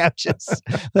at 2 couches.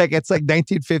 It's like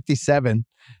 1957.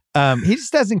 He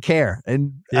just doesn't care.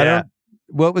 And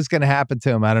what was going to happen to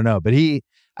him, I don't know. But I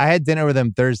had dinner with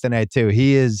him Thursday night too.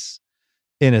 He is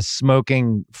in a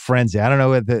smoking frenzy. I don't know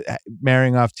whether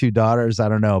marrying off 2 daughters, I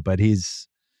don't know, but he's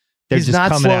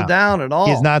not slowed down at all.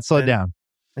 He's not slowed down.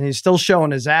 And he's still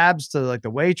showing his abs to the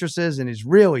waitresses, and he's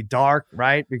really dark,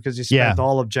 right? Because he spent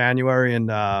all of January in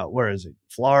where is he?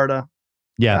 Florida.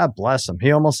 Yeah. God bless him.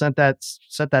 He almost set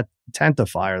that tent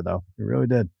afire though. He really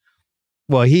did.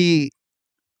 Well, his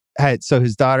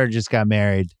daughter just got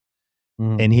married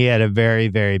and he had a very,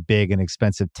 very big and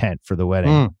expensive tent for the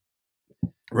wedding.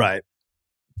 Right.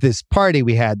 This party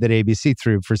we had that ABC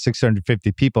threw for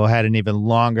 650 people had an even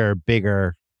longer,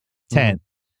 bigger tent,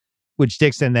 which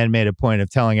Dixon then made a point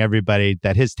of telling everybody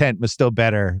that his tent was still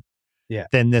better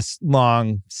than this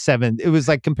long 7. It was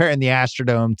like comparing the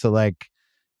Astrodome to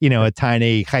a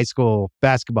tiny high school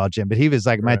basketball gym. But he was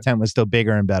like, my tent was still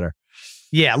bigger and better.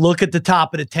 Yeah, look at the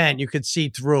top of the tent. You could see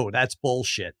through. That's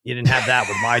bullshit. You didn't have that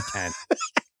with my tent.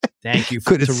 Thank you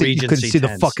to Regency You couldn't see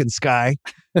tents. the fucking sky.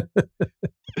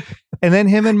 And then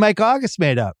him and Mike August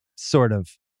made up, sort of.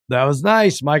 That was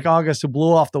nice. Mike August, who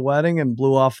blew off the wedding and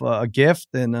blew off a gift.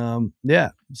 And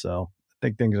so I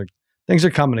think things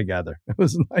are coming together. It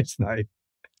was a nice night.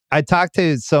 I talked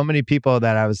to so many people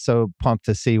that I was so pumped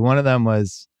to see. One of them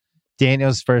was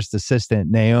Daniel's first assistant,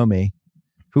 Naomi,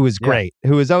 who was great,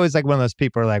 who was always one of those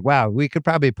people who are like, wow, we could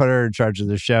probably put her in charge of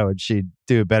the show and she'd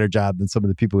do a better job than some of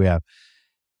the people we have.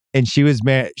 And she was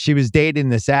dating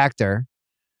this actor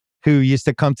who used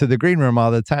to come to the green room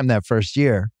all the time that first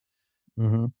year.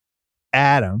 Mm-hmm.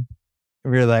 Adam.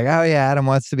 We were like, oh yeah, Adam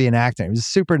wants to be an actor. He was a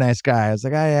super nice guy. I was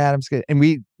like, oh yeah, Adam's good. And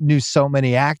we knew so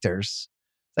many actors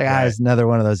It's like, he's another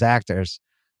one of those actors.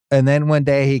 And then one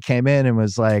day he came in and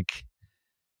was like,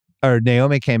 or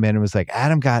Naomi came in and was like,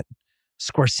 Adam got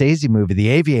Scorsese movie, The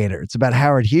Aviator. It's about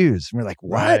Howard Hughes. And we're like,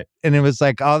 what? Right. And it was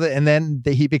like and then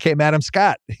he became Adam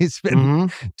Scott. He's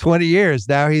been 20 years.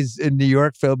 Now he's in New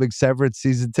York filming Severance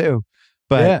season 2.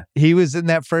 But he was in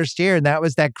that first year, and that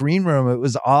was that green room. It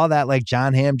was all that like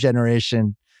John Hamm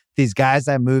generation. These guys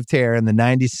that moved here in the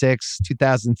 96,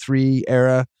 2003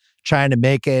 era, trying to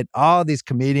make it. All these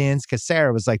comedians, because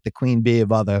Sarah was like the queen bee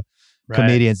of all the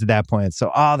comedians at that point. So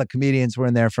all the comedians were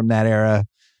in there from that era.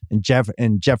 And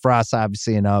Jeff Ross,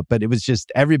 obviously, but it was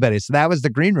just everybody. So that was the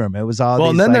green room. It was all these,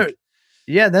 and then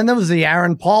then there was the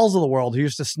Aaron Pauls of the world who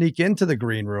used to sneak into the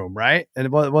green room, right? And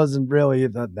it wasn't really,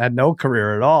 had no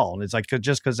career at all. And it's like,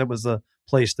 just because it was the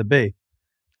place to be.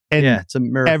 And it's a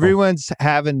miracle. Everyone's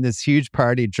having this huge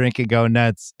party, drinking, going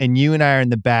nuts. And you and I are in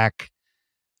the back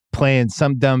playing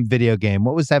some dumb video game.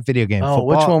 What was that video game? Oh,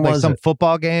 which one was some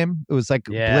football game? It was like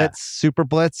Blitz, Super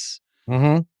Blitz.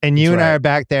 Mm-hmm. And you and I are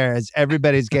back there as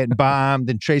everybody's getting bombed,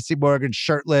 and Tracy Morgan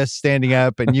shirtless standing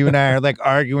up, and you and I are like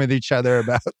arguing with each other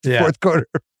about the fourth quarter.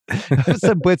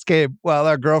 Some Blitz game while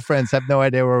our girlfriends have no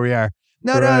idea where we are.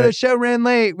 No, the show ran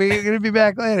late. We're going to be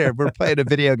back later. We're playing a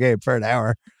video game for an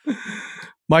hour.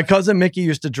 My cousin Mickey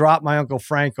used to drop my Uncle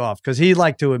Frank off because he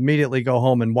liked to immediately go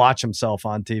home and watch himself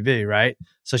on TV, right?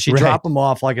 So she'd drop him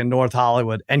off like in North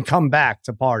Hollywood and come back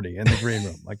to party in the green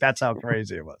room. Like, that's how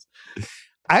crazy it was.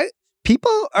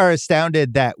 People are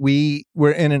astounded that we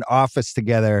were in an office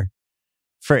together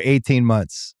for 18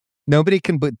 months.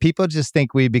 People just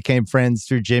think we became friends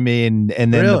through Jimmy and then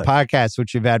the podcast,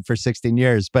 which we've had for 16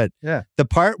 years. But the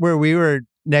part where we were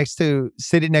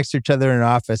sitting next to each other in an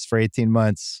office for 18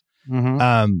 months,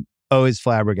 always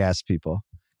flabbergast people.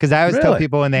 Because I always tell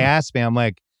people when they ask me, I'm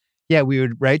like, we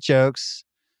would write jokes,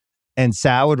 and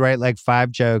Sal would write like 5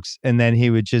 jokes, and then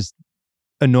he would just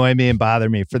annoy me and bother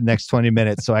me for the next 20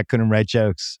 minutes so I couldn't write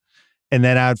jokes. And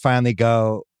then I would finally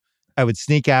I would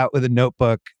sneak out with a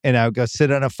notebook, and I would go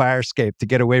sit on a fire escape to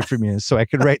get away from you so I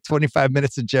could write 25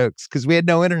 minutes of jokes, because we had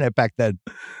no internet back then.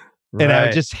 And I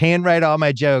would just handwrite all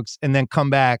my jokes and then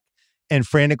come back and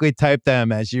frantically type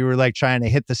them as you were like trying to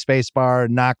hit the space bar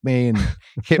and knock me and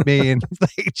hit me and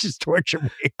like just torture me.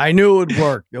 I knew it would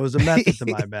work. There was a method to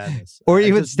my madness. Or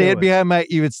you would stand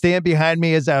behind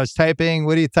me as I was typing.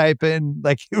 What are you typing?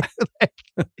 Like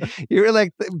you were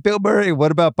like Bill Murray.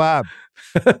 What about Bob?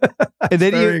 And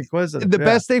then the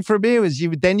best thing for me was you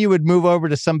would move over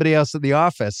to somebody else in the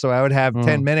office, so I would have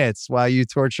 10 minutes while you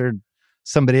tortured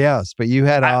somebody else. But you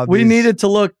had all we needed to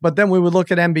look, but then we would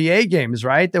look at NBA games,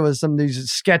 right? There was some of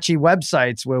these sketchy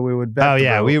websites where we would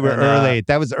bet. We were early.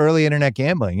 That was early internet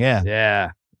gambling. Yeah,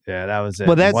 that was it.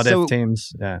 Well, that's what if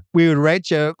teams. Yeah, we would write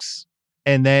jokes,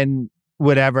 and then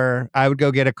whatever, I would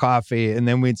go get a coffee, and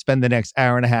then we'd spend the next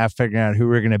hour and a half figuring out who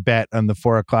we were going to bet on the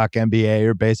 4 o'clock NBA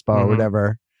or baseball or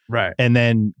whatever. Right, and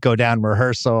then go down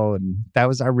rehearsal, and that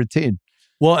was our routine.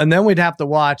 Well, and then we'd have to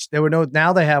watch.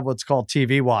 Now they have what's called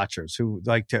TV watchers who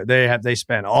they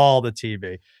spend all the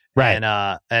TV,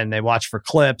 right? And they watch for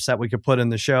clips that we could put in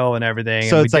the show and everything.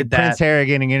 So and it's like Prince Harry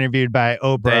getting interviewed by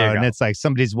Oprah, and it's like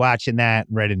somebody's watching that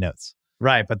and writing notes,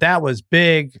 right? But that was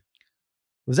big.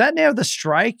 Was that near the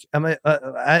strike? I mean,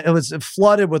 it was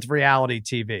flooded with reality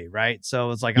TV, right? So it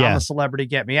was like, I'm a celebrity,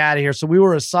 get me out of here. So we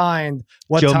were assigned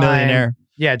Joe Millionaire.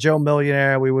 Yeah, Joe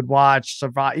Millionaire. We would watch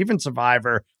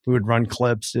Survivor. We would run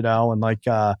clips, and like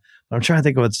I'm trying to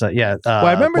think of what's well,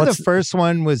 I remember the first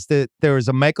one was that there was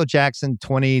a Michael Jackson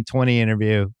 2020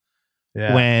 interview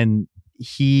when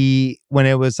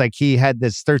it was like he had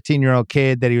this 13-year-old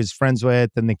kid that he was friends with,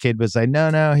 and the kid was like,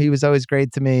 no, he was always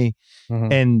great to me,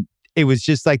 and it was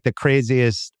just like the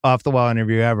craziest off the wall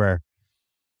interview ever.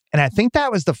 And I think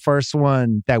that was the first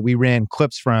one that we ran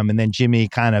clips from, and then Jimmy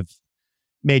kind of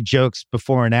made jokes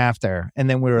before and after, and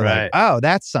then we were like, oh,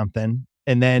 that's something.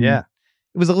 And then it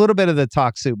was a little bit of the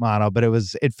talk soup model, but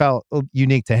it felt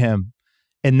unique to him.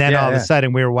 And then all of a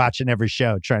sudden we were watching every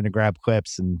show, trying to grab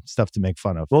clips and stuff to make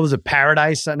fun of. What was it?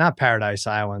 Not Paradise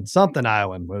Island, something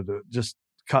Island. Just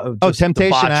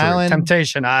Temptation Island.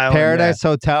 Temptation Island. Paradise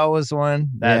Hotel was one.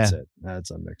 That's it. That's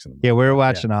I'm mixing them. Yeah, we were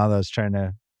watching all those, trying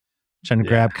to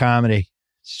grab comedy.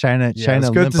 Just trying to it's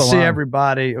good to see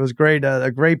everybody. It was great.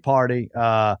 A great party.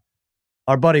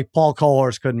 Our buddy Paul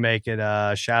Colhorst couldn't make it.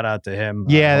 Shout out to him.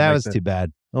 Yeah, that was too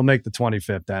bad. He'll make the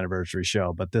 25th anniversary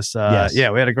show. But this, we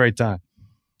had a great time.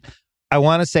 I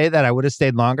want to say that I would have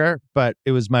stayed longer, but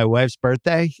it was my wife's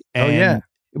birthday. And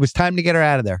it was time to get her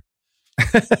out of there.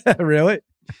 Really?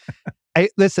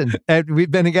 Listen,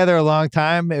 we've been together a long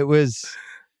time. It was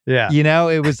Yeah. You know,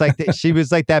 it was like she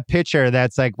was like that pitcher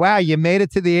that's like, wow, you made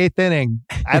it to the 8th inning.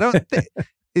 I don't think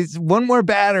it's one more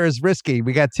batter is risky.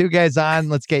 We got 2 guys on.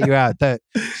 Let's get you out.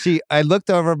 I looked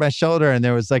over my shoulder and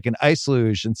there was like an ice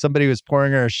luge and somebody was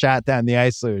pouring her a shot down the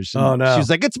ice luge. Oh, no. She was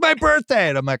like, it's my birthday.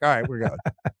 And I'm like, all right, we're going.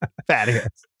 Fat here.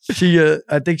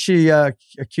 I think she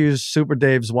accused Super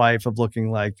Dave's wife of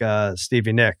looking like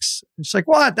Stevie Nicks. She's like,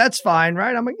 what? That's fine,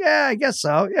 right? I'm like, yeah, I guess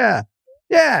so.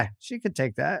 Yeah, she could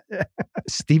take that.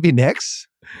 Stevie Nicks?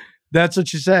 That's what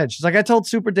she said. She's like, I told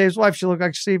Super Dave's wife she looked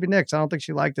like Stevie Nicks. I don't think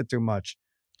she liked it too much.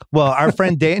 Well, our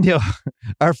friend Daniel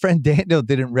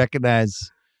didn't recognize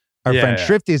our friend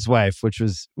Shrifty's wife, which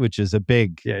is a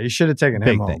big. Yeah, you should have taken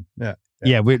him home. Thing.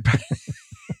 Yeah.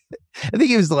 I think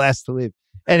he was the last to leave.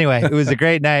 Anyway, it was a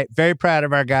great night. Very proud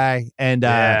of our guy. And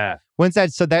when's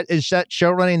that? So is that show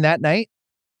running that night?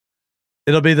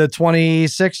 It'll be the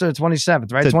 26th or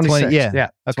 27th, right? 26th. Yeah.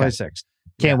 Okay. 26th.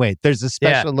 Can't wait. There's a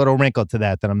special little wrinkle to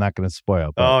that I'm not going to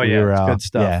spoil. It's good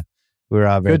stuff. Yeah, we were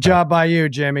all very good job by you,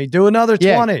 Jimmy. Do another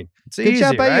 20. Yeah. It's good easy,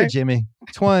 job by right? you, Jimmy.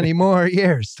 20 more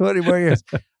years. 20 more years.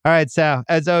 All right, Sal.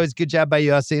 As always, good job by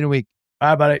you. I'll see you in a week. All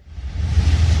right, buddy.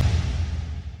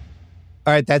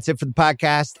 All right, that's it for the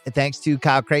podcast. Thanks to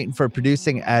Kyle Creighton for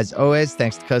producing, as always.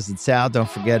 Thanks to Cousin Sal. Don't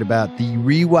forget about the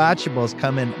rewatchables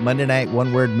coming Monday night,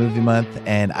 One Word Movie Month.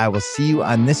 And I will see you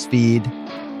on this feed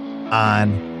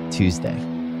on Tuesday.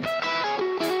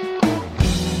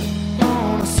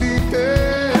 I wanna see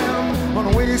them,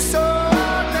 wanna wait so